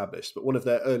well established. But one of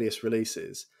their earliest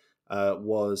releases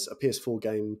was a PS4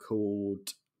 game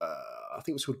called, I think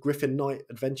it was called Griffin Knight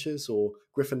Adventures or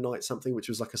Griffin Knight something, which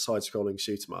was like a side-scrolling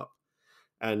shoot 'em up.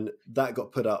 And that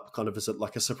got put up kind of as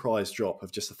a surprise drop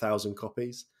of just 1,000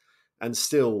 copies. And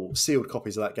still, sealed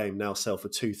copies of that game now sell for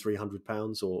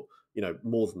 £200-300 or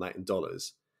more than that in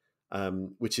dollars,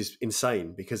 which is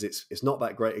insane because it's not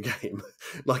that great a game.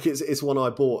 Like it's one I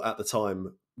bought at the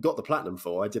time, got the platinum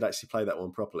for. I did actually play that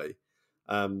one properly,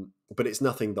 but it's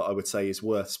nothing that I would say is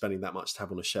worth spending that much to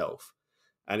have on a shelf.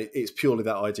 And it's purely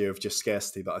that idea of just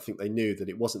scarcity, that I think they knew that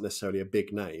it wasn't necessarily a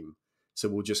big name, so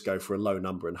we'll just go for a low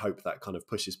number and hope that kind of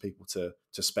pushes people to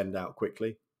spend out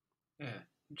quickly. Yeah.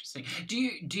 Interesting.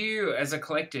 Do you as a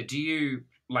collector, do you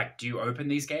open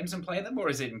these games and play them, or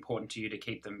is it important to you to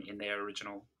keep them in their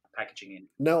original packaging in?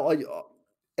 No,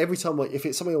 every time if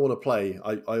it's something I want to play,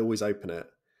 I always open it.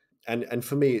 And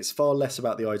for me, it's far less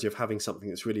about the idea of having something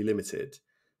that's really limited,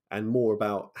 and more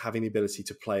about having the ability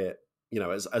to play it,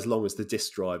 as long as the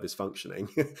disk drive is functioning,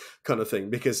 kind of thing.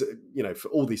 Because for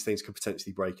all these things could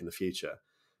potentially break in the future,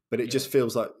 but it just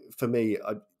feels like, for me,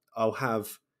 I'll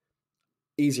have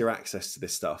easier access to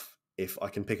this stuff if I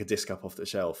can pick a disc up off the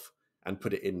shelf and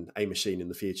put it in a machine in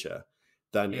the future,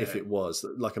 than if it was,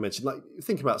 like I mentioned, like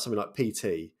think about something like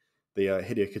PT, the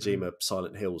Hideo Kojima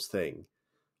Silent Hills thing.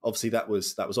 Obviously, that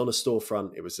was on a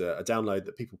storefront. It was a download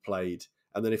that people played,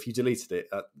 and then if you deleted it,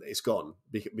 it's gone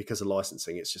because of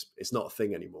licensing. It's not a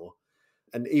thing anymore.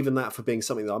 And even that, for being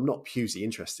something that I'm not hugely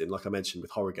interested in, like I mentioned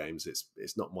with horror games,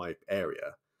 it's not my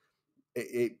area.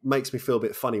 It makes me feel a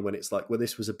bit funny when it's like, well,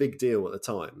 this was a big deal at the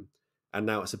time, and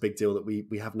now it's a big deal that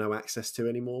we have no access to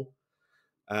anymore.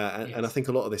 And I think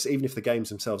a lot of this, even if the games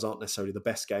themselves aren't necessarily the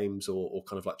best games or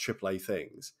kind of like AAA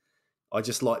things, I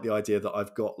just like the idea that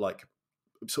I've got like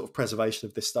sort of preservation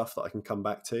of this stuff that I can come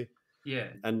back to. Yeah.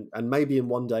 And maybe in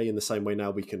one day, in the same way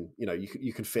now we can,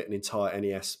 you can fit an entire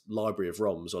NES library of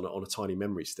ROMs on a tiny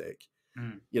memory stick.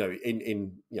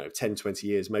 In 10, 20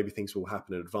 years, maybe things will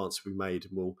happen in advance we made,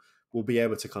 and we'll be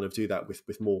able to kind of do that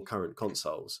with more current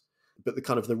consoles. But the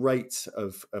kind of the rate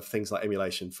of things like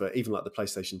emulation for even like the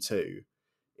PlayStation 2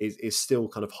 is still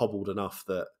kind of hobbled enough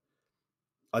that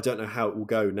I don't know how it will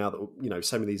go now that,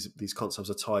 some of these consoles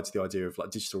are tied to the idea of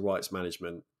like digital rights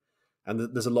management. And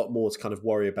there's a lot more to kind of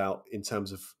worry about in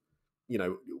terms of,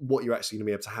 what you're actually going to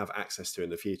be able to have access to in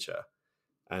the future.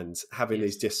 And having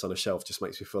these discs on a shelf just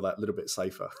makes me feel that little bit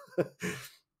safer.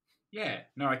 Yeah,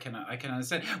 no, I can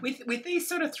understand. With these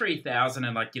sort of 3,000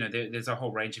 and like, there's a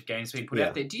whole range of games being put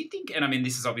out there. Do you think, and I mean,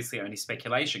 this is obviously only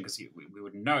speculation because we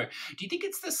wouldn't know. Do you think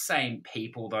it's the same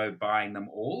people though buying them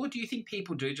all? Or do you think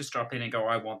people do just drop in and go,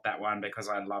 I want that one because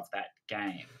I love that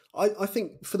game? I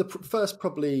think for the first,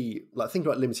 probably, like think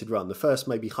about Limited Run, the first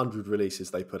maybe 100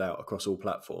 releases they put out across all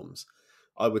platforms,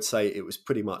 I would say it was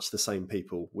pretty much the same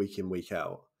people week in, week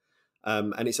out.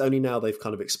 And it's only now they've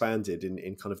kind of expanded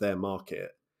in kind of their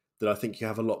market that I think you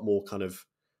have a lot more kind of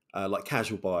like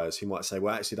casual buyers who might say,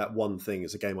 well, actually that one thing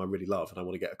is a game I really love and I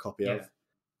want to get a copy of.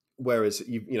 Whereas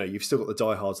you've still got the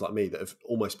diehards like me that have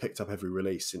almost picked up every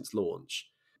release since launch,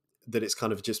 that it's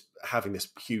kind of just having this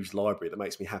huge library that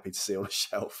makes me happy to see on a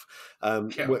shelf.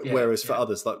 Whereas for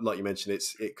others, like you mentioned,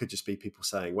 it could just be people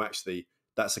saying, well, actually,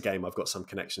 that's a game I've got some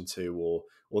connection to,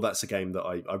 or that's a game that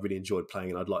I really enjoyed playing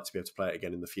and I'd like to be able to play it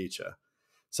again in the future.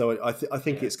 So I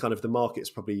think it's kind of the market's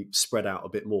probably spread out a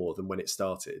bit more than when it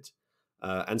started.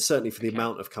 And certainly for the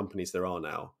amount of companies there are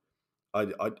now,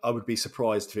 I would be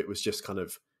surprised if it was just kind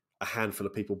of a handful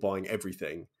of people buying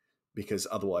everything, because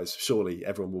otherwise surely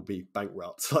everyone will be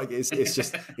bankrupt. Like it's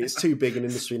just, it's too big an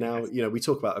industry now. We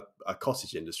talk about a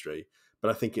cottage industry,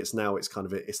 but I think it's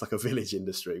like a village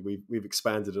industry. We've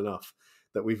expanded enough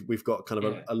that we've got kind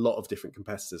of a lot of different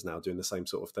competitors now doing the same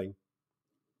sort of thing.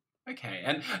 Okay,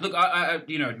 and look, I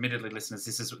admittedly, listeners,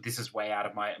 this is way out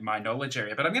of my knowledge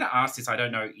area, but I'm going to ask this. I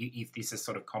don't know if this is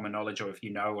sort of common knowledge, or if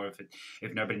you know, or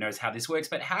if nobody knows how this works.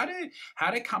 But how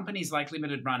do companies like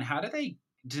Limited Run,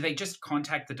 do they just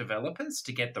contact the developers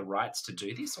to get the rights to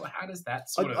do this, or how does that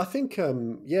sort of? I think a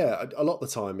lot of the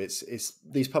time it's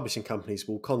these publishing companies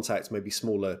will contact maybe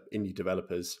smaller indie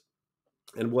developers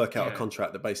and work out a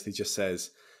contract that basically just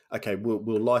says, okay,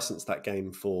 we'll license that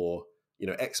game for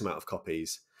X amount of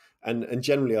copies. And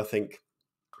generally, I think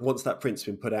once that print's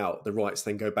been put out, the rights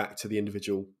then go back to the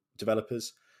individual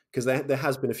developers, because there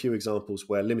has been a few examples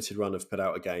where Limited Run have put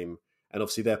out a game, and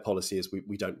obviously their policy is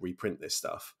we don't reprint this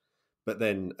stuff. But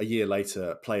then a year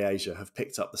later, PlayAsia have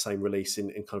picked up the same release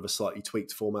in kind of a slightly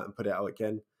tweaked format and put it out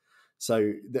again.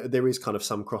 So there is kind of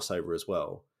some crossover as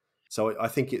well. So I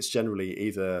think it's generally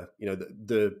either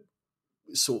the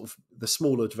sort of the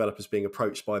smaller developers being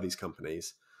approached by these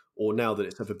companies, or now that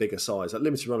it's of a bigger size. Like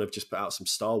Limited Run have just put out some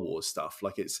Star Wars stuff.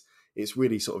 Like it's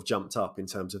really sort of jumped up in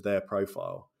terms of their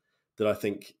profile, that I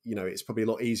think, it's probably a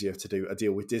lot easier to do a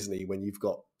deal with Disney when you've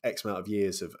got X amount of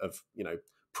years of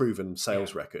proven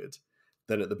sales record,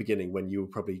 than at the beginning when you were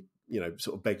probably,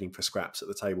 sort of begging for scraps at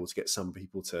the table to get some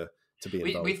people to be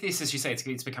involved. With this, as you say,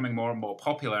 it's becoming more and more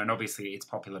popular, and obviously it's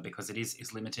popular because it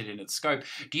is limited in its scope.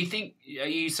 Are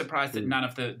you surprised that none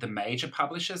of the major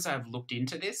publishers have looked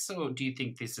into this, or do you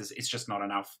think it's just not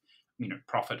enough,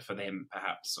 profit for them,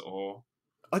 perhaps? Or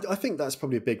I think that's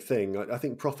probably a big thing. I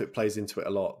think profit plays into it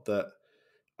a lot. That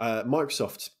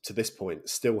Microsoft, to this point,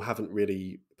 still haven't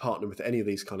really partnered with any of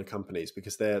these kind of companies,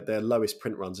 because their lowest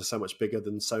print runs are so much bigger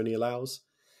than Sony allows.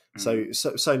 So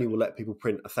Sony will let people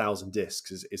print 1,000 discs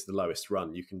is the lowest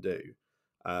run you can do.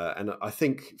 And I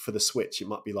think for the Switch, it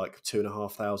might be like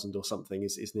 2,500 or something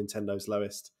is Nintendo's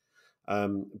lowest.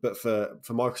 But for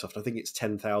Microsoft, I think it's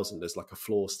 10,000 as like a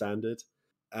floor standard.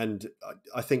 And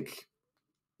I think,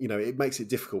 it makes it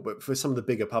difficult. But for some of the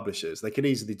bigger publishers, they could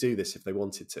easily do this if they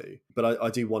wanted to. But I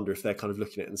do wonder if they're kind of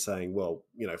looking at it and saying, well,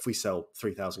 if we sell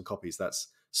 3,000 copies, that's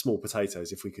small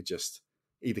potatoes. If we could just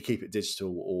either keep it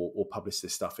digital or publish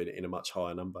this stuff in a much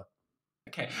higher number.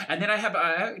 Okay, and then I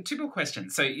have two more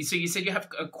questions. So you said you have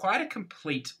quite a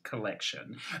complete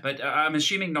collection, but I'm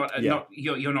assuming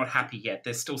you're not happy yet.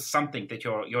 There's still something that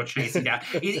you're chasing down.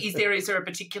 Is there a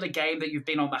particular game that you've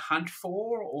been on the hunt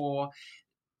for, or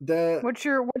what's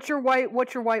your white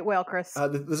whale, Chris?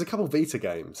 There's a couple of Vita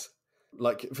games.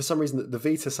 Like for some reason, the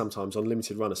Vita sometimes on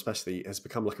limited run, especially, has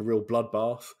become like a real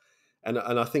bloodbath. And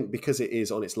I think because it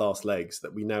is on its last legs,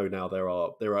 that we know now there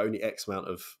are only X amount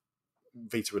of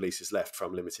Vita releases left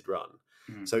from limited run.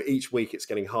 So each week it's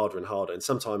getting harder and harder, and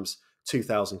sometimes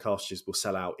 2,000 cartridges will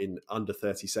sell out in under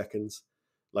 30 seconds.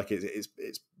 Like it's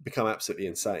become absolutely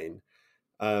insane.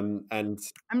 And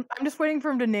I'm just waiting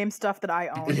for him to name stuff that I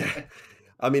own. Yeah.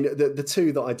 I mean, the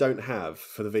two that I don't have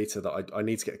for the Vita that I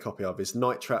need to get a copy of is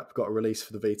Night Trap got a release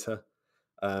for the Vita.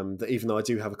 That even though I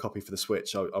do have a copy for the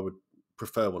Switch, I would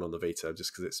prefer one on the Vita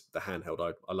just because it's the handheld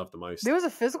I love the most. There was a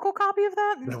physical copy of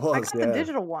that? There was, I got the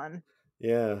digital one.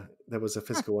 Yeah, there was a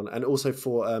physical one. And also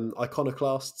for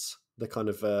Iconoclasts, the kind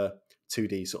of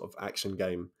 2D sort of action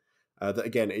game, that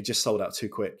again, it just sold out too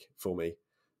quick for me.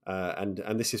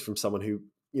 And this is from someone who,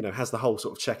 has the whole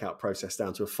sort of checkout process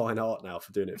down to a fine art now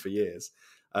for doing it for years,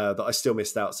 that I still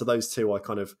missed out. So those two I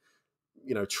kind of,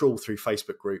 trawl through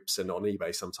Facebook groups and on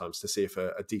eBay sometimes to see if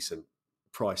a decent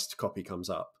priced copy comes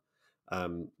up.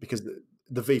 Because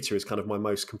the Vita is kind of my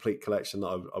most complete collection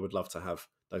that I would love to have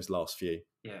those last few.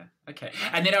 Yeah. Okay.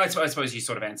 And then I suppose you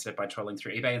sort of answered it by trolling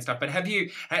through eBay and stuff. But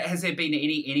has there been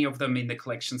any of them in the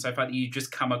collection so far that you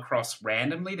just come across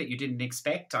randomly that you didn't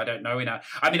expect? I don't know.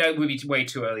 It would be way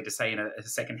too early to say in a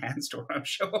secondhand store, I'm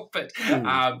sure. But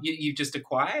you've just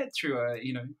acquired through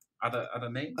other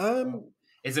means.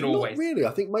 Is it always? Not really.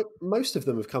 I think most of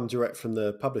them have come direct from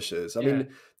the publishers. I mean,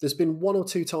 there's been one or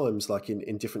two times, like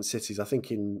in different cities. I think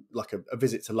in like a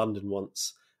visit to London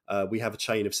once, we have a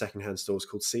chain of secondhand stores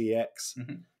called CEX,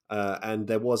 and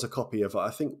there was a copy of,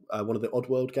 I think, one of the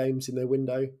Oddworld games in their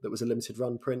window that was a limited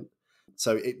run print.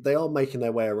 So they are making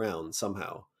their way around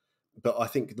somehow. But I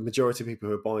think the majority of people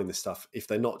who are buying this stuff, if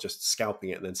they're not just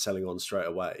scalping it and then selling on straight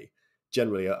away,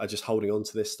 generally are just holding on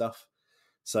to this stuff.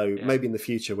 So maybe in the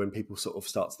future, when people sort of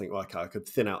start to think, well, okay, I could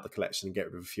thin out the collection and get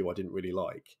rid of a few I didn't really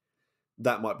like,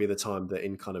 that might be the time that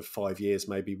in kind of 5 years,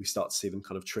 maybe we start to see them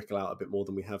kind of trickle out a bit more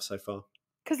than we have so far.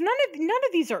 Because none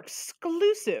of these are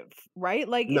exclusive, right?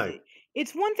 Like, no.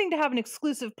 It's one thing to have an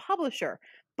exclusive publisher,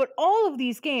 but all of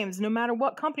these games, no matter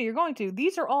what company you're going to,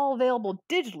 these are all available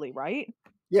digitally, right?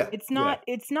 Yeah. It's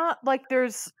not like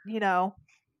there's,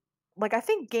 like I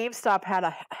think GameStop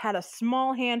had a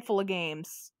small handful of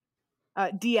games.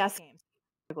 DS games,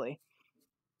 specifically.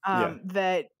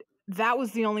 That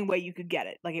was the only way you could get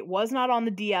it. Like it was not on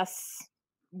the DS.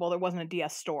 Well, there wasn't a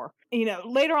DS store.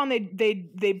 Later on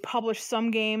they published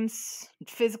some games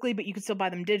physically, but you could still buy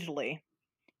them digitally,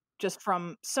 just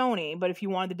from Sony. But if you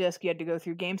wanted the disc, you had to go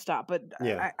through GameStop. But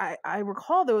I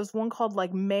recall there was one called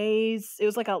like Maze. It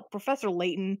was like a Professor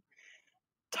Layton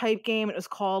type game. It was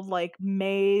called like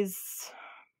Maze,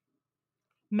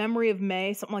 Memory of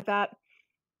May, something like that.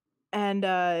 And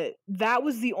that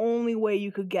was the only way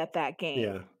you could get that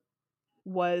game,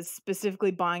 was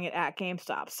specifically buying it at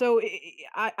GameStop. So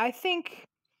I think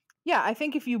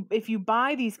if you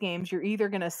buy these games, you're either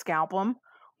going to scalp them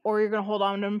or you're going to hold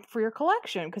on to them for your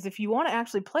collection. Because if you want to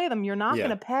actually play them, you're not going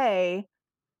to pay.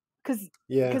 Because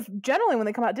generally when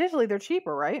they come out digitally, they're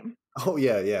cheaper, right? Oh,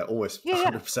 yeah, almost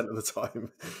 100% of the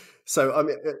time. So, I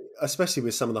mean, especially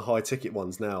with some of the high ticket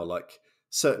ones now, like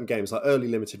certain games, like early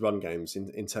limited run games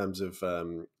in terms of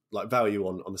like value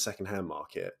on the second-hand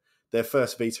market, their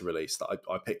first Vita release that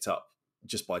I picked up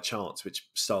just by chance, which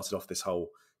started off this whole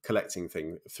collecting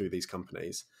thing through these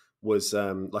companies, was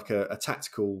like a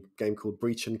tactical game called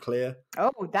Breach and Clear.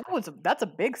 Oh, that's a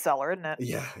big seller, isn't it?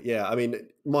 Yeah. I mean,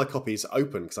 my copy's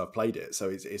open because I've played it, so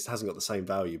it hasn't got the same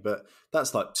value, but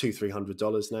that's like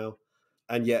 $200-300 now.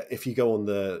 And yet, if you go on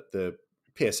the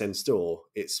PSN store,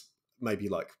 it's maybe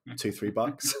like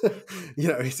 $2-3.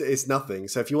 It's nothing.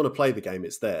 So if you want to play the game,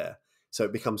 it's there. So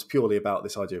it becomes purely about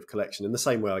this idea of collection. In the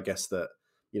same way, I guess that,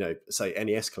 say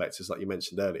NES collectors, like you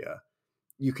mentioned earlier,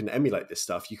 you can emulate this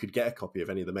stuff. You could get a copy of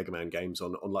any of the Mega Man games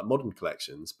on like modern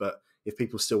collections, but if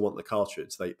people still want the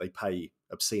cartridge, they pay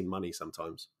obscene money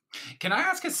sometimes. Can I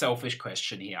ask a selfish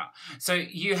question here? So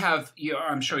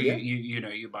I'm sure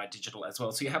you buy digital as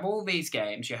well. So you have all these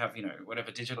games, you have,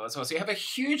 whatever digital as well. So you have a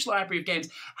huge library of games.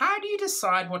 How do you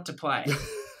decide what to play?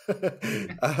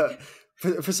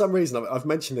 For some reason, I've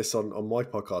mentioned this on my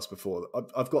podcast before.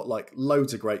 I've got like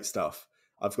loads of great stuff.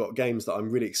 I've got games that I'm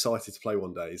really excited to play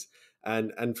one days.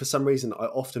 And for some reason, I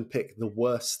often pick the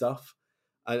worst stuff.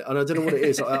 And I don't know what it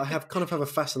is. I have a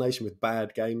fascination with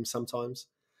bad games sometimes.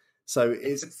 So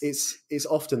it's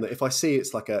often that if I see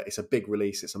it's a big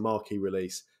release, it's a marquee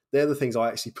release, they're the things I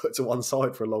actually put to one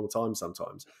side for a long time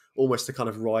sometimes, almost to kind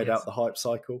of ride out the hype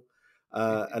cycle.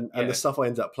 And the stuff I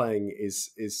end up playing is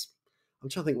I'm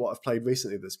trying to think what I've played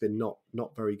recently that's been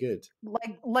not very good.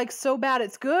 Like so bad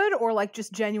it's good, or like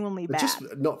just genuinely bad?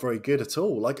 Just not very good at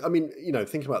all. Like, I mean,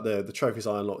 thinking about the trophies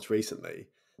I unlocked recently,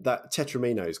 that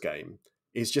Tetraminos game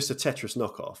is just a Tetris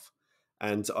knockoff.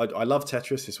 And I love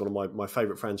Tetris. It's one of my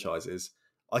favorite franchises.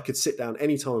 I could sit down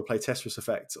anytime and play Tetris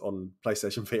Effect on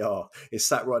PlayStation VR. It's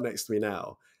sat right next to me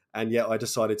now. And yet I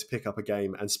decided to pick up a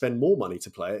game and spend more money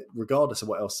to play it, regardless of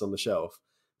what else is on the shelf,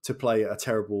 to play a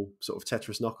terrible sort of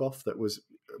Tetris knockoff that was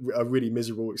a really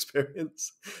miserable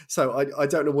experience. So I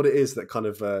don't know what it is that kind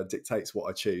of dictates what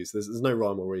I choose. There's no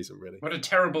rhyme or reason, really. What a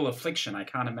terrible affliction. I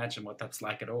can't imagine what that's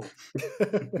like at all.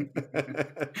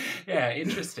 Yeah,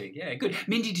 interesting. Yeah, good.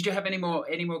 Mindy, did you have any more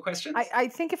questions? I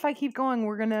think if I keep going,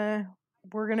 we're gonna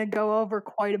go over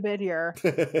quite a bit here.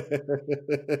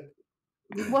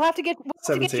 We'll have to get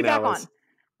you back on.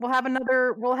 We'll have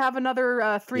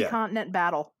another three continent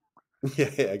battle.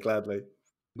 Yeah, gladly.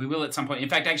 We will at some point. In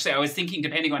fact, actually, I was thinking,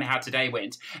 depending on how today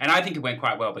went, and I think it went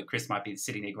quite well, but Chris might be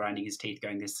sitting there grinding his teeth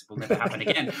going, this will never happen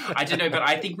again. I don't know, but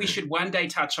I think we should one day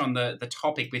touch on the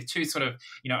topic with two sort of,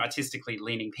 artistically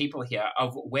leaning people here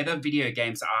of whether video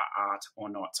games are art or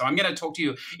not. So I'm going to talk to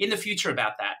you in the future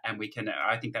about that, and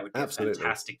I think that would be a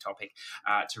fantastic topic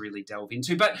to really delve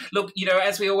into. But look,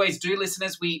 as we always do,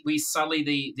 listeners, we sully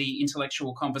the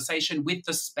intellectual conversation with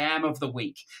the spam of the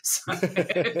week. So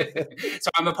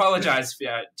I'm apologize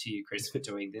to you, Chris, for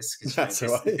doing this, because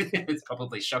it's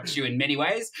probably shocked you in many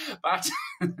ways, but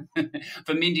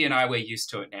for Mindy and I, we're used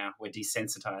to it now. We're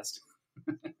desensitized.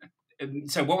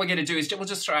 So what we're going to do is we'll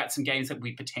just throw out some games that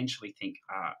we potentially think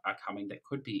are coming that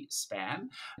could be spam.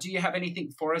 Do you have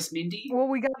anything for us, Mindy? Well,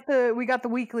 we got the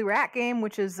weekly rat game,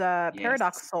 which is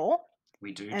Paradox Soul.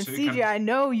 We do. And CJ, I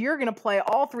know you're going to play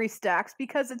all 3 stacks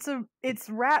because it's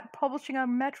Rat publishing on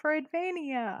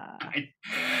Metroidvania.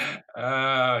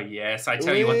 Oh yes, I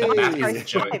tell you what, the map is a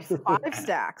joke. 5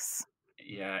 stacks.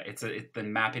 Yeah, the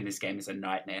map in this game is a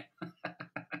nightmare.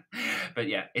 But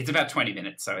yeah, it's about 20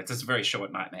 minutes, so it's a very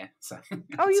short nightmare. So.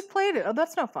 Oh, you've played it? Oh,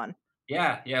 that's no fun.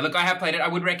 Yeah. Look, I have played it. I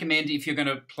would recommend, if you're going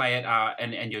to play it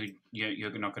and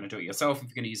you're not going to do it yourself, if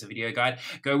you're going to use a video guide,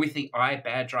 go with the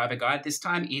iBad Driver guide. This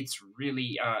time, it's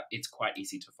really it's quite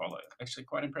easy to follow. Actually,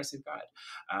 quite impressive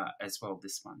guide as well.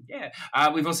 This one, yeah.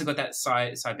 We've also got that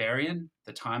Siberian,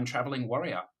 the time traveling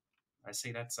warrior. I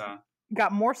see that's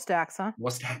got more stacks, huh?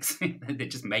 More stacks. They're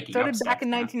just making. Started back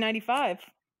in 1995.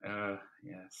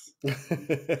 Yes.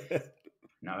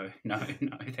 No,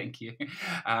 thank you.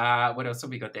 What else have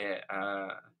we got there?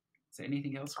 Is there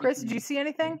anything else? Chris, did you see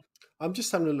anything? I'm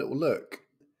just having a little look.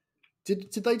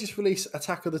 Did they just release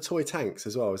Attack of the Toy Tanks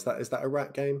as well? Is that a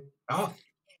rat game? Oh,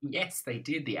 yes, they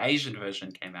did. The Asian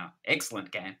version came out.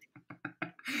 Excellent game.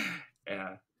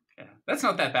 Yeah. That's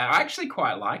not that bad. I actually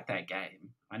quite like that game.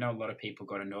 I know a lot of people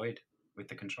got annoyed with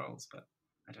the controls, but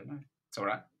I don't know. It's all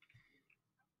right.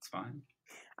 It's fine.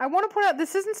 I want to point out,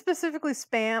 this isn't specifically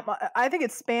spam. I think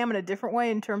it's spam in a different way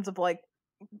in terms of like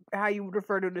how you would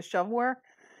refer to it as shovelware.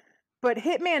 But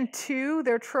Hitman 2,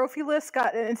 their trophy list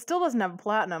it still doesn't have a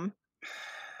platinum.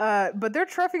 But their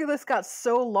trophy list got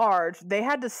so large, they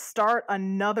had to start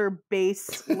another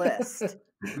base list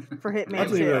for Hitman 2. I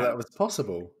didn't even know that was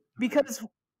possible. Because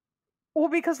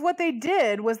what they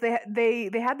did was they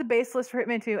had the base list for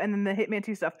Hitman 2 and then the Hitman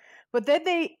 2 stuff. But then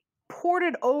they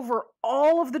ported over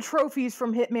all of the trophies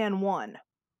from Hitman 1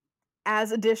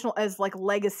 as like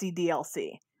legacy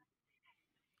DLC.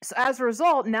 So as a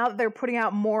result, now that they're putting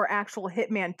out more actual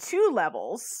Hitman 2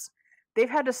 levels, they've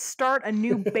had to start a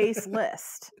new base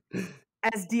list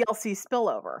as DLC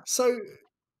spillover. So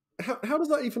how does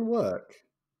that even work?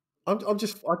 I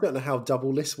don't know how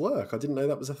double lists work. I didn't know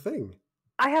that was a thing.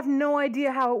 I have no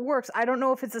idea how it works. I don't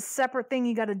know if it's a separate thing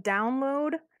you got to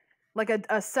download. Like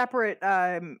a separate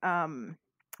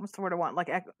what's the word I want? Like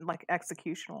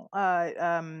executional.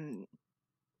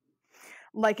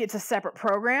 Like it's a separate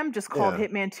program just called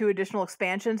Hitman 2 Additional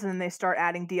Expansions, and then they start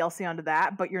adding DLC onto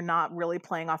that, but you're not really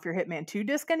playing off your Hitman 2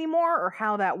 disc anymore, or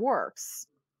how that works.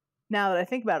 Now that I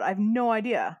think about it, I have no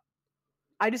idea.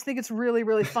 I just think it's really,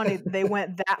 really funny that they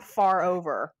went that far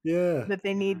over. Yeah. That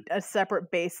they need a separate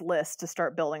base list to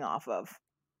start building off of.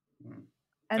 Mm.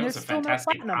 And That was there's a still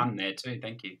fantastic no platinum. pun there too.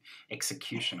 Thank you.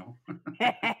 Executional.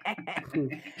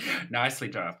 Nicely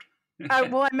dropped.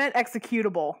 Well, I meant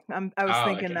executable. I was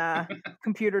thinking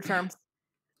computer terms.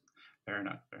 Fair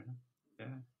enough. Yeah.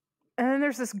 And then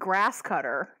there's this grass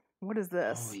cutter. What is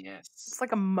this? Oh, yes. It's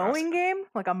like a mowing game?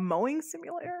 Like a mowing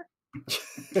simulator?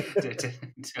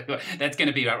 That's going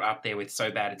to be up there with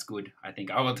So Bad It's Good. I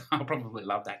think I'll probably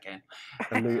love that game.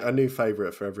 A new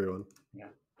favorite for everyone. Yeah.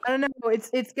 I don't know.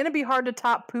 It's going to be hard to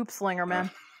top Poop Slinger,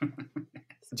 man.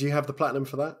 Do you have the platinum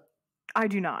for that? I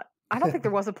do not. I don't think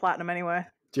there was a platinum anyway.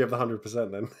 Do you have the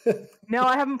 100% then? No,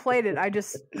 I haven't played it.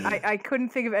 I couldn't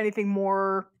think of anything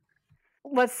more,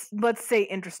 let's say,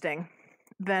 interesting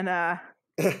than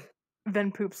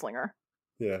Poop Slinger.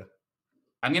 Yeah.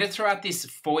 I'm going to throw out this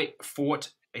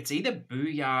fort. It's either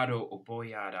Bouillard or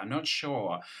Boyard. I'm not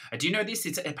sure. Do you know this?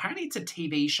 Apparently it's a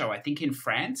TV show. I think in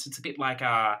France. It's a bit like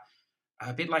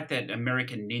the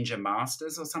American Ninja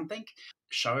Masters or something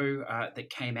show that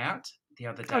came out the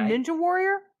other day. Oh, Ninja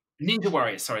Warrior? Ninja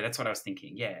Warrior. Sorry, that's what I was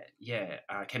thinking. Yeah.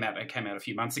 Came out a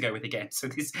few months ago with the game. So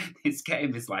this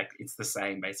game is like, it's the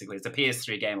same basically. It's a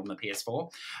PS3 game on the PS4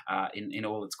 in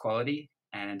all its quality,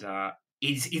 and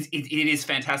it is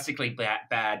fantastically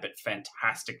bad, but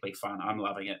fantastically fun. I'm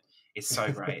loving it. It's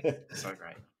so great. So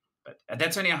great. But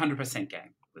that's only 100%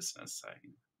 game, listeners. So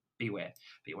beware.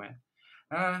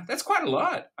 That's quite a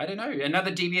lot. I don't know. Another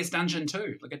Devious Dungeon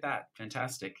too. Look at that.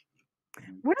 Fantastic.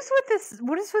 What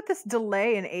is with this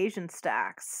delay in Asian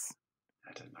stacks?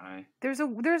 I don't know. There's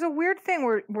a weird thing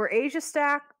where Asia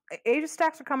stacks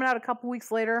are coming out a couple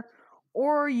weeks later.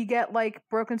 Or you get like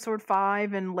Broken Sword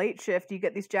 5 and Late Shift, you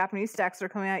get these Japanese stacks that are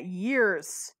coming out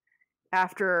years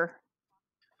after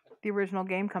the original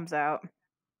game comes out.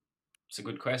 It's a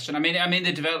good question. I mean,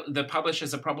 the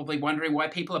publishers are probably wondering why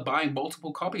people are buying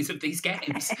multiple copies of these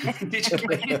games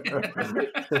digitally.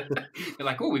 They're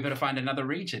like, oh, we better find another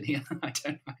region here. I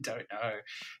don't know.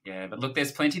 Yeah, but look,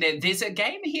 there's plenty there. There's a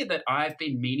game here that I've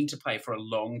been meaning to play for a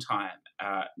long time.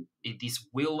 This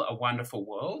Will a Wonderful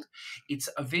World. It's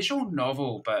a visual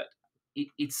novel, but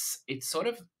it's sort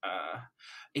of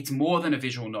it's more than a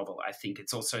visual novel. I think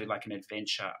it's also like an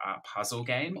adventure puzzle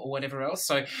game or whatever else.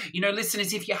 So,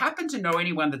 listeners, if you happen to know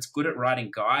anyone that's good at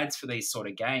writing guides for these sort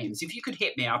of games, if you could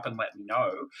hit me up and let me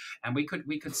know, and we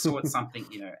could sort something,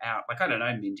 out. Like, I don't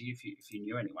know, Mindy, if you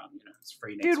knew anyone, it's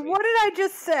free next week. Dude, what did I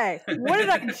just say? What did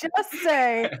I just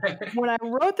say when I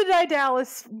wrote the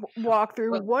Daedalus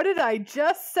walkthrough? Well, what did I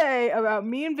just say about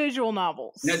me and visual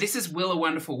novels? No, this is Will a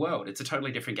Wonderful World. It's a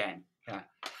totally different game. Yeah.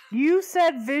 You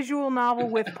said visual novel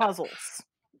with puzzles.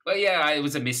 Well, yeah, it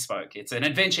was a misspoke. It's an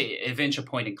adventure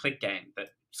point and click game that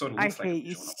sort of looks like. I hate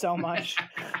you so much.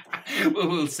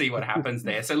 We'll see what happens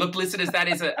there. So, look, listeners, that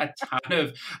is a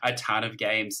ton of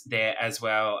games there as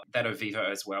well. That Vivo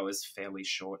as well is fairly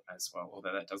short as well,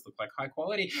 although that does look like high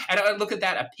quality. And look at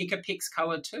that, a Pick-a-Pix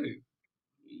color too.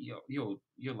 You'll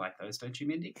like those, don't you,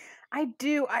 Mindy? I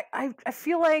do. I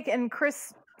feel like, and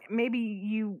Chris, maybe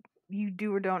you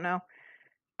do or don't know.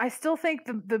 I still think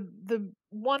the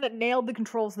one that nailed the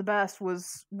controls the best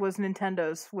was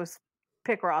Nintendo's, was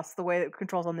Picross, the way that it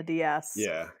controls on the DS.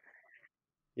 Yeah.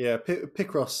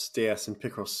 Picross DS and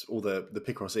Picross, all the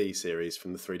Picross E series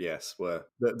from the 3DS were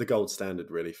the gold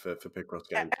standard really for Picross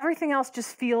games. Everything else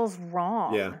just feels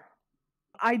wrong. Yeah.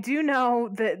 I do know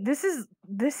that this is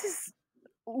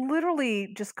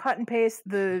literally just cut and paste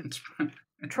the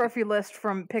trophy list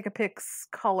from Pick-a-Pix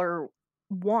Color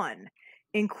 1.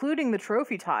 Including the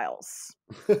trophy tiles.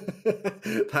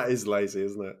 That is lazy,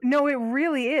 isn't it? No, it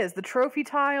really is. The trophy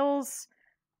tiles,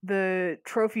 the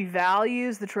trophy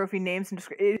values, the trophy names, and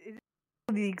it's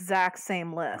the exact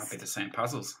same list. Might be the same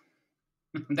puzzles.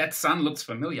 That sun looks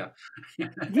familiar. Yeah,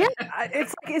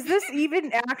 it's like, is this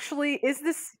even actually? Is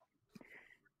this?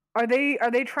 Are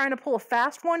they trying to pull a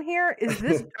fast one here? Is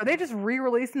this? Are they just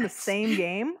re-releasing the same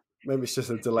game? Maybe it's just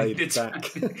a delayed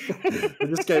stack. They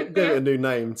just gave it a new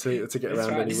name to get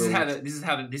around any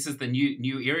rules. This is the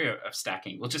new era of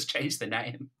stacking. We'll just change the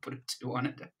name, put a 2 on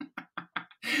it.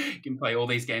 You can play all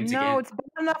these games again. No, it's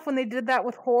bad enough when they did that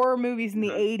with horror movies in the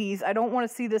 80s. I don't want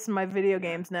to see this in my video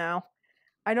games now.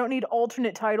 I don't need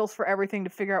alternate titles for everything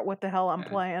to figure out what the hell I'm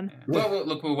playing. Yeah. Well,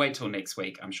 look, we'll wait till next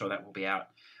week. I'm sure that will be out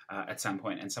at some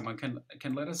point, and someone can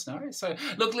let us know. So,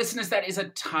 look, listeners, that is a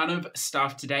ton of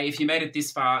stuff today. If you made it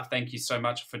this far, thank you so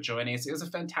much for joining us. It was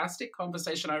a fantastic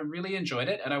conversation. I really enjoyed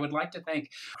it, and I would like to thank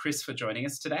Chris for joining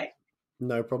us today.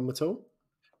 No problem at all.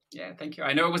 Yeah, thank you.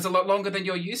 I know it was a lot longer than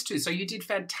you're used to, so you did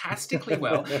fantastically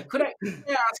well. Could I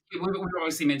ask you, we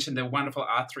obviously mentioned the wonderful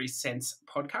R3 Sense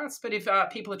podcast, but if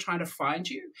people are trying to find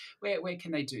you, where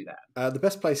can they do that? The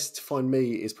best place to find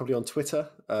me is probably on Twitter.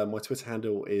 My Twitter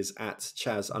handle is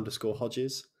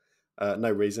 @Chaz_Hodges.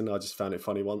 No reason, I just found it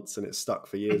funny once and it's stuck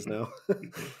for years now.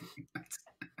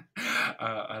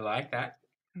 I like that.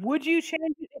 Would you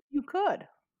change it if you could?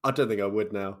 I don't think I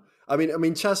would now. I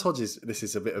mean, Chaz Hodges, this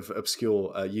is a bit of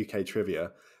obscure UK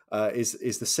trivia,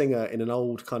 is the singer in an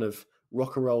old kind of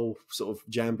rock and roll sort of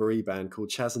jamboree band called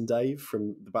Chaz and Dave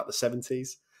from about the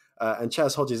 70s. And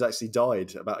Chaz Hodges actually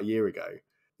died about a year ago.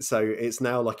 So it's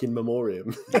now like in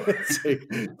memoriam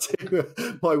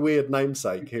to my weird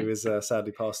namesake who has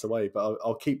sadly passed away. But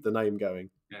I'll keep the name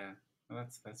going. Yeah, well,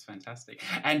 that's fantastic.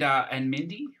 And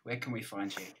Mindy, where can we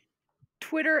find you?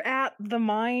 Twitter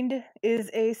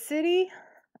 @TheMindIsACity.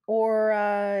 Or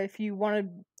if you want to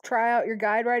try out your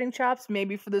guide writing chops,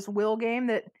 maybe for this Will game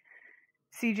that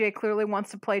CJ clearly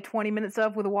wants to play 20 minutes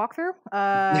of with a walkthrough,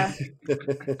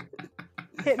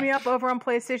 hit me up over on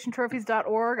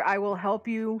PlayStationTrophies.org. I will help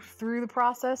you through the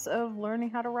process of learning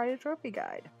how to write a trophy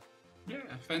guide. Yeah,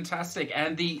 fantastic.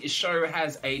 And the show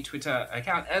has a Twitter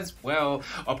account as well,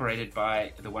 operated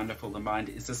by the wonderful The Mind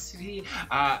is a City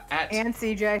and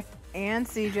CJ.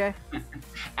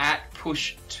 at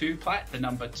Push2Plat, the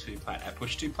number 2Plat, at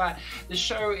Push2Plat. The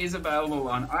show is available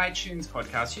on iTunes,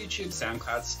 Podcast, YouTube,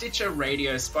 SoundCloud, Stitcher,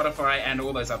 Radio, Spotify, and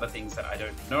all those other things that I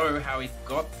don't know how it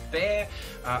got there,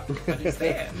 but it's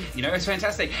there. You know, it's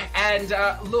fantastic. And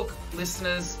look,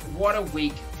 listeners, what a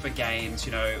week for games.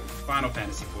 You know, Final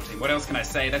Fantasy 14. What else can I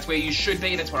say? That's where you should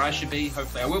be. That's where I should be.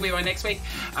 Hopefully I will be by next week.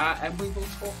 And we will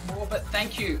talk more. But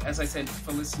thank you, as I said,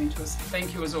 for listening to us.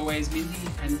 Thank you, as always, Mindy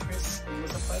and Chris. It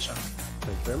was a pleasure.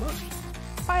 Thank you very much.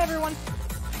 Bye, everyone.